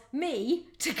was me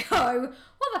to go,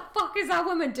 what the fuck is that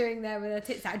woman doing there with her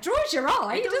tits out? It draws your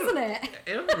eye, doesn't it?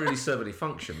 It doesn't really serve any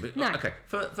function. But, No. Okay,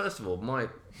 first of all,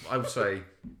 I would say,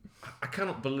 I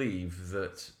cannot believe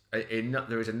that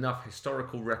there is enough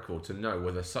historical record to know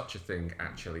whether such a thing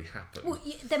actually happened. Well,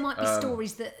 there might be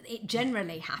stories that it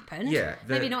generally happened. Yeah,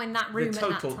 maybe not in that room at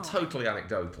that time. Totally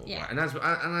anecdotal. Yeah. Right?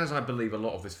 And as I believe a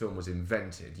lot of this film was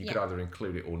invented, you could either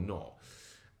include it or not.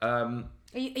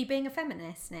 Are you being a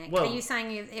feminist, Nick? Well, are you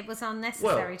saying it was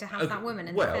unnecessary to have that woman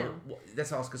in the film? Well,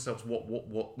 let's ask ourselves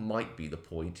what might be the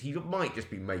point. He might just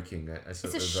be making a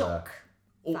sort It's a of shock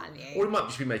or value. Or he might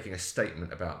just be making a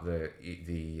statement about the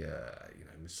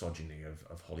misogyny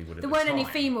of Hollywood at There the weren't time. any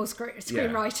female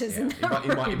screenwriters in He that might,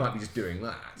 room. he might be just doing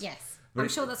that. Yes, But I'm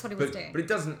sure that's what he was doing. But it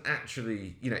doesn't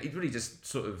actually, it really just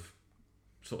sort of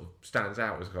stands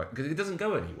out as because it doesn't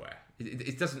go anywhere.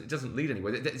 It doesn't lead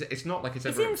anywhere. It's not like it's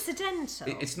ever. It's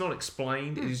incidental. It's not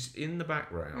explained. It is in the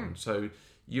background. So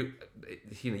you're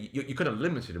kind of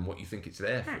limited in what you think it's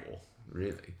there for.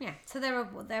 Really. Yeah, so there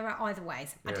are either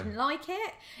ways. I Yeah. didn't like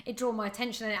it. It drew my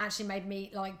attention and it actually made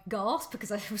me gasp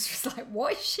because I was just like,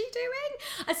 what is she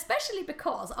doing? Especially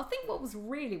because I think what was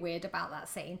really weird about that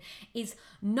scene is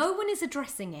no one is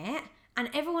addressing it and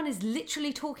everyone is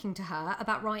literally talking to her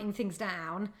about writing things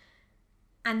down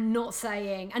and not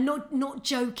saying and not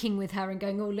joking with her and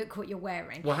going, oh, look what you're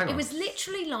wearing. Well, hang on. It was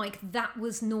literally like that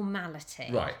was normality.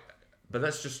 Right. But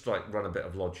let's just run a bit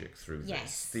of logic through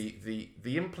Yes. this.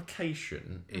 The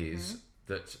implication is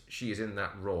that she is in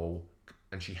that role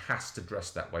and she has to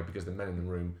dress that way because the men in the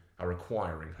room are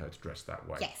requiring her to dress that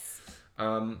way. Yes.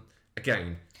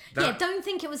 Again, don't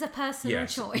think it was a personal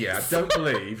choice. Yeah, I don't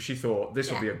believe she thought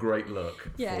this would be a great look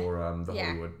for the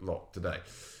Hollywood lot today.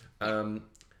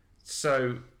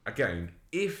 So again,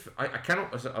 if I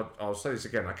cannot, I'll say this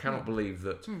again, I cannot believe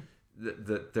that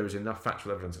that there is enough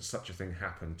factual evidence that such a thing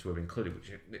happened to have included, which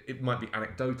it might be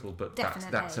anecdotal, but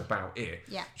that's about it.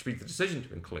 Yeah. Which means the decision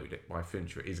to include it by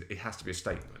Fincher is it has to be a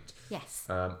statement. Yes.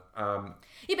 Yeah,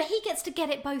 but he gets to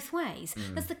get it both ways.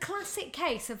 There's the classic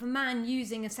case of a man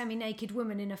using a semi-naked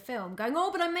woman in a film, going, "Oh,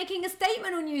 but I'm making a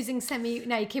statement on using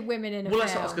semi-naked women in a film." Well,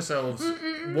 let's ask ourselves,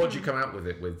 what do you come out with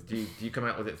it with? Do you come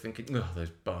out with it thinking, "Oh, those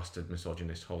bastard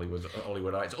misogynist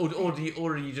Hollywoodites," or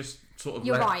do you just sort of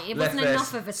You're right. It wasn't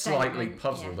enough of a slightly statement.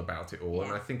 puzzled about it all?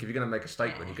 And I think if you're going to make a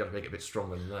statement, you've got to make it a bit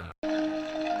stronger than that.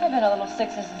 I've had a little 6s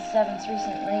and 7s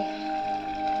recently.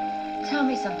 Tell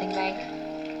me something, Meg.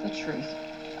 The truth.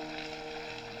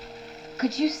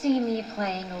 Could you see me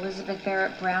playing Elizabeth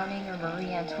Barrett Browning or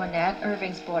Marie Antoinette?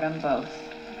 Irving's bought them both.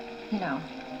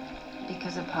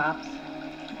 Because of Pops.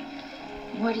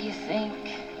 What do you think?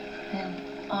 And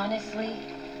honestly...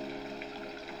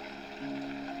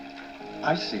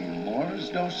 I see you more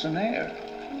as Dulcinea.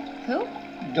 Who?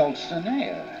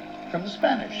 Dulcinea, from the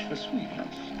Spanish for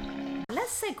sweetness.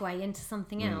 Let's segue into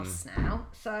something else now.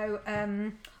 So,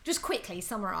 just quickly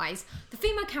summarise. The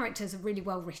female characters are really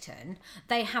well written.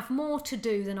 They have more to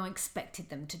do than I expected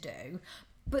them to do.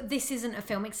 But this isn't a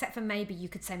film, except for maybe you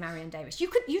could say Marion Davis. You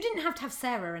didn't have to have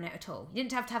Sarah in it at all. You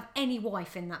didn't have to have any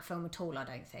wife in that film at all, I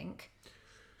don't think.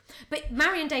 But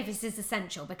Marion Davis is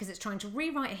essential because it's trying to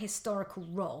rewrite a historical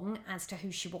wrong as to who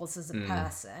she was as a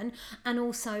person. And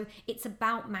also, it's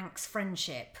about Mank's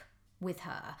friendship with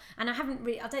her. And I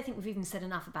don't think we've even said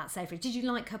enough about Seyfried. Did you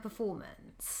like her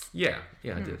performance? Yeah,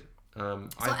 I did.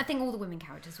 I think all the women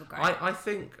characters were great. I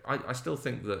still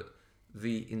think that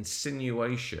the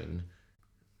insinuation,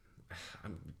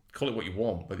 call it what you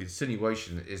want, but the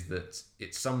insinuation is that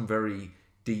it's some very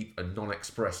deep and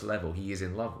non-expressed level he is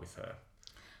in love with her.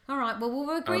 All right, well,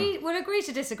 we'll agree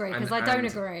to disagree, because I don't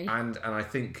agree. And I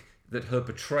think that her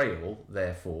betrayal,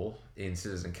 therefore, in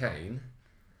Citizen Kane...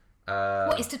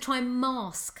 what is to try and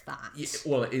mask that? Is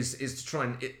to try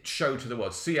and show to the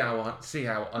world, see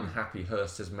how unhappy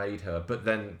Hearst has made her. But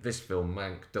then this film,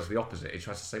 Mank, does the opposite. He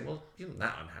tries to say, well, you're not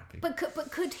that unhappy. But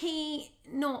could he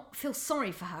not feel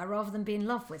sorry for her rather than be in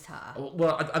love with her?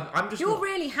 Well, I'm just. You're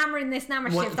really hammering this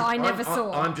narrative that I never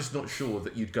saw. I'm just not sure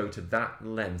that you'd go to that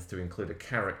length to include a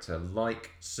character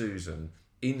like Susan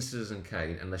in Citizen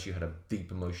Kane unless you had a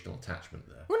deep emotional attachment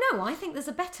there. Well, no, I think there's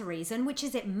a better reason, which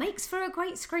is it makes for a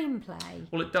great screenplay.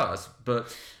 Well, it does,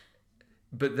 but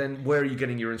then where are you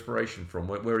getting your inspiration from?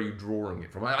 Where are you drawing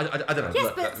it from? I don't know.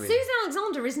 Yes, but Susan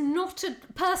Alexander is not a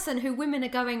person who women are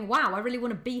going, wow, I really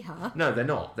want to be her. No, they're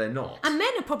not. They're not. And men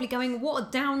are probably going, what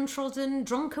a downtrodden,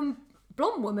 drunken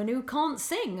blonde woman who can't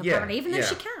sing, apparently, even though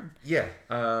she can. Yeah.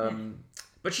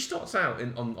 But she starts out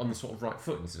on the sort of right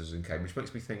foot in Citizen Kane, which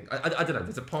makes me think... I don't know,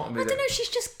 there's a part of me I don't know, she's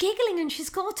just giggling and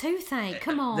she's got a toothache,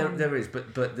 come on. There is,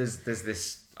 but there's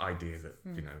this idea that,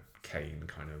 Kane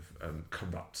kind of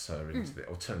corrupts her into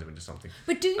or turns her into something.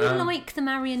 But do you like the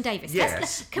Marion Davies?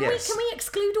 Yes. Can we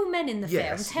exclude all men in the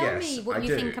film? Tell me what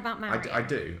you think about Marion. I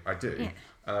do.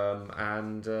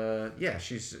 Yeah.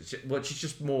 She's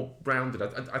just more rounded.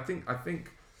 I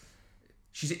think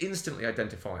she's instantly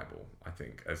identifiable, I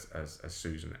think, as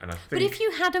Susan. And I think... But if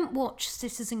you hadn't watched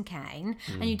Citizen Kane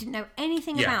and you didn't know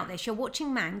anything about this, you're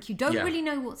watching Mank, you don't really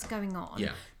know what's going on.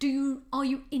 Yeah. Are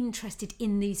you interested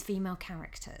in these female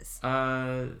characters?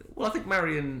 Well, I think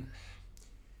Marion...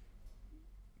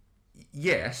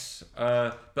 Yes,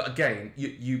 but again,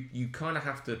 you kind of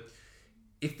have to...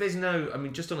 If there's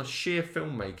just on a sheer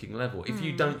filmmaking level, if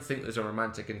you don't think there's a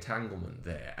romantic entanglement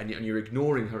there, and you're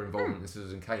ignoring her involvement in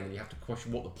Citizen Kane, then you have to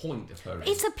question what the point of her is.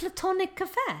 It's a platonic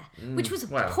affair, which was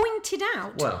pointed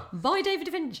out by David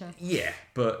Fincher. Yeah,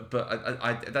 but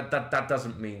that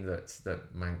doesn't mean that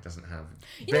Mank doesn't have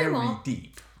very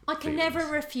deep. I can never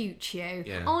refute you.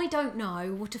 Yeah. I don't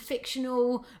know what a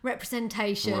fictional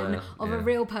representation of a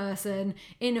real person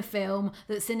in a film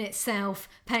that's in itself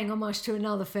paying homage to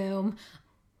another film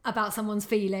about someone's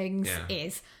feelings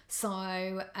is. So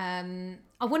I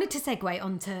wanted to segue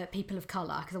onto people of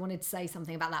colour because I wanted to say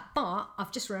something about that, but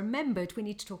I've just remembered we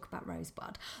need to talk about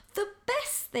Rosebud. The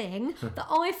best thing that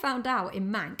I found out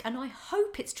in Mank, and I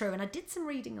hope it's true, and I did some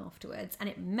reading afterwards and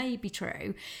it may be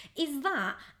true, is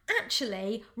that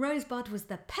actually Rosebud was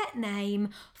the pet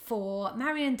name for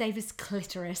Marion Davies'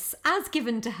 clitoris as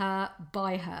given to her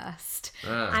by Hearst.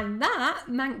 And that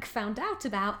Mank found out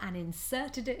about and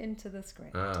inserted it into the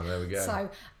script. There we go. So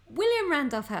William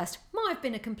Randolph Hearst might have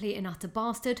been a complete and utter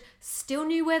bastard, still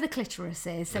knew where the clitoris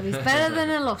is, so he's better than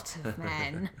a lot of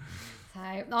men. So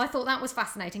I thought that was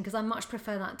fascinating because I much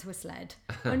prefer that to a sled.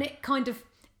 And it kind of,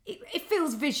 it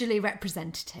feels visually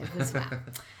representative as well.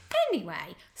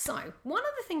 Anyway, so one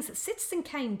of the things that Citizen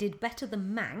Kane did better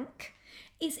than Mank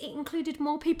is it included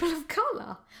more people of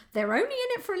colour. They're only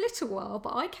in it for a little while,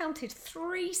 but I counted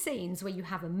 3 scenes where you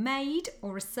have a maid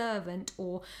or a servant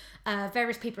or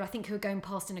various people, I think, who are going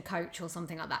past in a coach or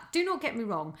something like that. Do not get me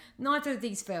wrong. Neither of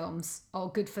these films are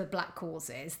good for black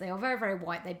causes. They are very, very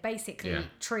white. They basically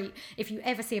treat... If you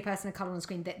ever see a person of colour on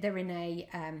screen, they're in a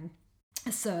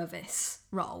service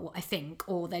role, I think,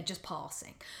 or they're just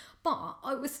passing. But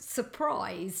I was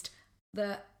surprised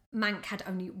that Mank had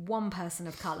only one person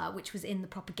of colour, which was in the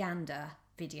propaganda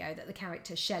video that the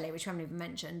character Shelley, which we haven't even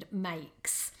mentioned,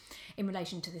 makes in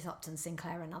relation to this Upton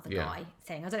Sinclair, another guy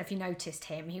thing. I don't know if you noticed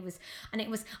him.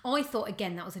 I thought,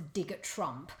 again, that was a dig at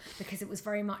Trump because it was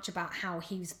very much about how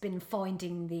he's been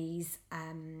finding these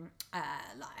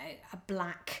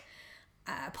black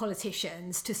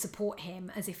politicians to support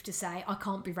him as if to say, I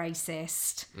can't be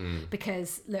racist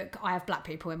because, look, I have black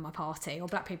people in my party or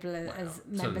black people as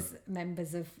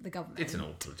members of the government. It's an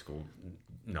old political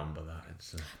number, that.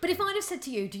 But if I'd have said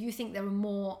to you, do you think there are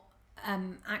more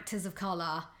actors of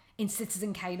colour in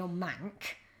Citizen Kane or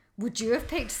Mank, would you have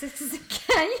picked Citizen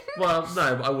Kane? Well,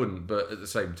 no, I wouldn't, but at the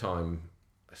same time,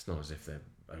 it's not as if they're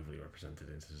overly represented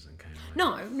in Citizen Kane.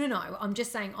 No. I'm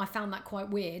just saying I found that quite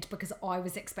weird because I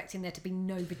was expecting there to be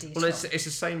nobody. Well, it's the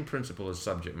same principle as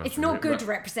subject matter. It's not good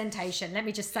representation. Let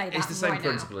me just say that. It's the same right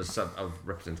principle now. of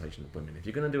representation of women. If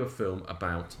you're going to do a film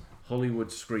about Hollywood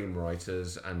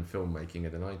screenwriters and filmmaking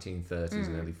in the 1930s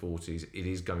and early 40s, it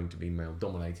is going to be male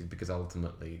dominated because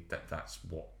ultimately that's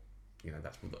what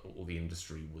all the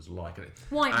industry was like.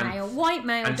 White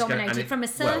male dominated from a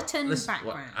certain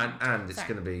background. And it's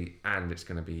going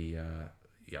to be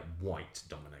white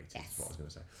dominated. Yes. Is what I was going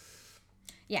to say.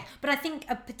 Yeah, but I think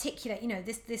a particular,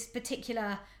 this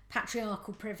particular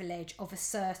patriarchal privilege of a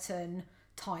certain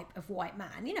type of white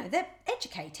man, they're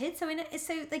educated, so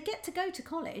they get to go to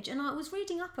college. And I was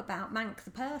reading up about Mank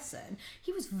the person.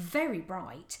 He was very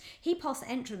bright. He passed the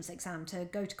entrance exam to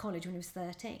go to college when he was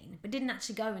 13, but didn't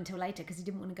actually go until later because he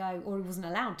didn't want to go, or he wasn't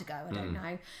allowed to go. I don't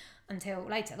know. Until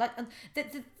later.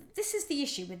 This is the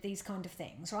issue with these kind of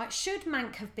things, right? Should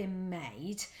Mank have been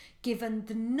made given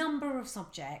the number of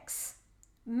subjects,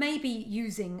 maybe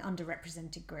using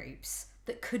underrepresented groups,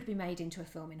 that could be made into a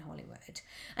film in Hollywood?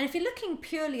 And if you're looking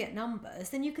purely at numbers,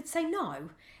 then you could say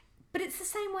no. But it's the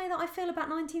same way that I feel about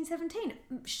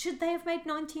 1917. Should they have made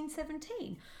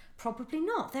 1917? Probably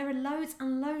not. There are loads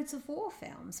and loads of war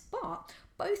films, but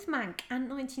both Mank and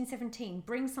 1917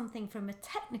 bring something from a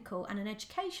technical and an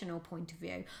educational point of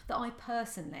view that I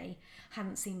personally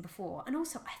hadn't seen before. And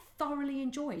also, I thoroughly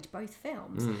enjoyed both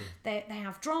films. They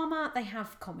have drama, they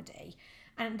have comedy,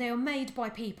 and they are made by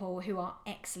people who are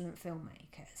excellent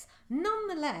filmmakers.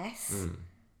 Nonetheless,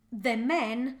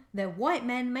 they're white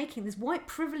men making this, white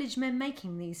privileged men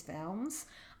making these films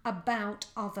about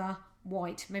other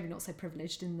white, maybe not so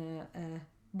privileged in the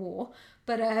war,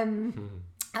 but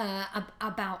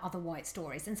about other white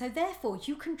stories. And so therefore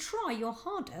you can try your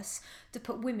hardest to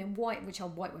put women, which are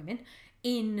white women,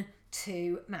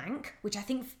 into Mank, which I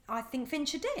think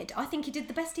Fincher did. I think he did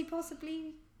the best he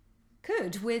possibly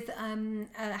could with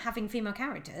having female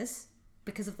characters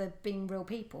because of them being real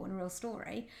people and a real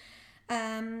story,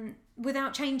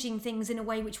 without changing things in a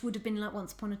way which would have been like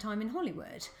Once Upon a Time in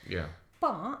Hollywood. Yeah.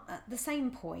 But at the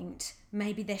same point,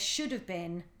 maybe there should have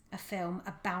been a film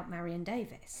about Marion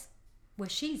Davis, where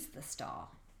she's the star.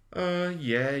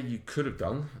 Yeah, you could have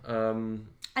done.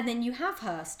 And then you have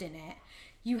Hearst in it,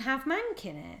 you have Mank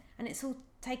in it, and it's all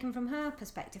taken from her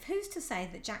perspective. Who's to say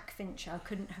that Jack Fincher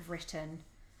couldn't have written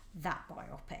that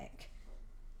biopic?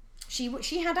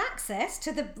 She had access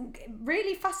to the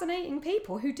really fascinating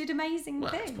people who did amazing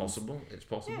things. It's possible.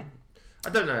 Yeah. I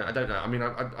don't know. I mean,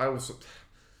 I also...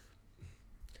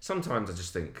 Sometimes I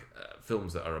just think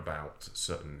films that are about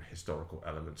certain historical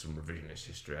elements and revisionist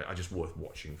history are just worth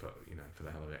watching for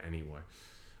the hell of it anyway.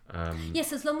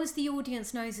 Yes, as long as the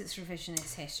audience knows it's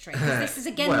revisionist history. This is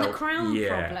again the Crown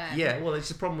problem. Yeah, well, it's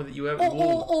the problem that you have.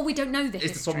 Or we don't know the history.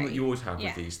 It's the problem that you always have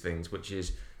with these things, which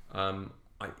is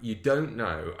you don't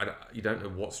know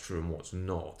what's true and what's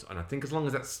not. And I think as long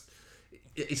as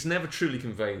it's never truly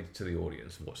conveyed to the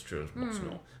audience what's true and what's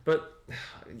not. But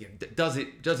does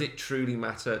it truly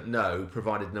matter? No,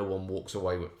 provided no one walks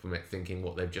away from it thinking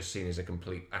what they've just seen is a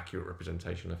complete accurate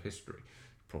representation of history.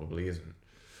 Probably isn't.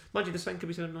 Mind you, the same could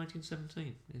be said of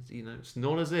 1917. It's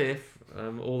not as if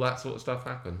all that sort of stuff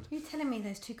happened. You're telling me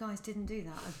those two guys didn't do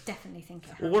that? I definitely think it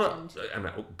happened. Well, I'm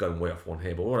going way off one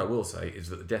here, but what I will say is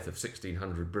that the death of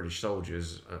 1,600 British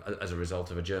soldiers as a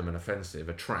result of a German offensive,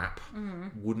 a trap,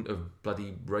 wouldn't have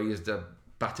bloody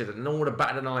no one would have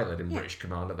batted an eyelid in British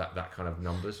command at that kind of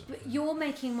numbers. But you're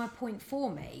making my point for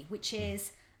me, which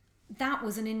is that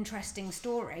was an interesting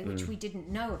story, which we didn't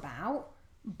know about,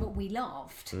 but we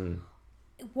loved.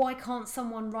 Why can't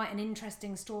someone write an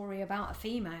interesting story about a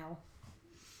female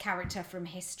character from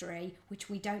history,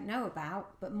 which we don't know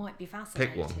about, but might be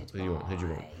fascinated by? Pick one. Who do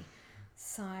you want?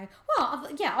 So,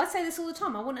 I say this all the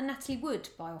time. I want a Natalie Wood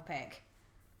biopic.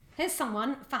 Here's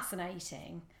someone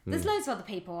fascinating. There's loads of other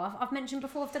people. I've mentioned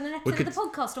before, I've done an episode of the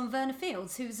podcast on Verna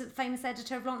Fields, who's a famous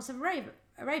editor of Lawrence of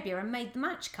Arabia and made the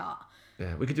match cut.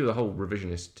 Yeah, we could do the whole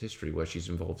revisionist history where she's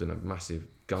involved in a massive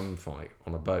gunfight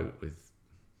on a boat with...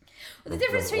 Well, the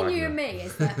difference between you and me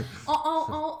is that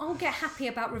I'll get happy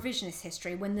about revisionist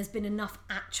history when there's been enough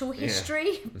actual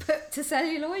history put to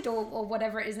celluloid or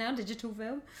whatever it is now, digital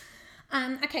film.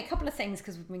 Okay, a couple of things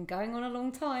because we've been going on a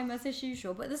long time as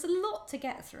usual, but there's a lot to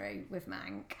get through with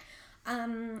Mank.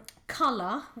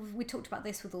 Colour, we talked about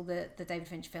this with all the David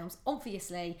Fincher films.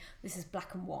 Obviously, this is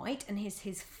black and white, and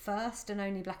his first and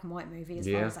only black and white movie, as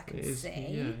far as I can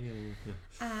see.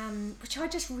 Which I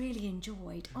just really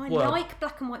enjoyed. I like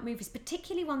black and white movies,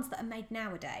 particularly ones that are made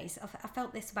nowadays. I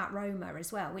felt this about Roma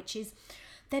as well, which is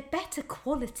they're better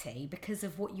quality because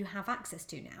of what you have access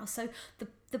to now. So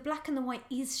the black and the white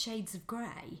is shades of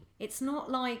grey. It's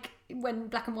not like when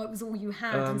black and white was all you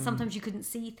had, and sometimes you couldn't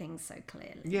see things so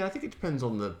clearly. Yeah, I think it depends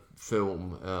on the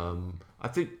film. I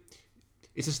think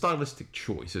it's a stylistic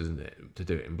choice, isn't it, to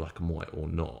do it in black and white or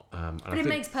not? But it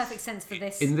makes perfect sense for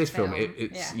this. In this film,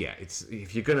 it's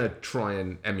if you're going to try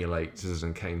and emulate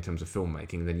Citizen Kane in terms of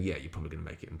filmmaking, then you're probably going to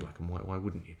make it in black and white. Why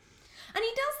wouldn't you? And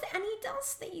he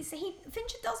does these.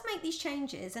 Fincher does make these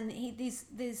changes, and he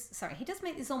does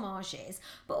make these homages.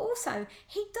 But also,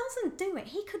 he doesn't do it.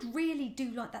 He could really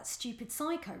do like that stupid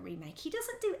Psycho remake. He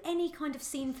doesn't do any kind of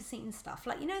scene for scene stuff.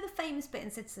 Like, you know, the famous bit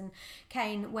in Citizen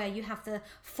Kane where you have the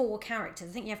 4 characters.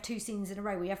 I think you have 2 scenes in a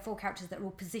row where you have 4 characters that are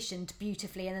all positioned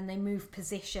beautifully, and then they move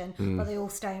position, but they all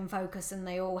stay in focus, and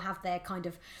they all have their kind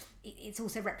of. It's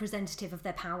also representative of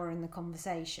their power in the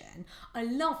conversation. I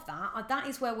love that. That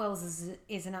is where Wells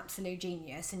is an absolute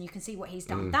genius, and you can see what he's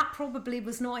done. That probably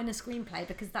was not in a screenplay,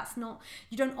 because that's not.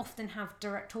 You don't often have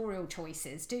directorial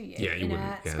choices, do you? Yeah, you in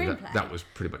wouldn't. a screenplay. That was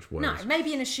pretty much Wells. No,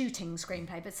 maybe in a shooting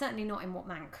screenplay, but certainly not in what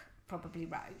Mank probably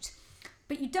wrote.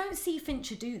 But you don't see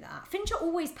Fincher do that. Fincher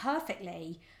always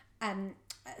perfectly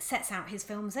sets out his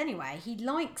films anyway. He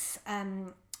likes.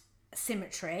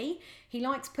 Symmetry. He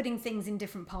likes putting things in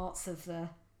different parts of the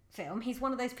film. He's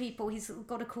one of those people. He's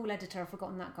got a cool editor. I've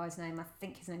forgotten that guy's name. I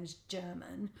think his name is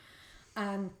German.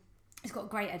 He's got a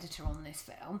great editor on this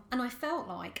film, and I felt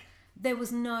like there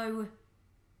was no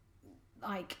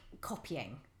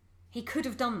copying. He could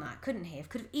have done that, couldn't he?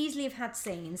 Could have easily have had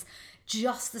scenes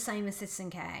just the same as Citizen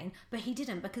Kane, but he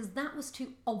didn't, because that was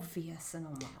too obvious an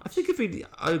homage. I think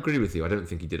I agree with you. I don't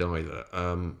think he did either.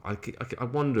 I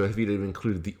wonder if he'd have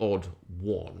included the odd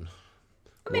one.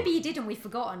 Or maybe he did and we've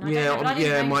forgotten.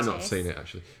 I might not have seen it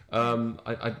actually.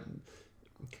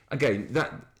 Again,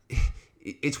 that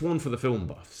it's one for the film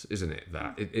buffs, isn't it?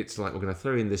 That it's like we're going to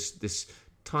throw in this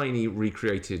tiny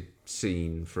recreated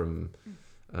scene from.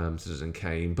 Citizen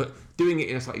Kane, but doing it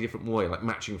in a slightly different way, like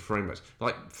matching frame rates.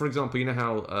 Like, for example, you know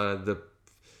how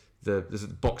there's a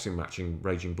boxing match in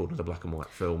Raging Bull, the black and white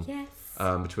film. Yes.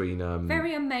 Between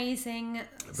very amazing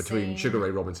between scene. Sugar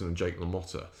Ray Robinson and Jake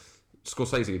LaMotta.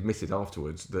 Scorsese admitted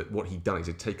afterwards that what he'd done is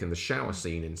he'd taken the shower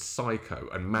scene in Psycho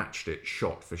and matched it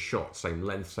shot for shot, same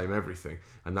length, same everything,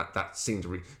 and that seemed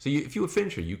to if you were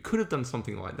Fincher, you could have done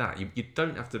something like that. You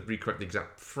don't have to recreate the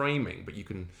exact framing, but you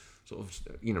can sort of,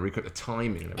 recreate the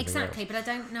timing and everything exactly, else. but I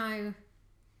don't know.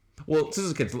 Well,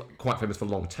 Citizen Kane's quite famous for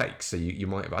long takes, so you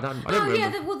might have. I don't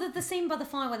remember. The scene by the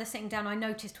fire where they're sitting down, I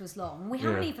noticed was long. We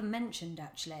haven't even mentioned,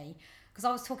 actually, because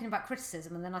I was talking about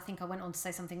criticism, and then I think I went on to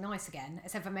say something nice again,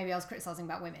 except for maybe I was criticising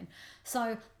about women.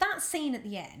 So that scene at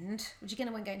the end, which again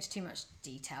I won't go into too much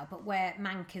detail, but where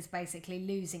Mank is basically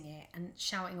losing it and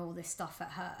shouting all this stuff at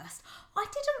Hearst, I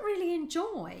didn't really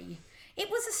enjoy. It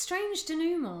was a strange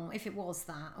denouement, if it was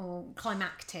that, or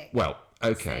climactic. Well,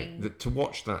 okay, to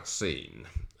watch that scene,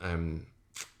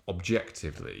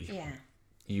 objectively,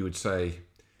 you would say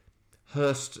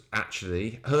Hearst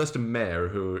and Mayer,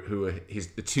 who are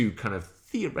the two kind of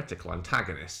theoretical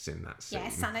antagonists in that scene. Yeah,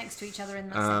 sat next to each other in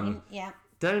that scene. Yeah,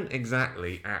 don't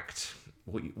exactly act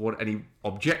what any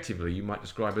objectively you might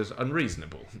describe as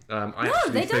unreasonable.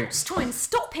 They don't try and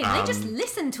stop him. They just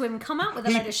listen to him come out with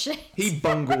a load of shit. He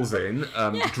bungles in,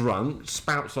 drunk,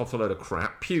 spouts off a load of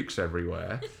crap, pukes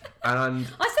everywhere, and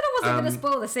I said I wasn't going to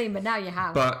spoil the scene, but now you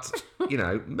have. But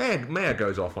Mayer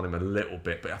goes off on him a little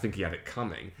bit, but I think he had it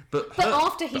coming. But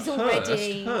after he's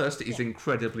already Hearst is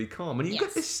incredibly calm, and you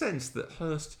get this sense that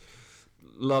Hearst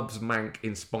loves Mank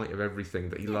in spite of everything,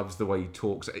 that he loves the way he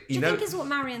talks. Do you think is what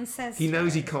Marion says? He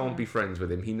knows he can't be friends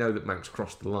with him. He knows that Mank's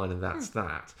crossed the line, and that's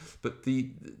that. But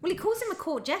he calls him a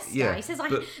court jester. Yeah, he says,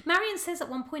 Marion says at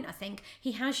one point, I think,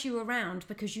 he has you around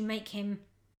because you make him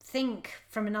think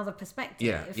from another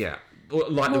perspective. Yeah.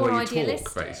 Like more the way you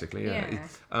idealistic. talk, basically.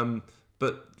 Yeah.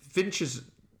 But Fincher's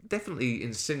definitely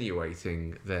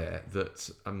insinuating there that...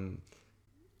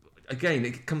 again,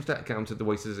 it comes down to the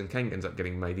way Citizen Kane ends up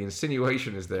getting made. The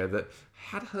insinuation is there that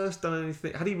had Hearst done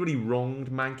anything, had he really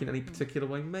wronged Mank in any particular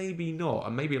way? Maybe not,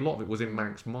 and maybe a lot of it was in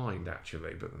Mank's mind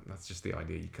actually. But that's just the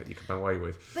idea you come away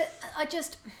with. But I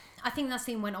think that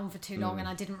scene went on for too long, and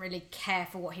I didn't really care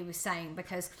for what he was saying,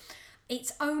 because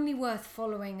it's only worth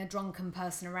following a drunken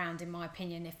person around, in my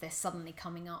opinion, if they're suddenly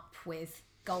coming up with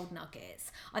gold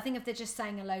nuggets. I think if they're just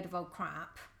saying a load of old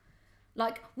crap,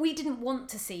 like we didn't want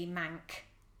to see Mank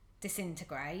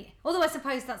disintegrate. Although I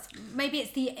suppose maybe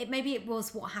it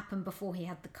was what happened before he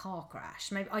had the car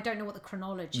crash. Maybe I don't know what the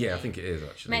chronology. Yeah, I think it is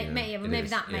actually. Maybe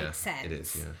that makes sense. It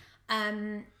is.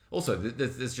 Yeah. Also,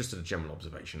 there's just a general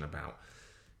observation about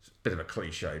bit of a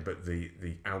cliche, but the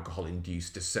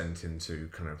alcohol-induced descent into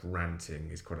kind of ranting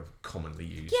is quite of commonly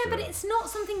used. Yeah, but it's not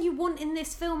something you want in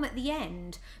this film at the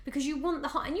end, because you want the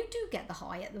high, and you do get the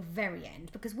high at the very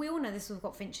end, because we all know this is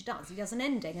what Fincher does. He does an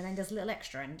ending and then does a little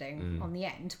extra ending on the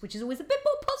end, which is always a bit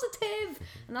more positive,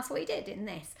 and that's what he did in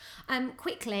this.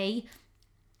 Quickly,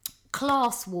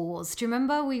 class wars. Do you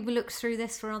remember we looked through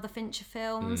this for other Fincher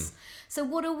films? So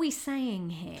what are we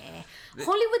saying here?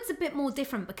 Hollywood's a bit more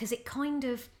different because it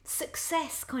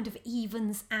success kind of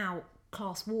evens out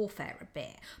class warfare a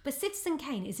bit. But Citizen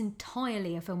Kane is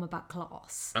entirely a film about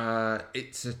class.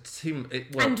 It's a team...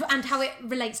 and how it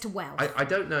relates to wealth. I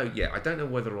don't know, I don't know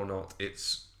whether or not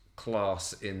it's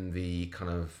class in the kind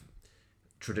of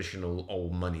traditional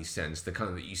old money sense, the kind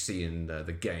of that you see in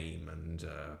The Game and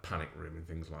Panic Room and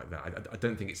things like that. I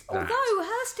don't think it's that. Although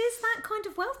Hearst is that kind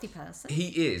of wealthy person. He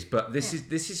is, but this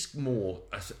is more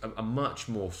a much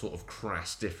more sort of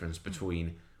crass difference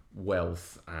between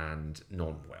wealth and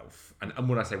non-wealth. And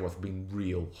when I say wealth, I mean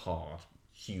real hard,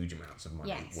 huge amounts of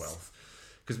money wealth.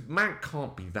 Because Mank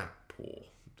can't be that poor,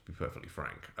 to be perfectly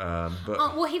frank.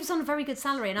 Well, he was on a very good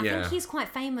salary, and I think he's quite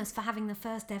famous for having the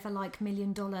first ever $1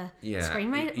 million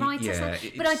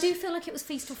screenwriter. But I do feel like it was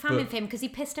feast or famine for him because he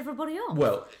pissed everybody off.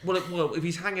 Well, if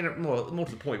he's hanging more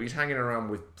to the point, if he's hanging around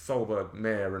with Thalberg,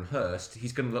 Mayer, and Hearst,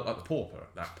 he's going to look like the pauper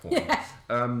at that point. Yeah.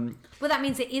 Well, that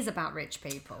means it is about rich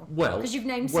people. Well, because you've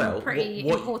named some pretty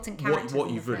important characters.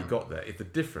 What you've really got there is the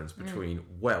difference between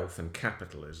wealth and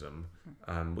capitalism,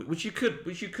 which you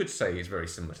could say is very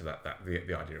similar to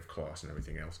the idea of class and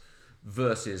everything else,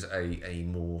 versus a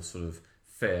more sort of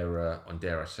fairer, and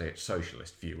dare I say it,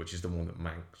 socialist view, which is the one that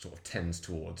Mank sort of tends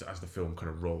towards as the film kind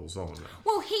of rolls on.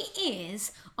 Well, he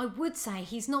is. I would say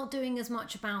he's not doing as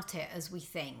much about it as we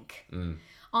think.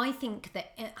 I think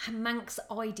that Mank's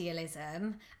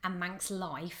idealism and Mank's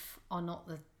life are not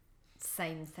the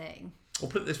same thing.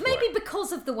 We'll put it this way. Maybe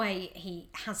because of the way he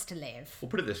has to live. We'll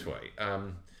put it this way.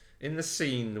 In the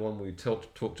scene, the one we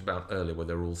talked about earlier, where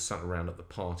they're all sat around at the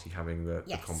party having the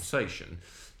conversation,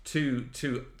 two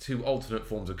alternate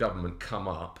forms of government come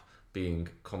up, being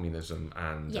communism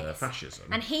and fascism.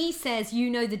 And he says, you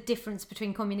know the difference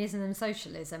between communism and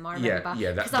socialism, I remember.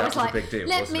 Yeah, that was a big deal,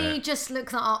 let me just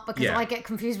look that up because I get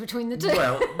confused between the two.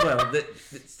 Well, I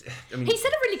mean... He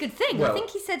said a really good thing. I think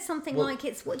he said something like,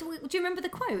 "It's." Do you remember the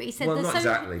quote? He said... Well, not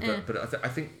exactly, but I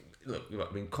think... Look,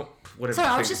 I mean, whatever. Sorry,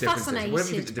 I was just fascinated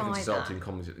whatever the differences are between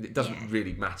communism, it doesn't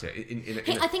really matter.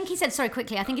 I think he said, sorry,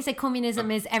 quickly, I think he said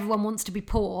communism is everyone wants to be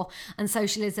poor, and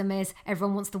socialism is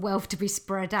everyone wants the wealth to be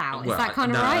spread out. Is that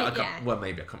kind of right? Well,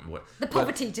 maybe I can't remember. The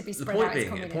poverty to be spread out is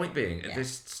communism. The point being, at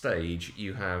this stage,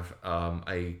 you have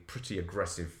a pretty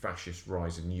aggressive fascist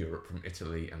rise in Europe from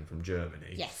Italy and from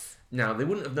Germany. Yes. Now, they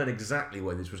wouldn't have known exactly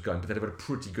where this was going, but they'd have had a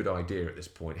pretty good idea at this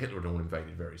point. Hitler had all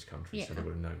invaded various countries, so they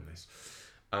would have known this.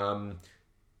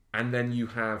 And then you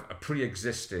have a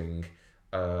pre-existing,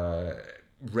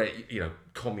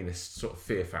 communist sort of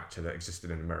fear factor that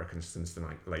existed in America since the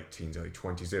late teens, early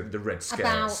 20s, the Red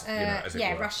Scares, as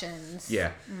it were. Russians.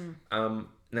 Yeah.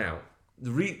 Now,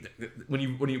 when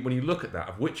you look at that,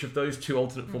 of which of those two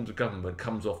alternate forms of government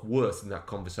comes off worse in that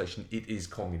conversation, it is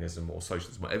communism or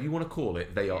socialism, whatever you want to call it.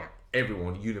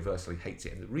 Everyone universally hates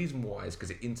it, and the reason why is because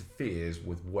it interferes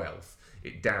with wealth.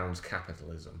 It downs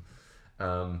capitalism.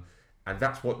 And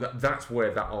that's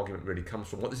where that argument really comes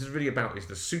from. What this is really about is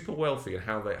the super wealthy and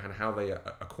how they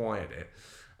acquired it,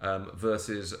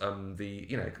 versus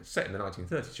set in the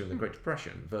 1930s during the Great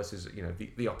Depression, versus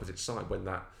the opposite side when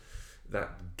that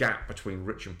gap between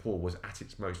rich and poor was at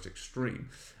its most extreme.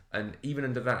 And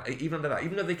even though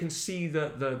they can see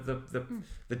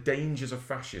the dangers of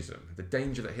fascism, the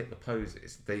danger that Hitler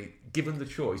poses, given the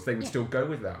choice, they would still go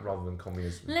with that rather than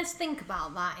communism. Let's think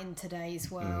about that in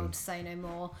today's world. Say no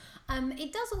more.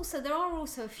 There are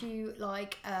also a few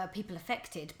people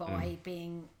affected by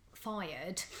being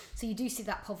fired, so you do see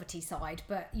that poverty side,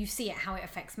 but you see how it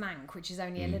affects Mank, which is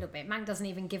only a little bit. Mank doesn't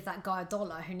even give that guy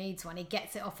 $1 who needs one. He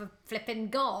gets it off a flipping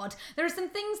god. There are some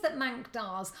things that Mank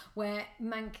does where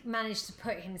Mank managed to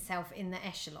put himself in the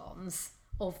echelons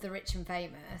of the rich and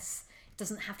famous.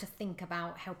 Doesn't have to think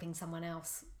about helping someone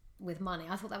else with money.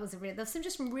 I thought that was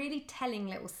there's some really telling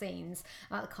little scenes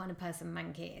about the kind of person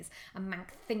Mank is, and Mank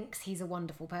thinks he's a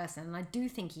wonderful person, and I do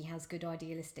think he has good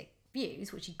idealistic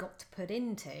views, which he got to put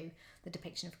into the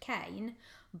depiction of Kane,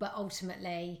 but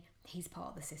ultimately he's part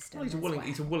of the system. Well,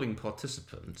 he's a willing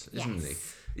participant, isn't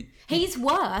he? He's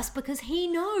worse because he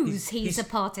knows he's a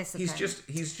participant.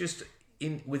 He's just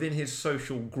within his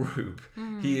social group.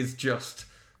 He is just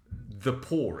the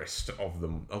poorest of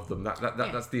them.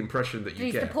 That's the impression that you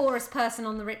He's get. the poorest person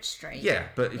on the rich street. Yeah,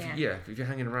 but if you're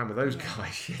hanging around with those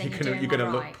guys, Then you're going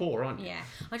to look poor, aren't you? Yeah.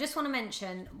 I just want to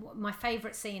mention my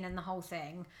favourite scene in the whole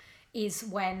thing is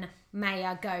when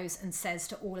Maya goes and says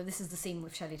to all of this is the scene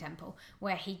with Shirley Temple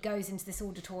where he goes into this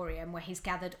auditorium where he's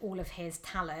gathered all of his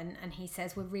talent and he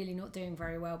says we're really not doing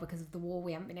very well because of the war,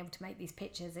 we haven't been able to make these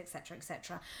pictures, etc,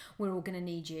 etc, we're all going to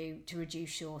need you to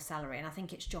reduce your salary. And I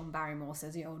think it's John Barrymore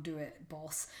says, yeah, I'll do it,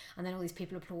 boss. And then all these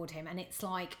people applaud him and it's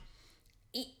like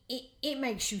it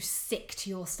makes you sick to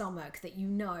your stomach that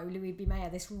Louis B. Mayer,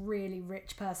 this really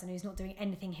rich person who's not doing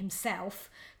anything himself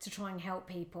to try and help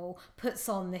people, puts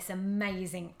on this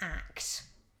amazing act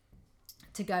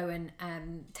to go and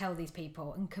tell these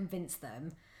people and convince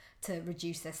them to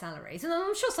reduce their salaries. And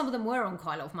I'm sure some of them were on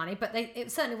quite a lot of money, but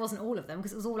it certainly wasn't all of them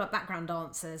because it was all like background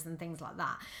dancers and things like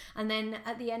that. And then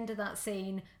at the end of that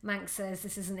scene, Mank says,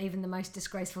 this isn't even the most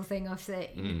disgraceful thing I've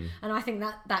seen. And I think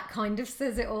that kind of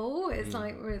says it all. It's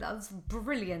like, that was a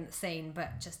brilliant scene,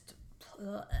 but just...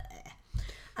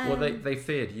 well, they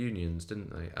feared unions,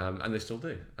 didn't they? And they still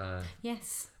do.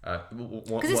 Yes.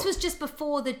 Because this was just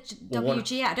before the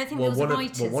WGA. I don't think there was a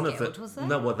writers' guild, was there?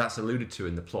 No, well, that's alluded to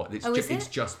in the plot. It's, it's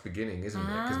just beginning, isn't it?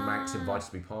 Because Mank's invited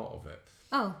to be part of it.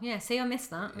 Oh, yeah, see, I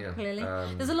missed that, clearly.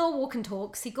 There's a lot of walk and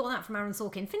talks. He got that from Aaron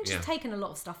Sorkin. Finch has taken a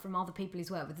lot of stuff from other people he's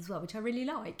worked with as well, which I really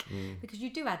like, because you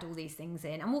do add all these things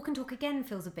in. And walk and talk, again,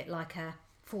 feels a bit like a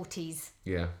 40s...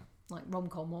 Yeah. Like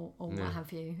rom-com or what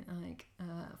have you, like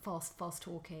fast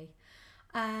talky.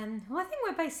 Well, I think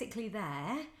we're basically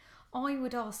there. I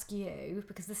would ask you,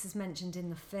 because this is mentioned in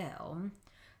the film,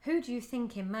 who do you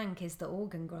think in Mank is the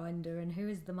organ grinder and who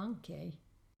is the monkey?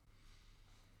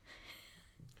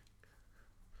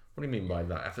 What do you mean by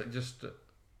that? I think just...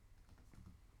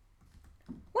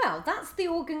 Well, that's the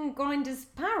organ grinder's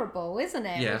parable, isn't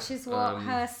it? Yeah, Which is what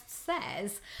Hearst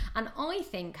says. And I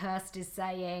think Hearst is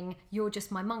saying, you're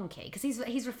just my monkey. Because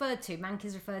Mank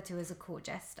is referred to as a court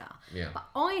jester. Yeah. But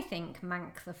I think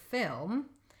Mank the film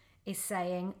is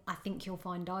saying, I think you'll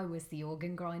find I was the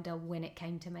organ grinder when it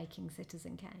came to making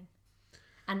Citizen Kane.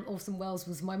 And Orson Welles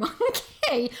was my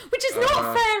monkey, which is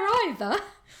not fair either.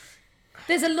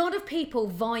 There's a lot of people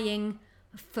vying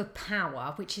for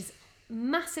power, which is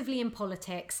massively in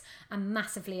politics and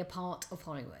massively a part of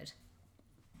Hollywood.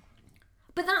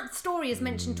 But that story is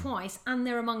mentioned twice, and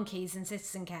there are monkeys in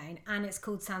Citizen Kane, and it's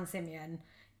called San Simeon,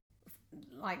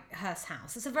 like Hearst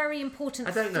House. It's a very important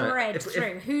thread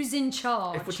through. Who's in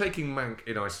charge? If we're taking Mank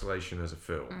in isolation as a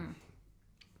film,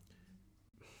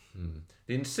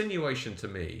 the insinuation to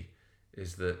me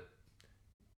is that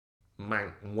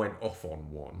Mank went off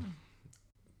on one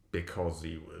because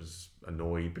he was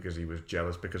annoyed, because he was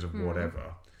jealous, because of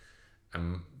whatever.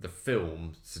 And the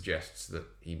film suggests that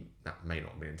that may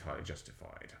not be entirely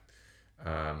justified.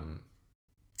 And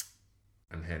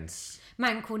hence...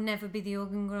 Mank will never be the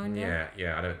organ grinder?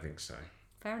 Yeah, I don't think so.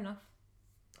 Fair enough.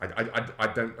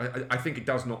 I think it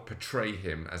does not portray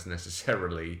him as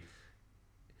necessarily...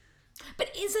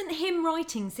 But isn't him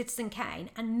writing Citizen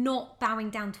Kane and not bowing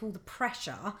down to all the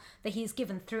pressure that he is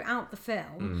given throughout the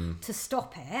film to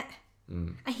stop it?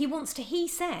 And he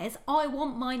says, I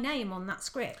want my name on that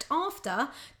script. After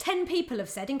 10 people have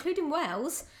said, including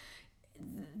Wells,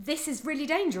 this is really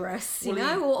dangerous, or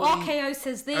RKO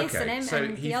says this,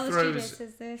 and the other studio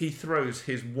says this. He throws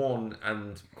his one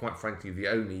and, quite frankly, the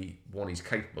only one he's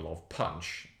capable of,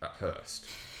 punch at Hearst,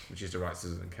 which is to write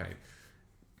Citizen Kane.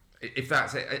 If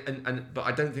that's it, but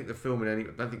I don't think the film I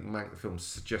don't think Mank the film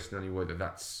suggests in any way that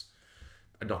that's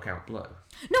a knockout blow.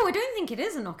 No, I don't think it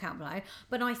is a knockout blow,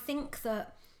 but I think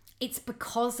that it's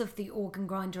because of the organ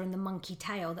grinder and the monkey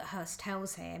tail that Hearst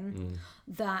tells him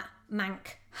that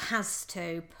Mank has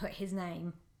to put his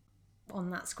name on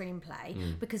that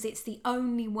screenplay because it's the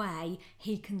only way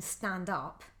he can stand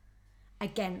up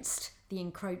against the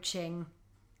encroaching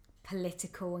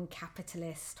political and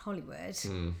capitalist Hollywood.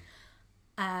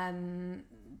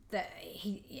 That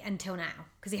he until now,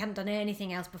 because he hadn't done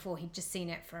anything else before, he'd just seen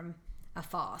it from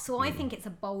afar. So I think it's a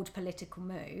bold political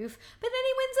move, but then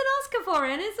he wins an Oscar for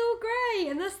it and it's all great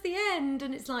and that's the end,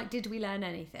 and it's like, did we learn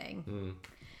anything?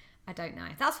 I don't know.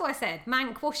 That's what I said.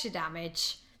 Mank, wash your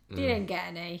damage. You didn't get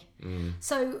any.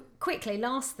 So quickly,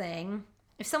 last thing,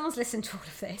 if someone's listened to all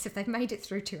of this, if they've made it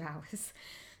through 2 hours,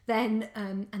 then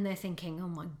and they're thinking, oh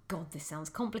my god, this sounds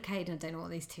complicated, I don't know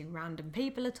what these two random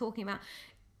people are talking about,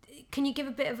 can you give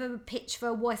a bit of a pitch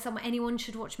for why anyone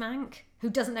should watch Mank who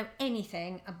doesn't know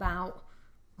anything about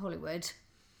Hollywood?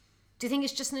 Do you think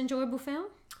it's just an enjoyable film?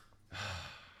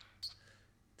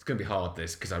 It's going to be hard,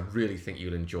 this, because I really think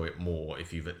you'll enjoy it more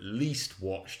if you've at least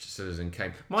watched Citizen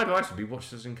Kane. My advice would be watch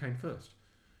Citizen Kane first.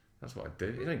 That's what I do.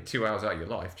 It's only 2 hours out of your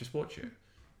life. Just watch it.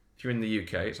 If you're in the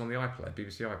UK, it's on the iPlayer,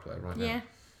 BBC iPlayer right now. Yeah,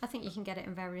 I think you can get it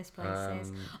in various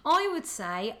places. I would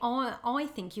say I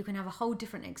think you can have a whole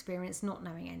different experience not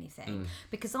knowing anything,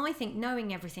 because I think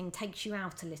knowing everything takes you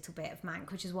out a little bit of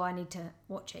Mank, which is why I need to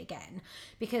watch it again.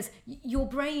 Because your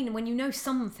brain, when you know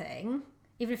something,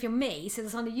 even if you're me, so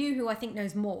there's either you who I think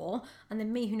knows more and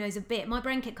then me who knows a bit, my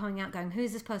brain kept coming out going, who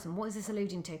is this person? What is this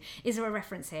alluding to? Is there a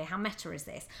reference here? How meta is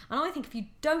this? And I think if you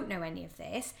don't know any of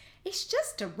this, it's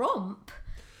just a romp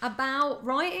about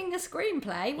writing a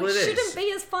screenplay, which shouldn't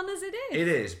be as fun as it is. It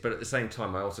is, but at the same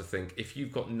time, I also think if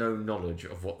you've got no knowledge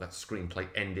of what that screenplay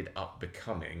ended up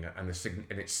becoming and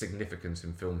its significance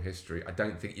in film history, I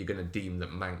don't think you're going to deem that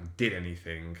Mank did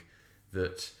anything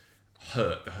that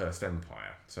hurt the Hearst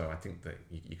Empire. So I think that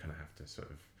you kind of have to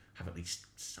sort of have at least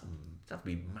some, it doesn't have to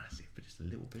be massive, but just a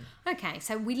little bit. Okay,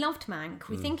 so we loved Mank.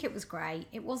 We think it was great.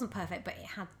 It wasn't perfect, but it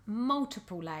had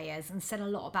multiple layers and said a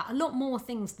lot more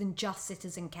things than just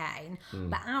Citizen Kane.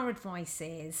 But our advice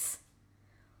is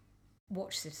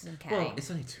watch Citizen Kane. Well,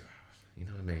 it's only 2 hours. You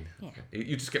know what I mean? Yeah.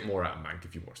 You just get more out of Mank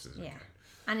if you watch Citizen Kane.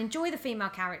 And enjoy the female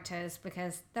characters,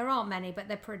 because there aren't many, but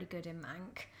they're pretty good in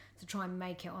Mank. To try and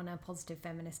make it on a positive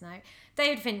feminist note.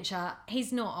 David Fincher,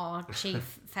 he's not our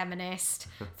chief feminist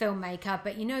filmmaker,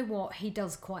 but you know what? He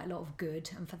does quite a lot of good,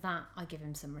 and for that, I give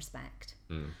him some respect.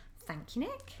 Thank you,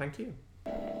 Nick. Thank you.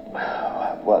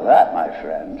 Well, that, my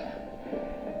friend,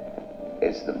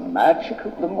 is the magic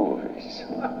of the movies.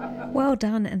 Well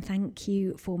done, and thank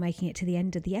you for making it to the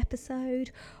end of the episode.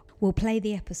 We'll play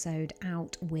the episode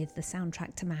out with the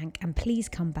soundtrack to Mank, and please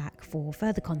come back for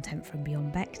further content from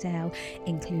Beyond Bechdel,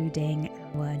 including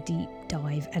our deep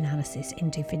dive analysis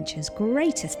into Fincher's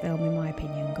greatest film, in my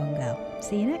opinion, Gone Girl.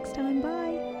 See you next time. Bye.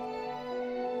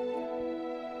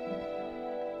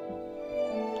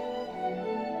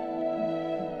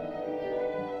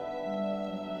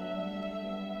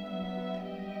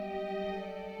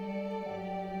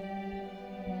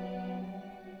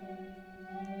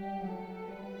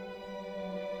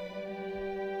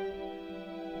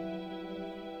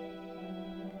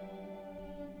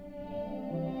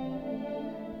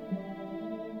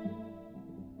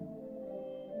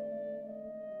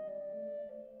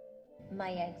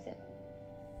 My exit.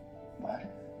 What?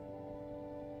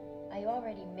 I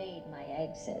already made my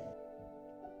exit.